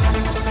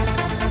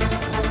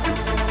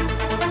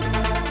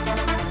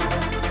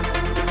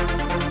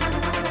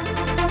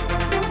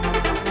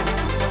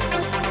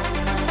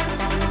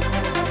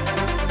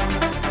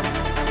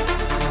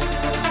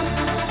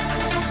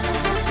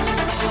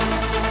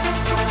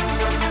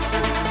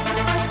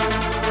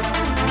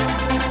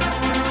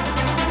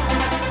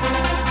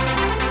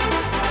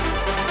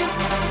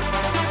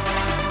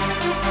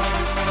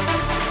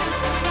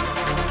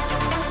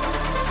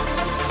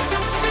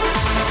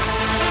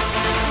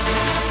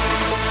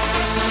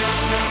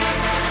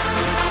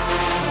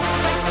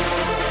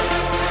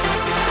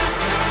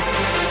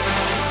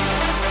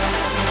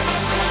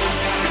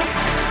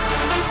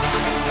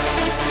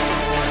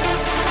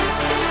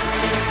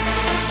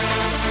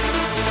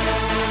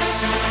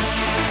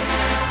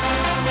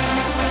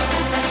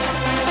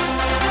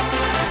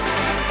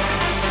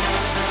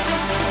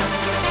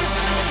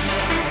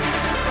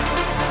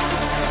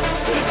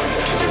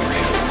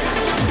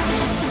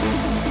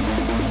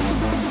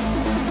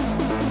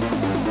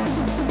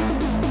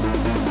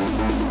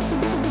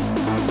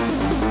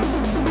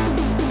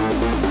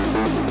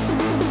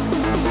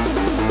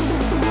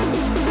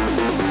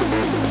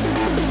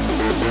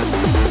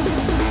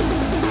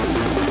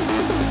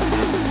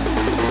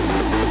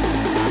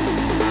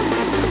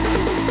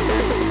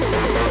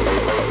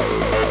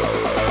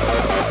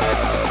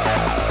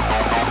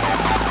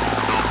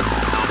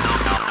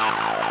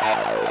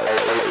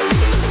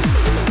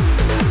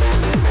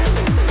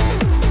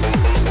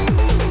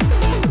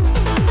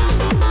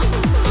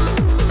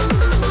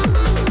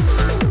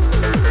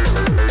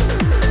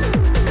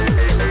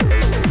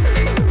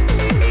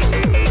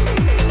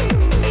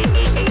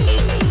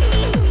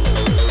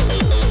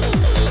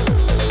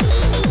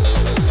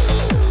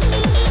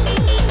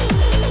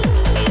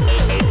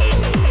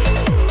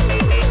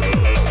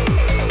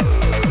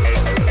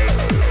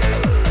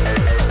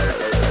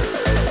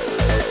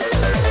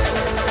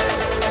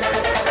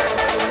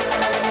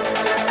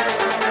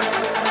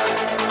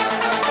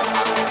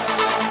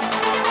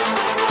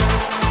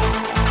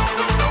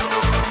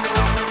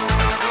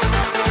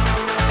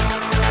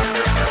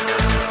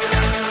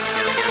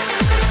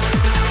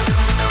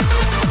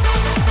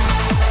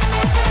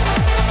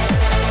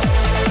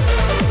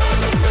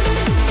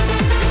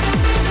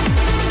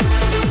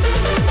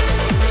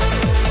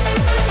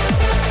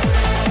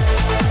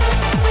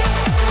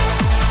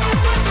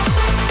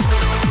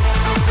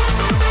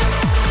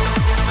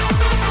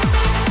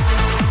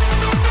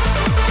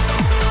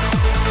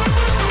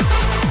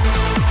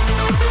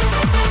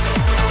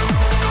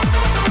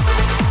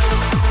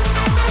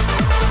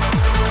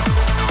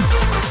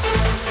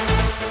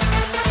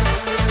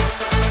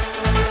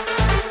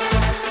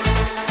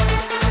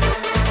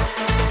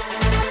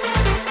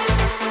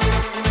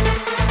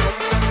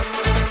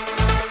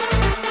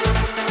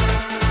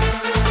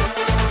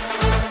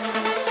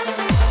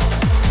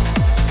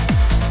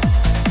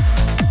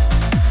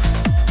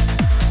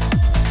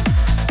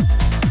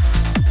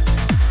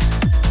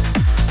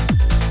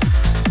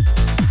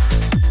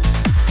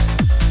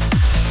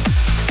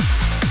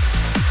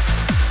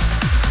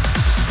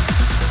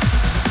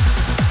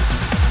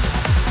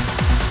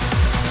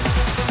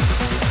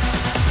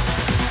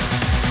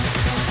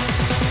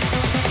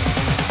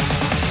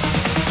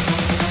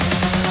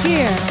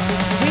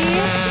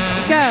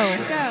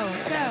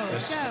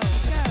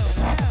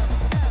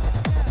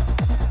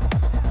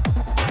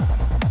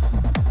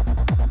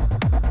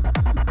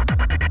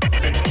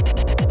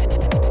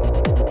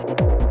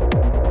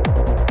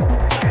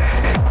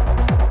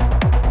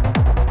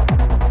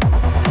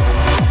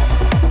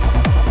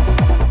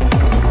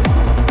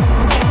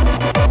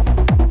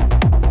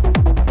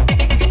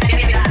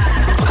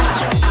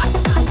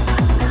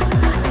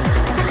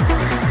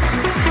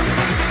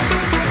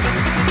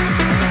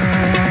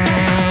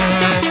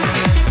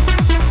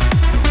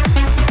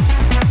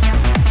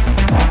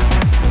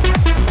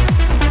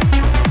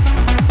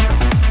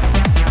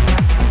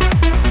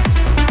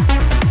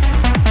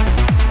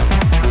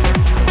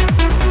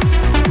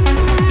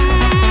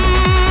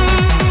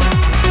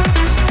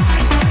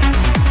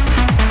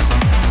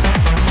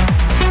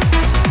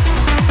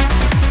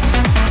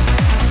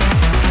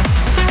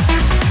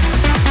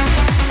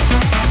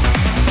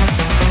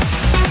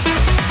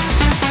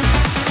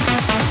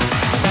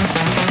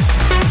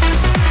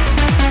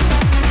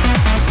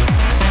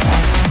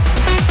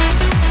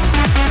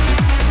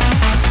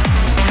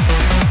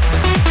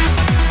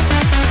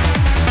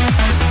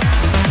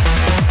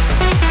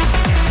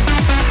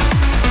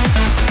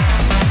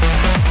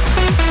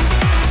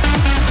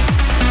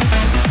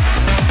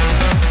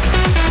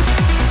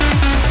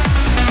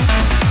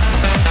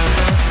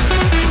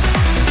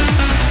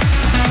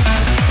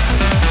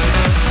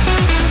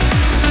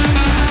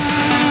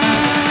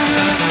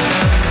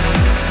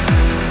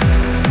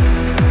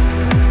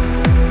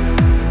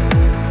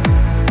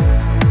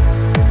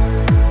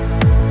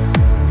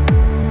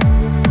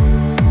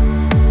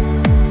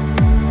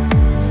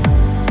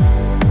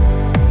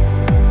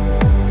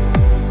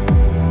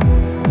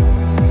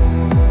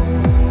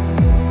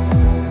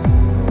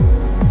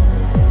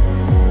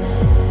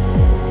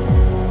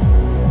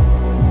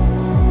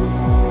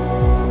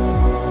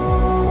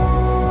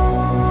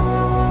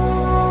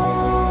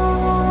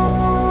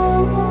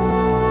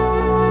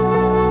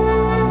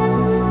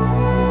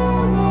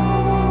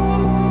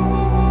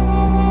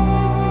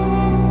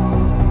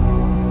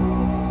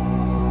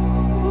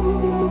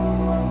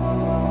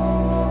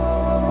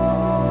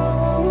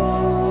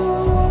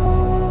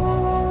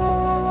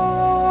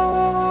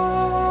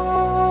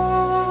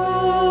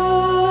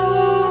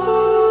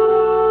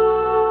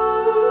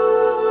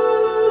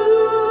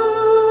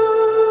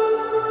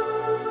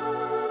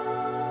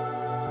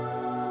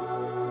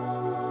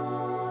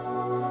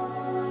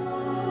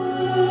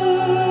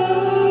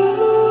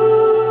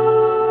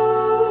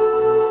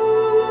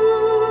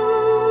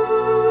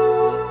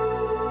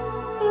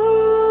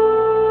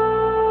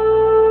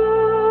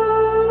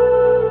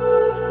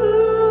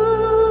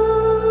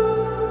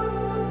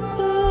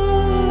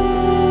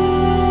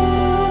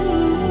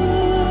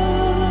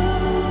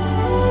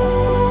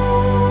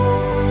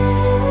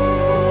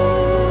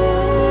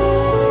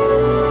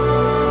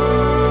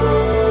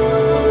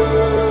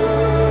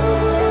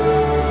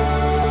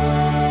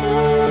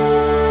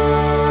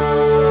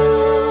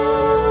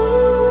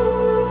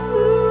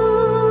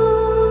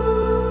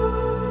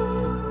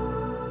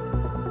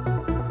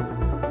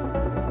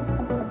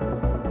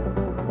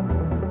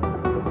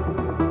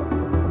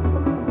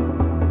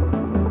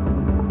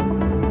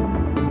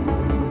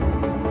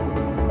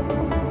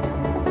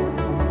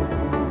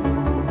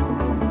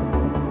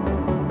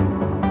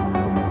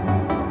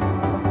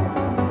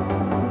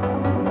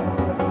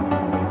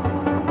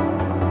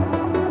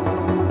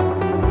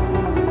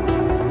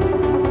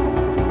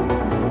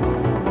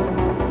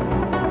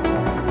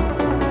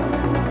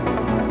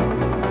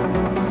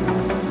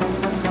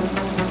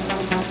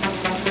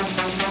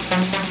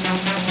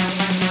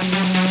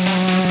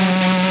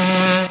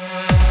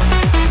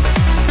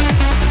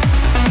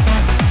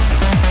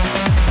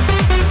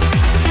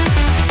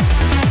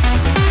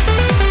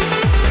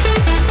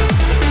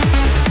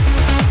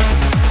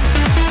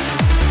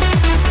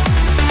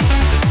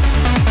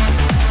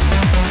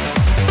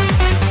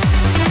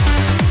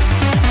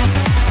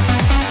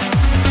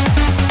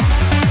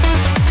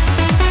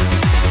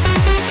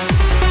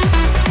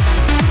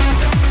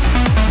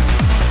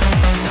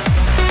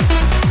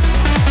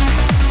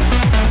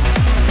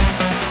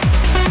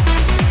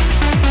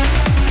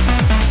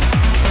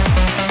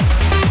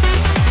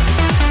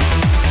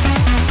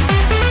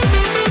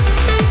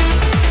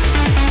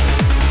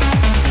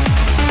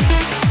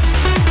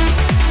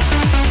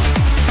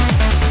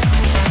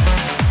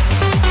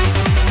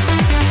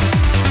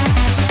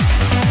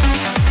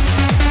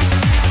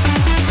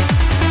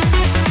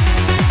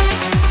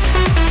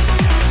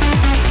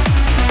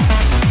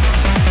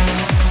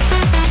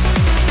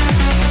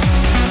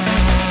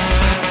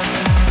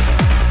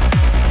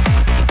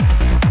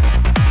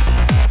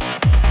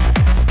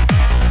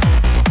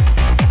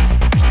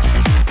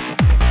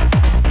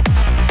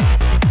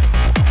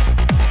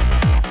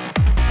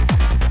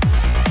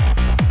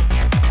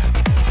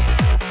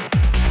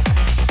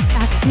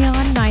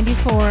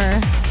 ready for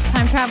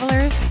time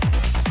travelers?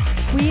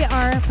 We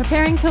are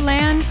preparing to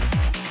land.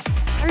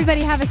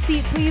 Everybody have a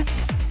seat, please.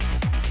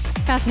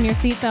 Fasten your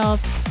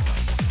seatbelts.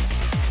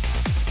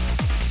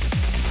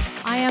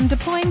 I am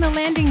deploying the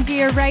landing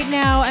gear right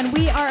now, and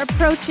we are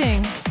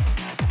approaching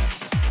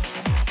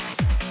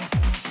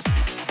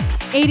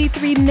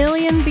 83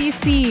 million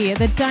BC,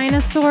 the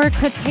dinosaur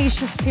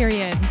Cretaceous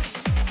period.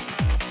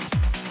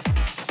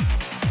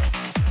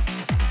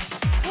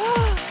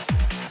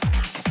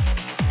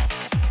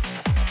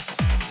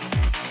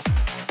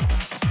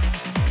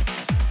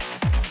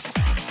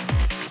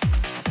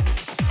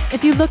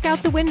 If you look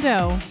out the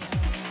window,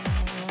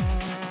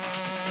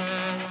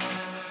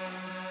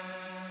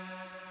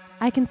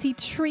 I can see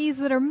trees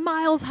that are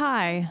miles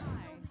high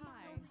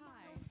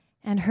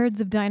and herds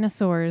of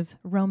dinosaurs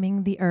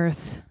roaming the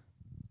earth.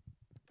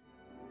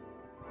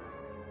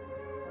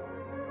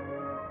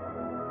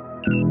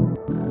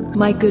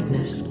 My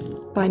goodness.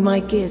 By my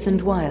gears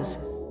and wires.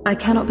 I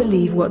cannot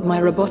believe what my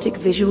robotic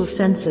visual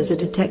sensors are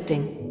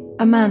detecting.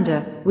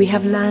 Amanda, we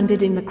have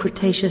landed in the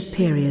Cretaceous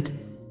period.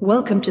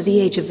 Welcome to the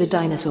age of the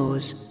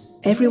dinosaurs.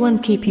 Everyone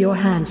keep your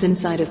hands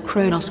inside of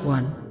Kronos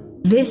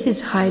 1. This is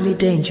highly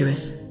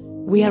dangerous.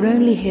 We are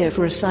only here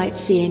for a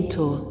sightseeing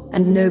tour,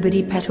 and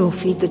nobody pet or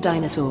feed the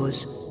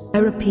dinosaurs. I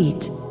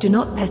repeat, do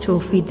not pet or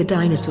feed the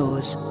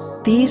dinosaurs.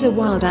 These are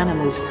wild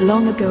animals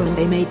long ago and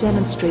they may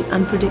demonstrate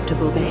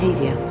unpredictable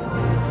behavior.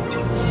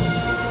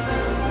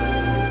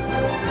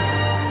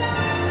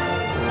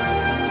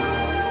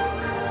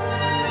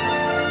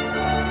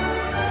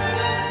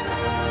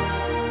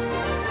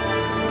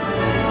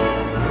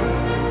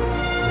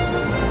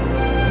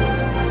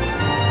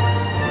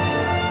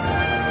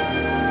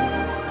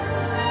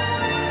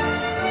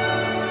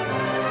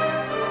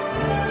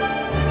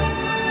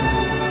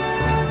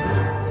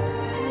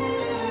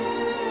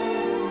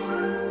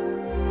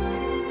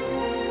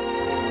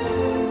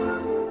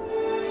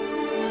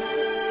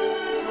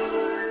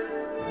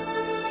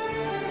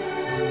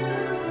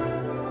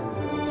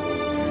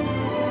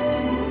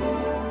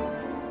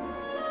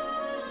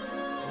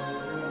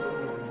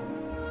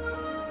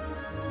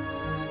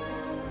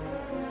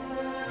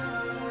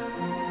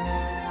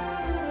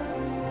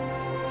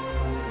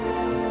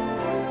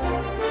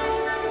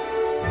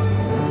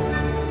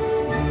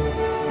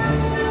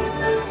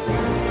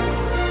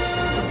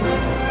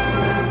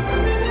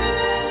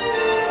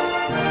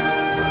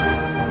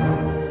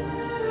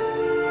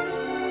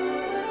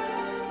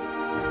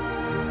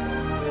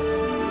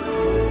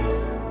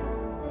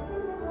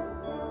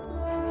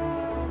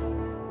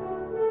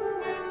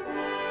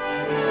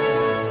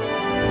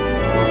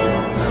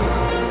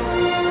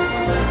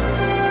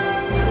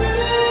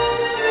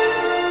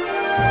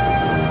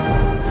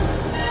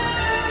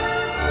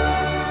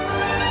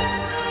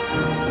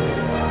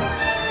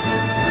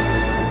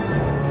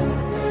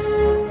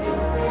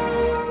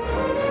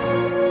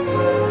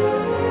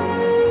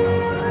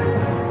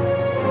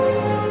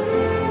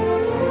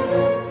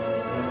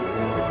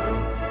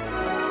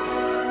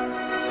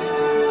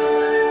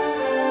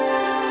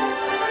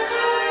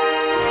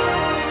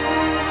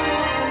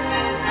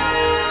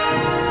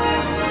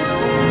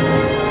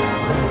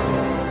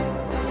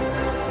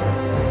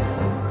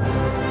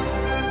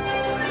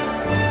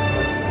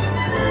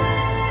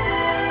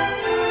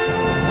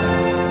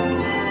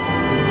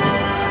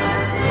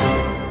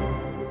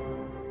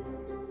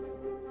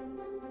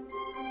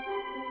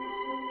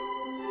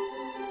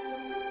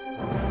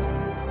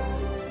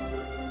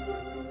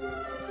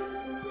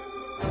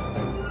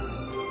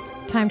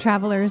 Time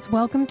travelers,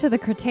 welcome to the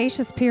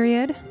Cretaceous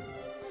period.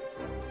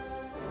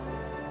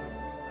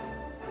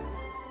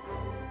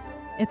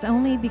 It's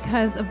only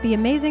because of the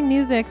amazing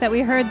music that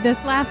we heard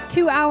this last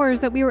 2 hours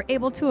that we were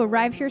able to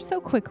arrive here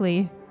so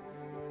quickly.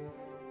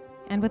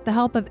 And with the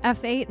help of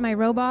F8, my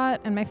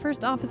robot, and my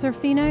first officer,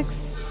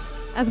 Phoenix,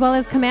 as well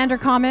as Commander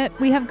Comet,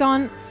 we have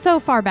gone so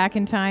far back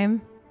in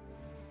time.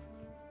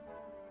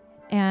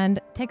 And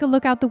take a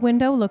look out the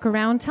window, look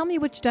around, tell me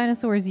which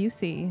dinosaurs you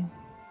see.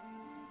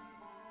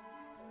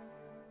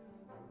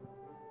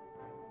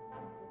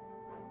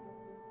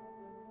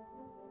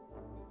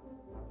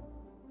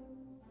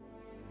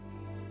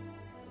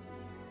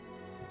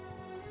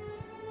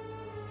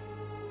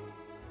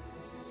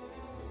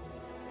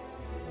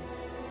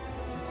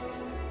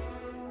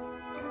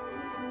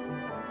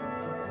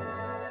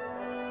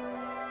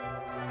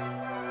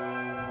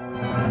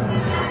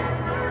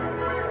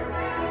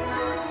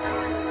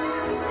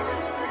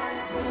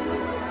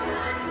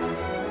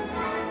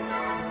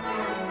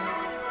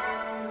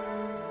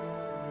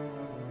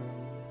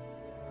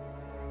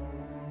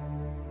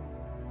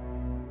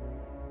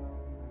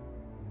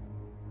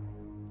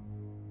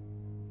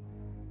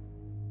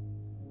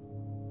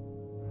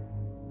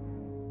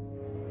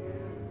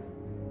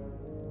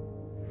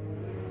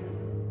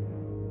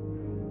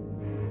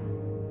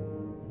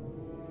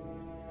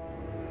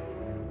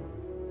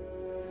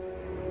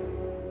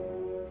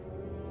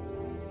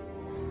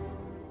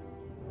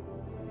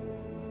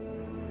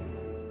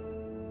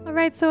 All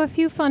right, so a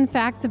few fun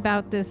facts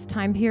about this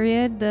time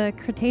period. The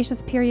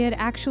Cretaceous period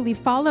actually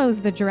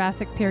follows the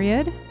Jurassic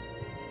period.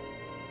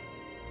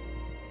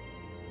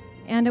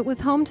 And it was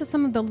home to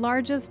some of the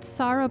largest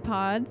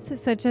sauropods,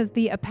 such as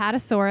the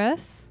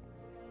Apatosaurus,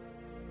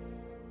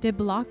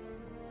 I'm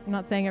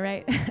not saying it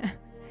right,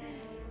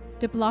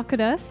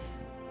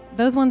 Diplodocus.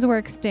 Those ones were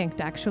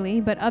extinct,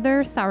 actually, but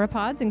other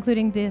sauropods,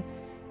 including the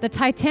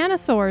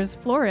titanosaurs,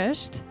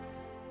 flourished,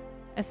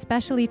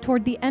 especially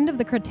toward the end of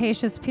the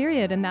Cretaceous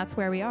period, and that's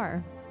where we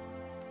are.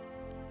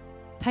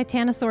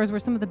 Titanosaurs were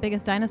some of the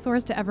biggest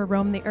dinosaurs to ever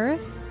roam the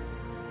Earth.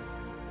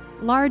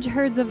 Large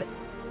herds of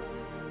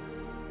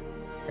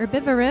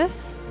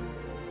herbivorous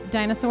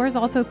dinosaurs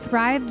also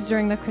thrived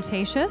during the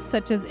Cretaceous,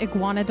 such as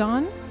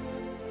Iguanodon,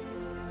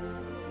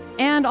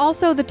 and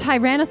also the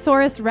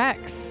Tyrannosaurus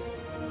rex,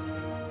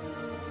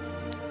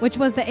 which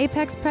was the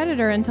apex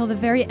predator until the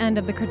very end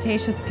of the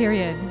Cretaceous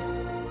period.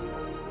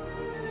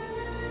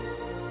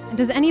 And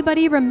does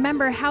anybody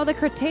remember how the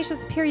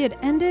Cretaceous period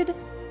ended?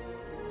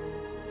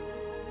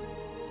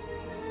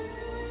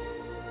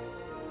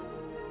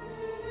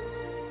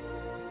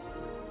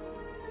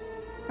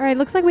 All right,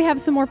 looks like we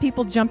have some more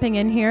people jumping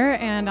in here,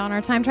 and on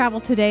our time travel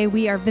today,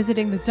 we are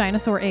visiting the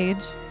dinosaur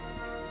age.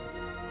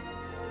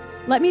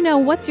 Let me know,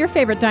 what's your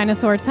favorite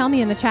dinosaur? Tell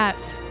me in the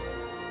chat.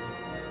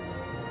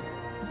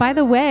 By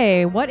the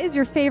way, what is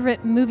your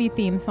favorite movie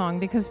theme song?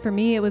 Because for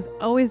me, it was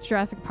always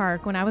Jurassic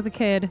Park. When I was a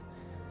kid,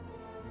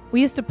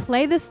 we used to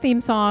play this theme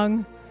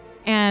song,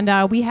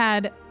 and we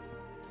had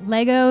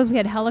Legos, we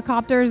had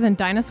helicopters and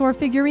dinosaur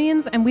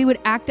figurines, and we would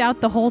act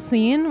out the whole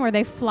scene where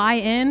they fly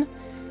in.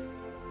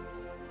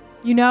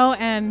 You know,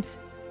 and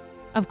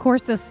of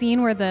course the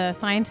scene where the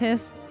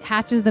scientist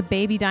hatches the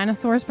baby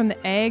dinosaurs from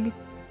the egg.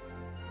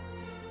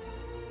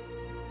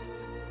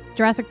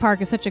 Jurassic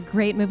Park is such a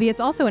great movie. It's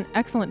also an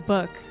excellent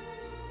book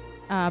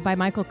by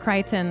Michael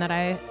Crichton that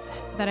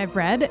I've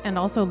read, and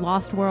also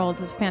Lost World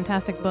is a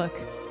fantastic book.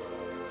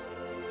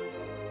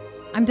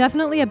 I'm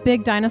definitely a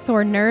big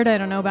dinosaur nerd. I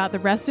don't know about the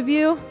rest of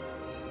you,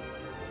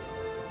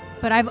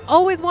 but I've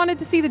always wanted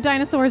to see the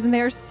dinosaurs, and they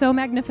are so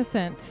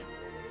magnificent.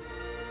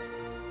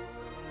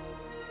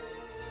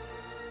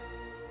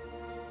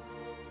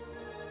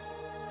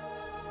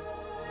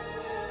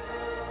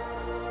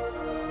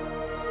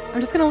 I'm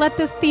just going to let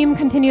this theme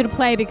continue to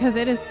play because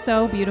it is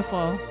so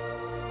beautiful.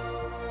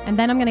 And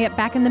then I'm going to get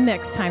back in the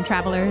mix, time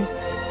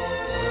travelers.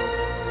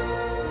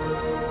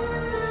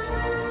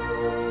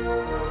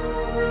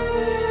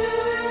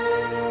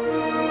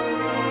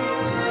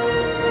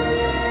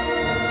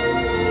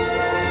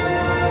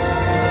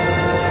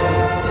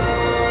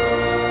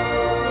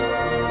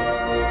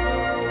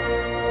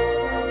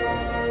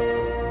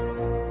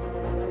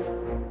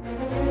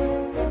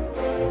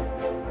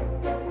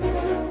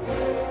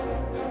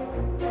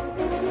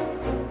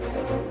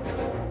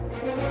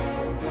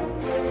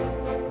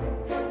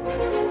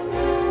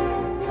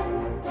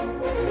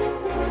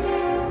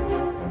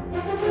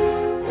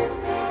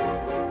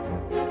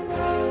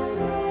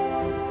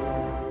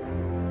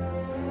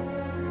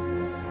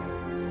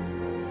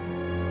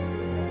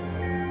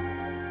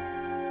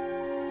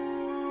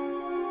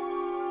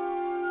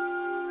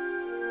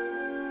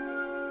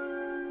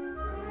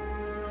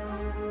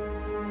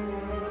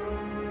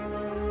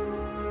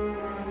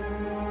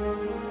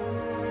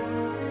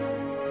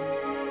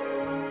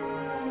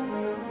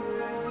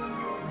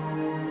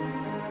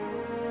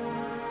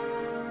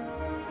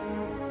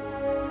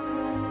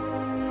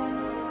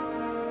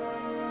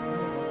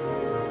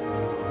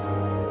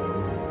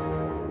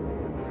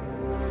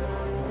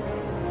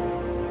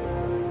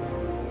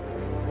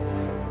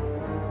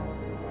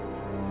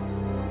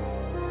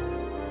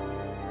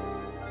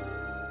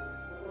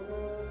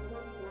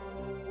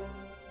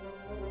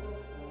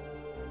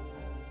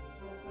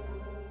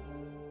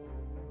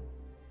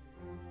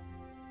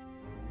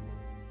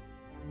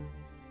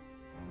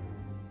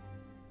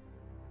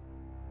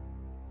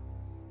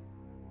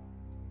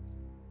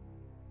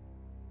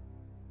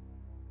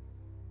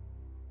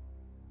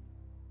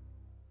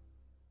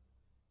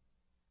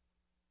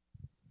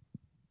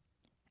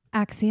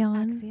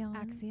 Axion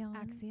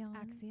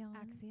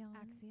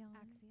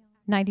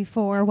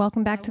 94.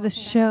 Welcome back to the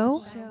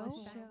show.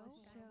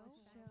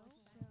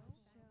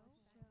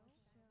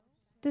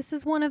 This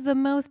is one of the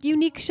most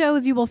unique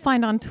shows you will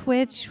find on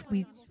Twitch.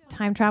 We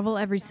time travel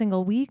every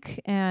single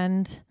week,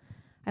 and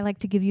I like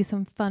to give you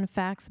some fun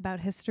facts about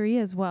history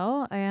as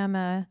well. I am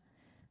a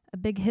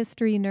big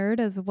history nerd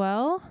as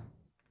well.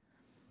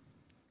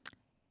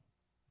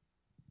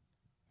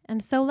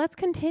 And so let's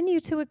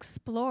continue to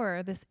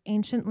explore this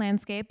ancient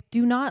landscape.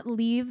 Do not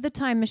leave the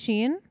time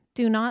machine.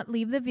 Do not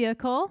leave the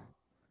vehicle.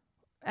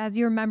 As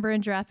you remember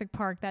in Jurassic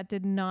Park, that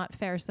did not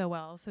fare so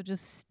well. So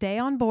just stay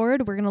on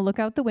board. We're going to look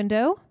out the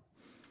window.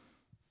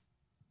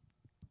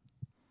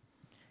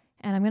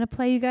 And I'm going to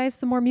play you guys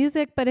some more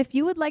music. But if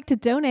you would like to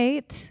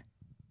donate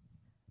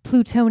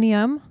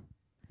plutonium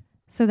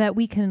so that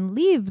we can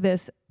leave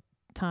this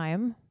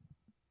time,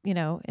 you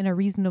know, in a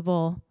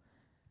reasonable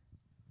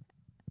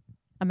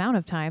amount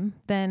of time,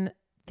 then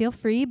feel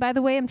free. By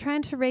the way, I'm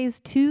trying to raise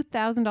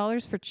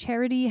 $2,000 for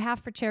charity,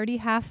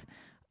 half,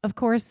 of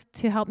course,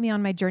 to help me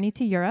on my journey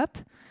to Europe.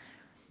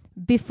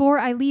 Before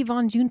I leave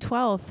on June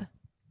 12th,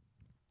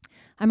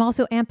 I'm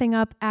also amping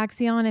up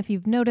Axion. If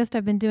you've noticed,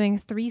 I've been doing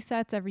 3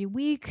 sets every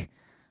week.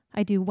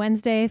 I do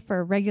Wednesday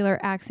for regular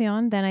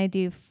Axion. Then I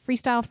do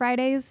Freestyle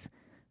Fridays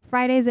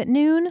at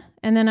noon.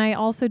 And then I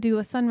also do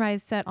a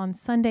sunrise set on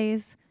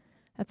Sundays.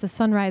 That's a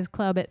Sunrise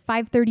Club at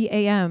 5:30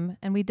 a.m.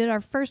 And we did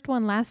our first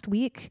one last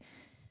week.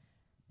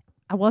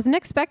 I wasn't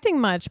expecting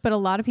much, but a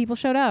lot of people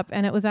showed up.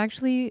 And it was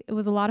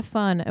a lot of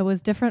fun. It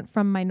was different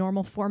from my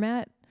normal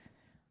format.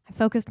 I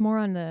focused more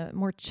on the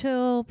more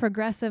chill,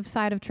 progressive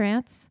side of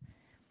trance.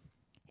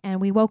 And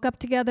we woke up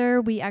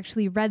together. We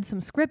actually read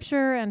some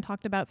scripture and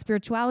talked about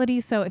spirituality.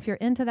 So if you're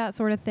into that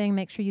sort of thing,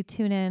 make sure you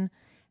tune in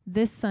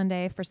this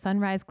Sunday for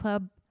Sunrise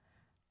Club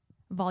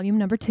Volume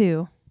number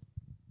 2.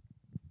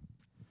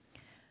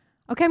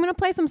 Okay, I'm going to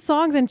play some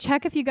songs and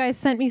check if you guys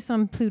sent me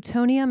some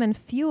plutonium and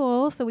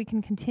fuel so we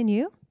can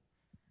continue.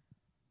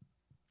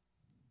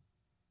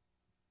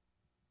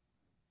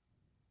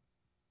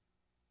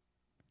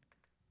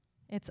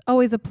 It's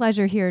always a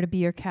pleasure here to be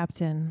your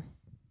captain.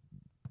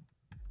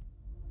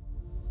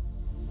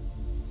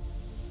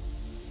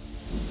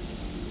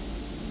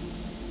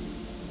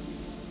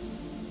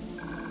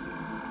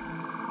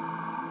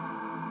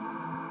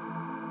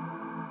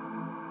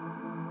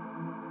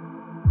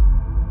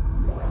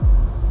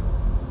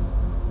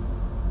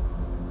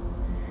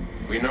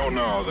 We know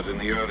now that in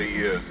the early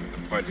years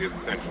of the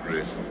 20th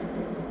century,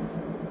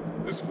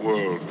 this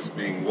world was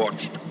being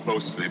watched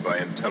closely by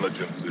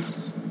intelligences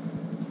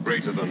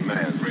greater than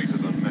man, greater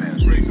than man,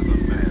 greater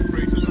than man,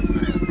 greater than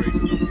man, greater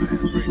than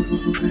man, greater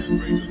than man,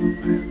 greater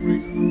than man, greater than man,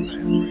 greater than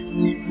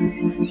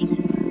man.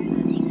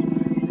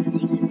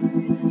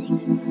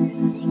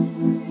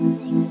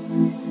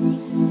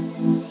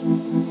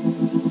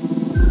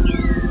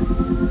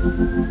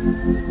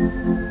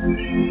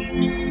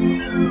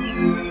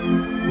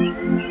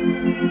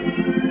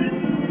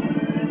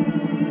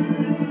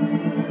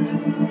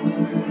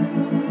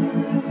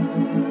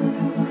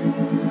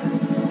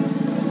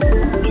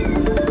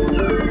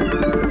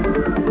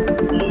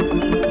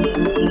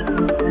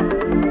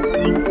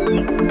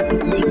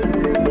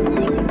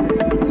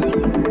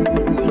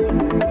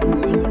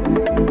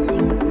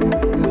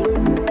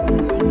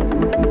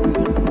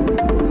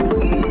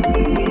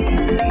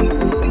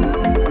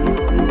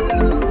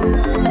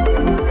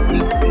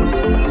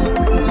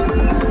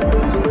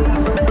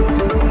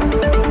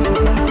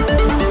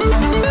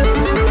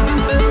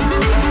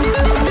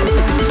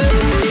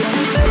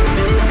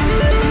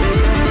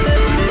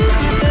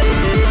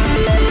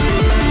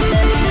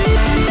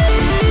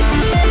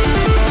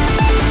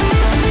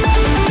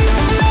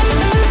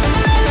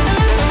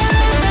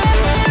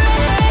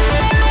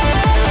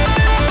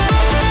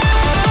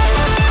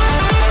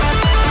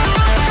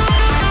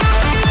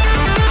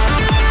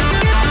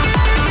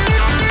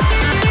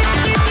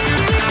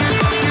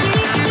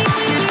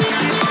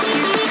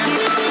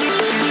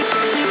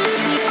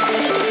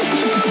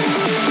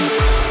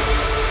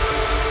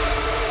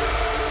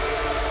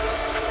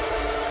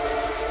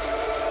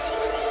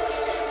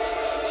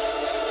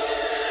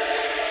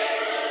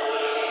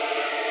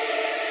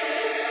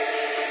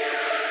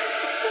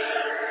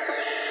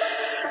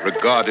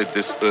 Regarded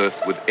this earth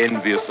with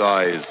envious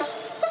eyes,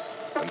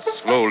 and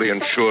slowly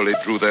and surely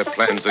drew their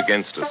plans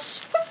against us.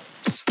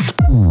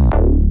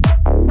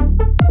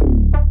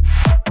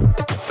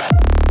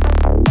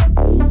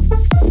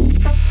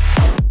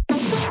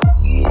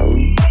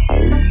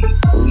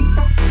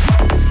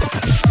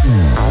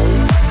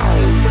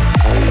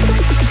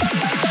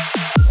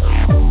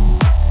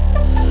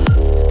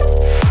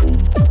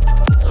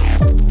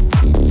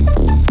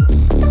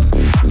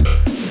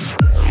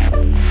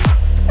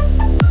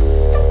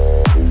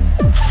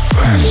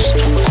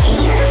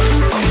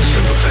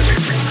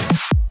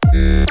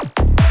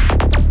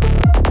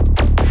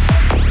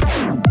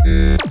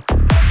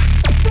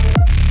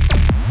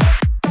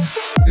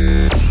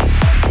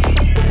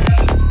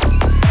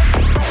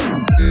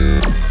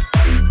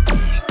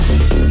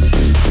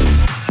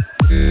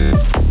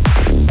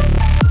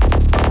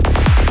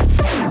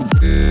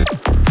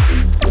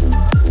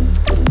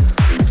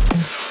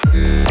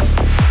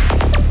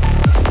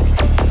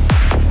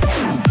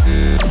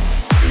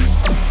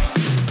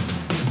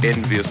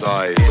 Envious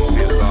eyes,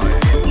 envious eyes,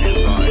 envious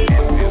eyes,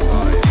 envious eyes, envious eyes.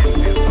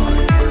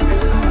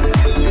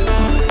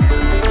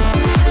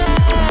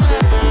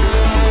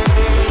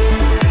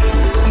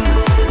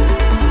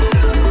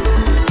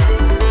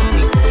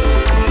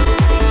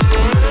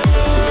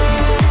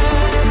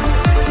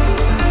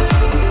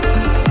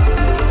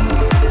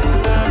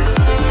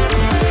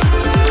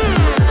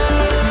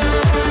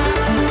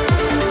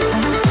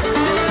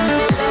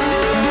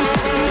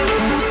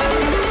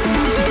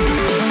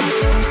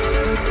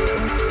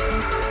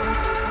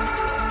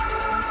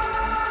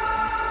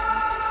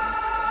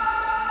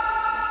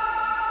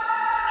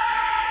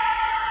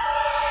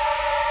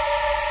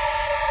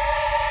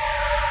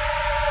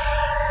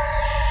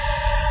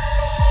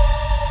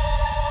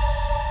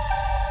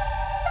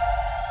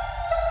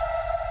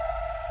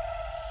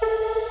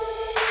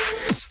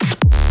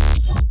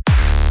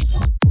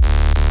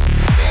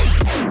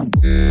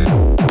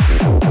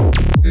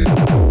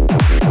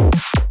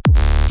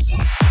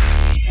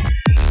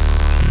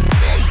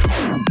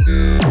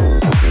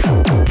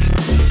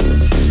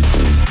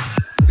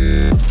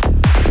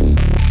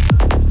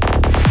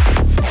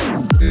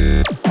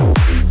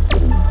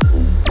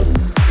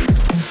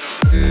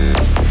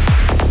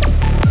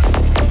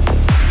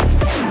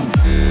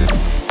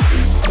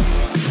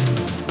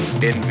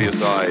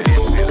 envious eyes,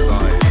 envious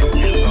eyes,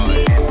 envious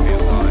eyes,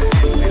 envious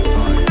eyes, envious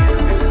eyes.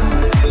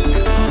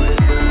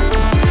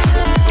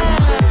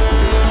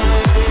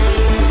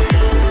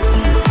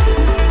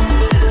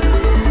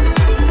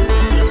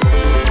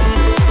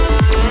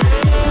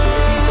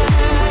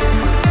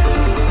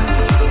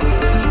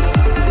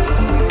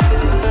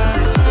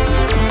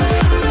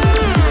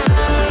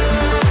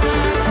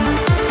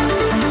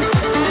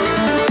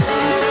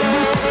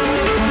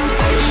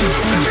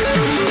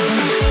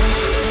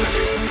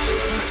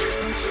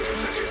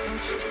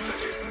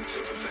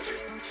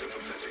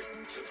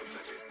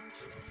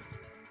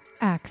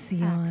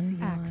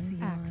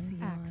 Axion.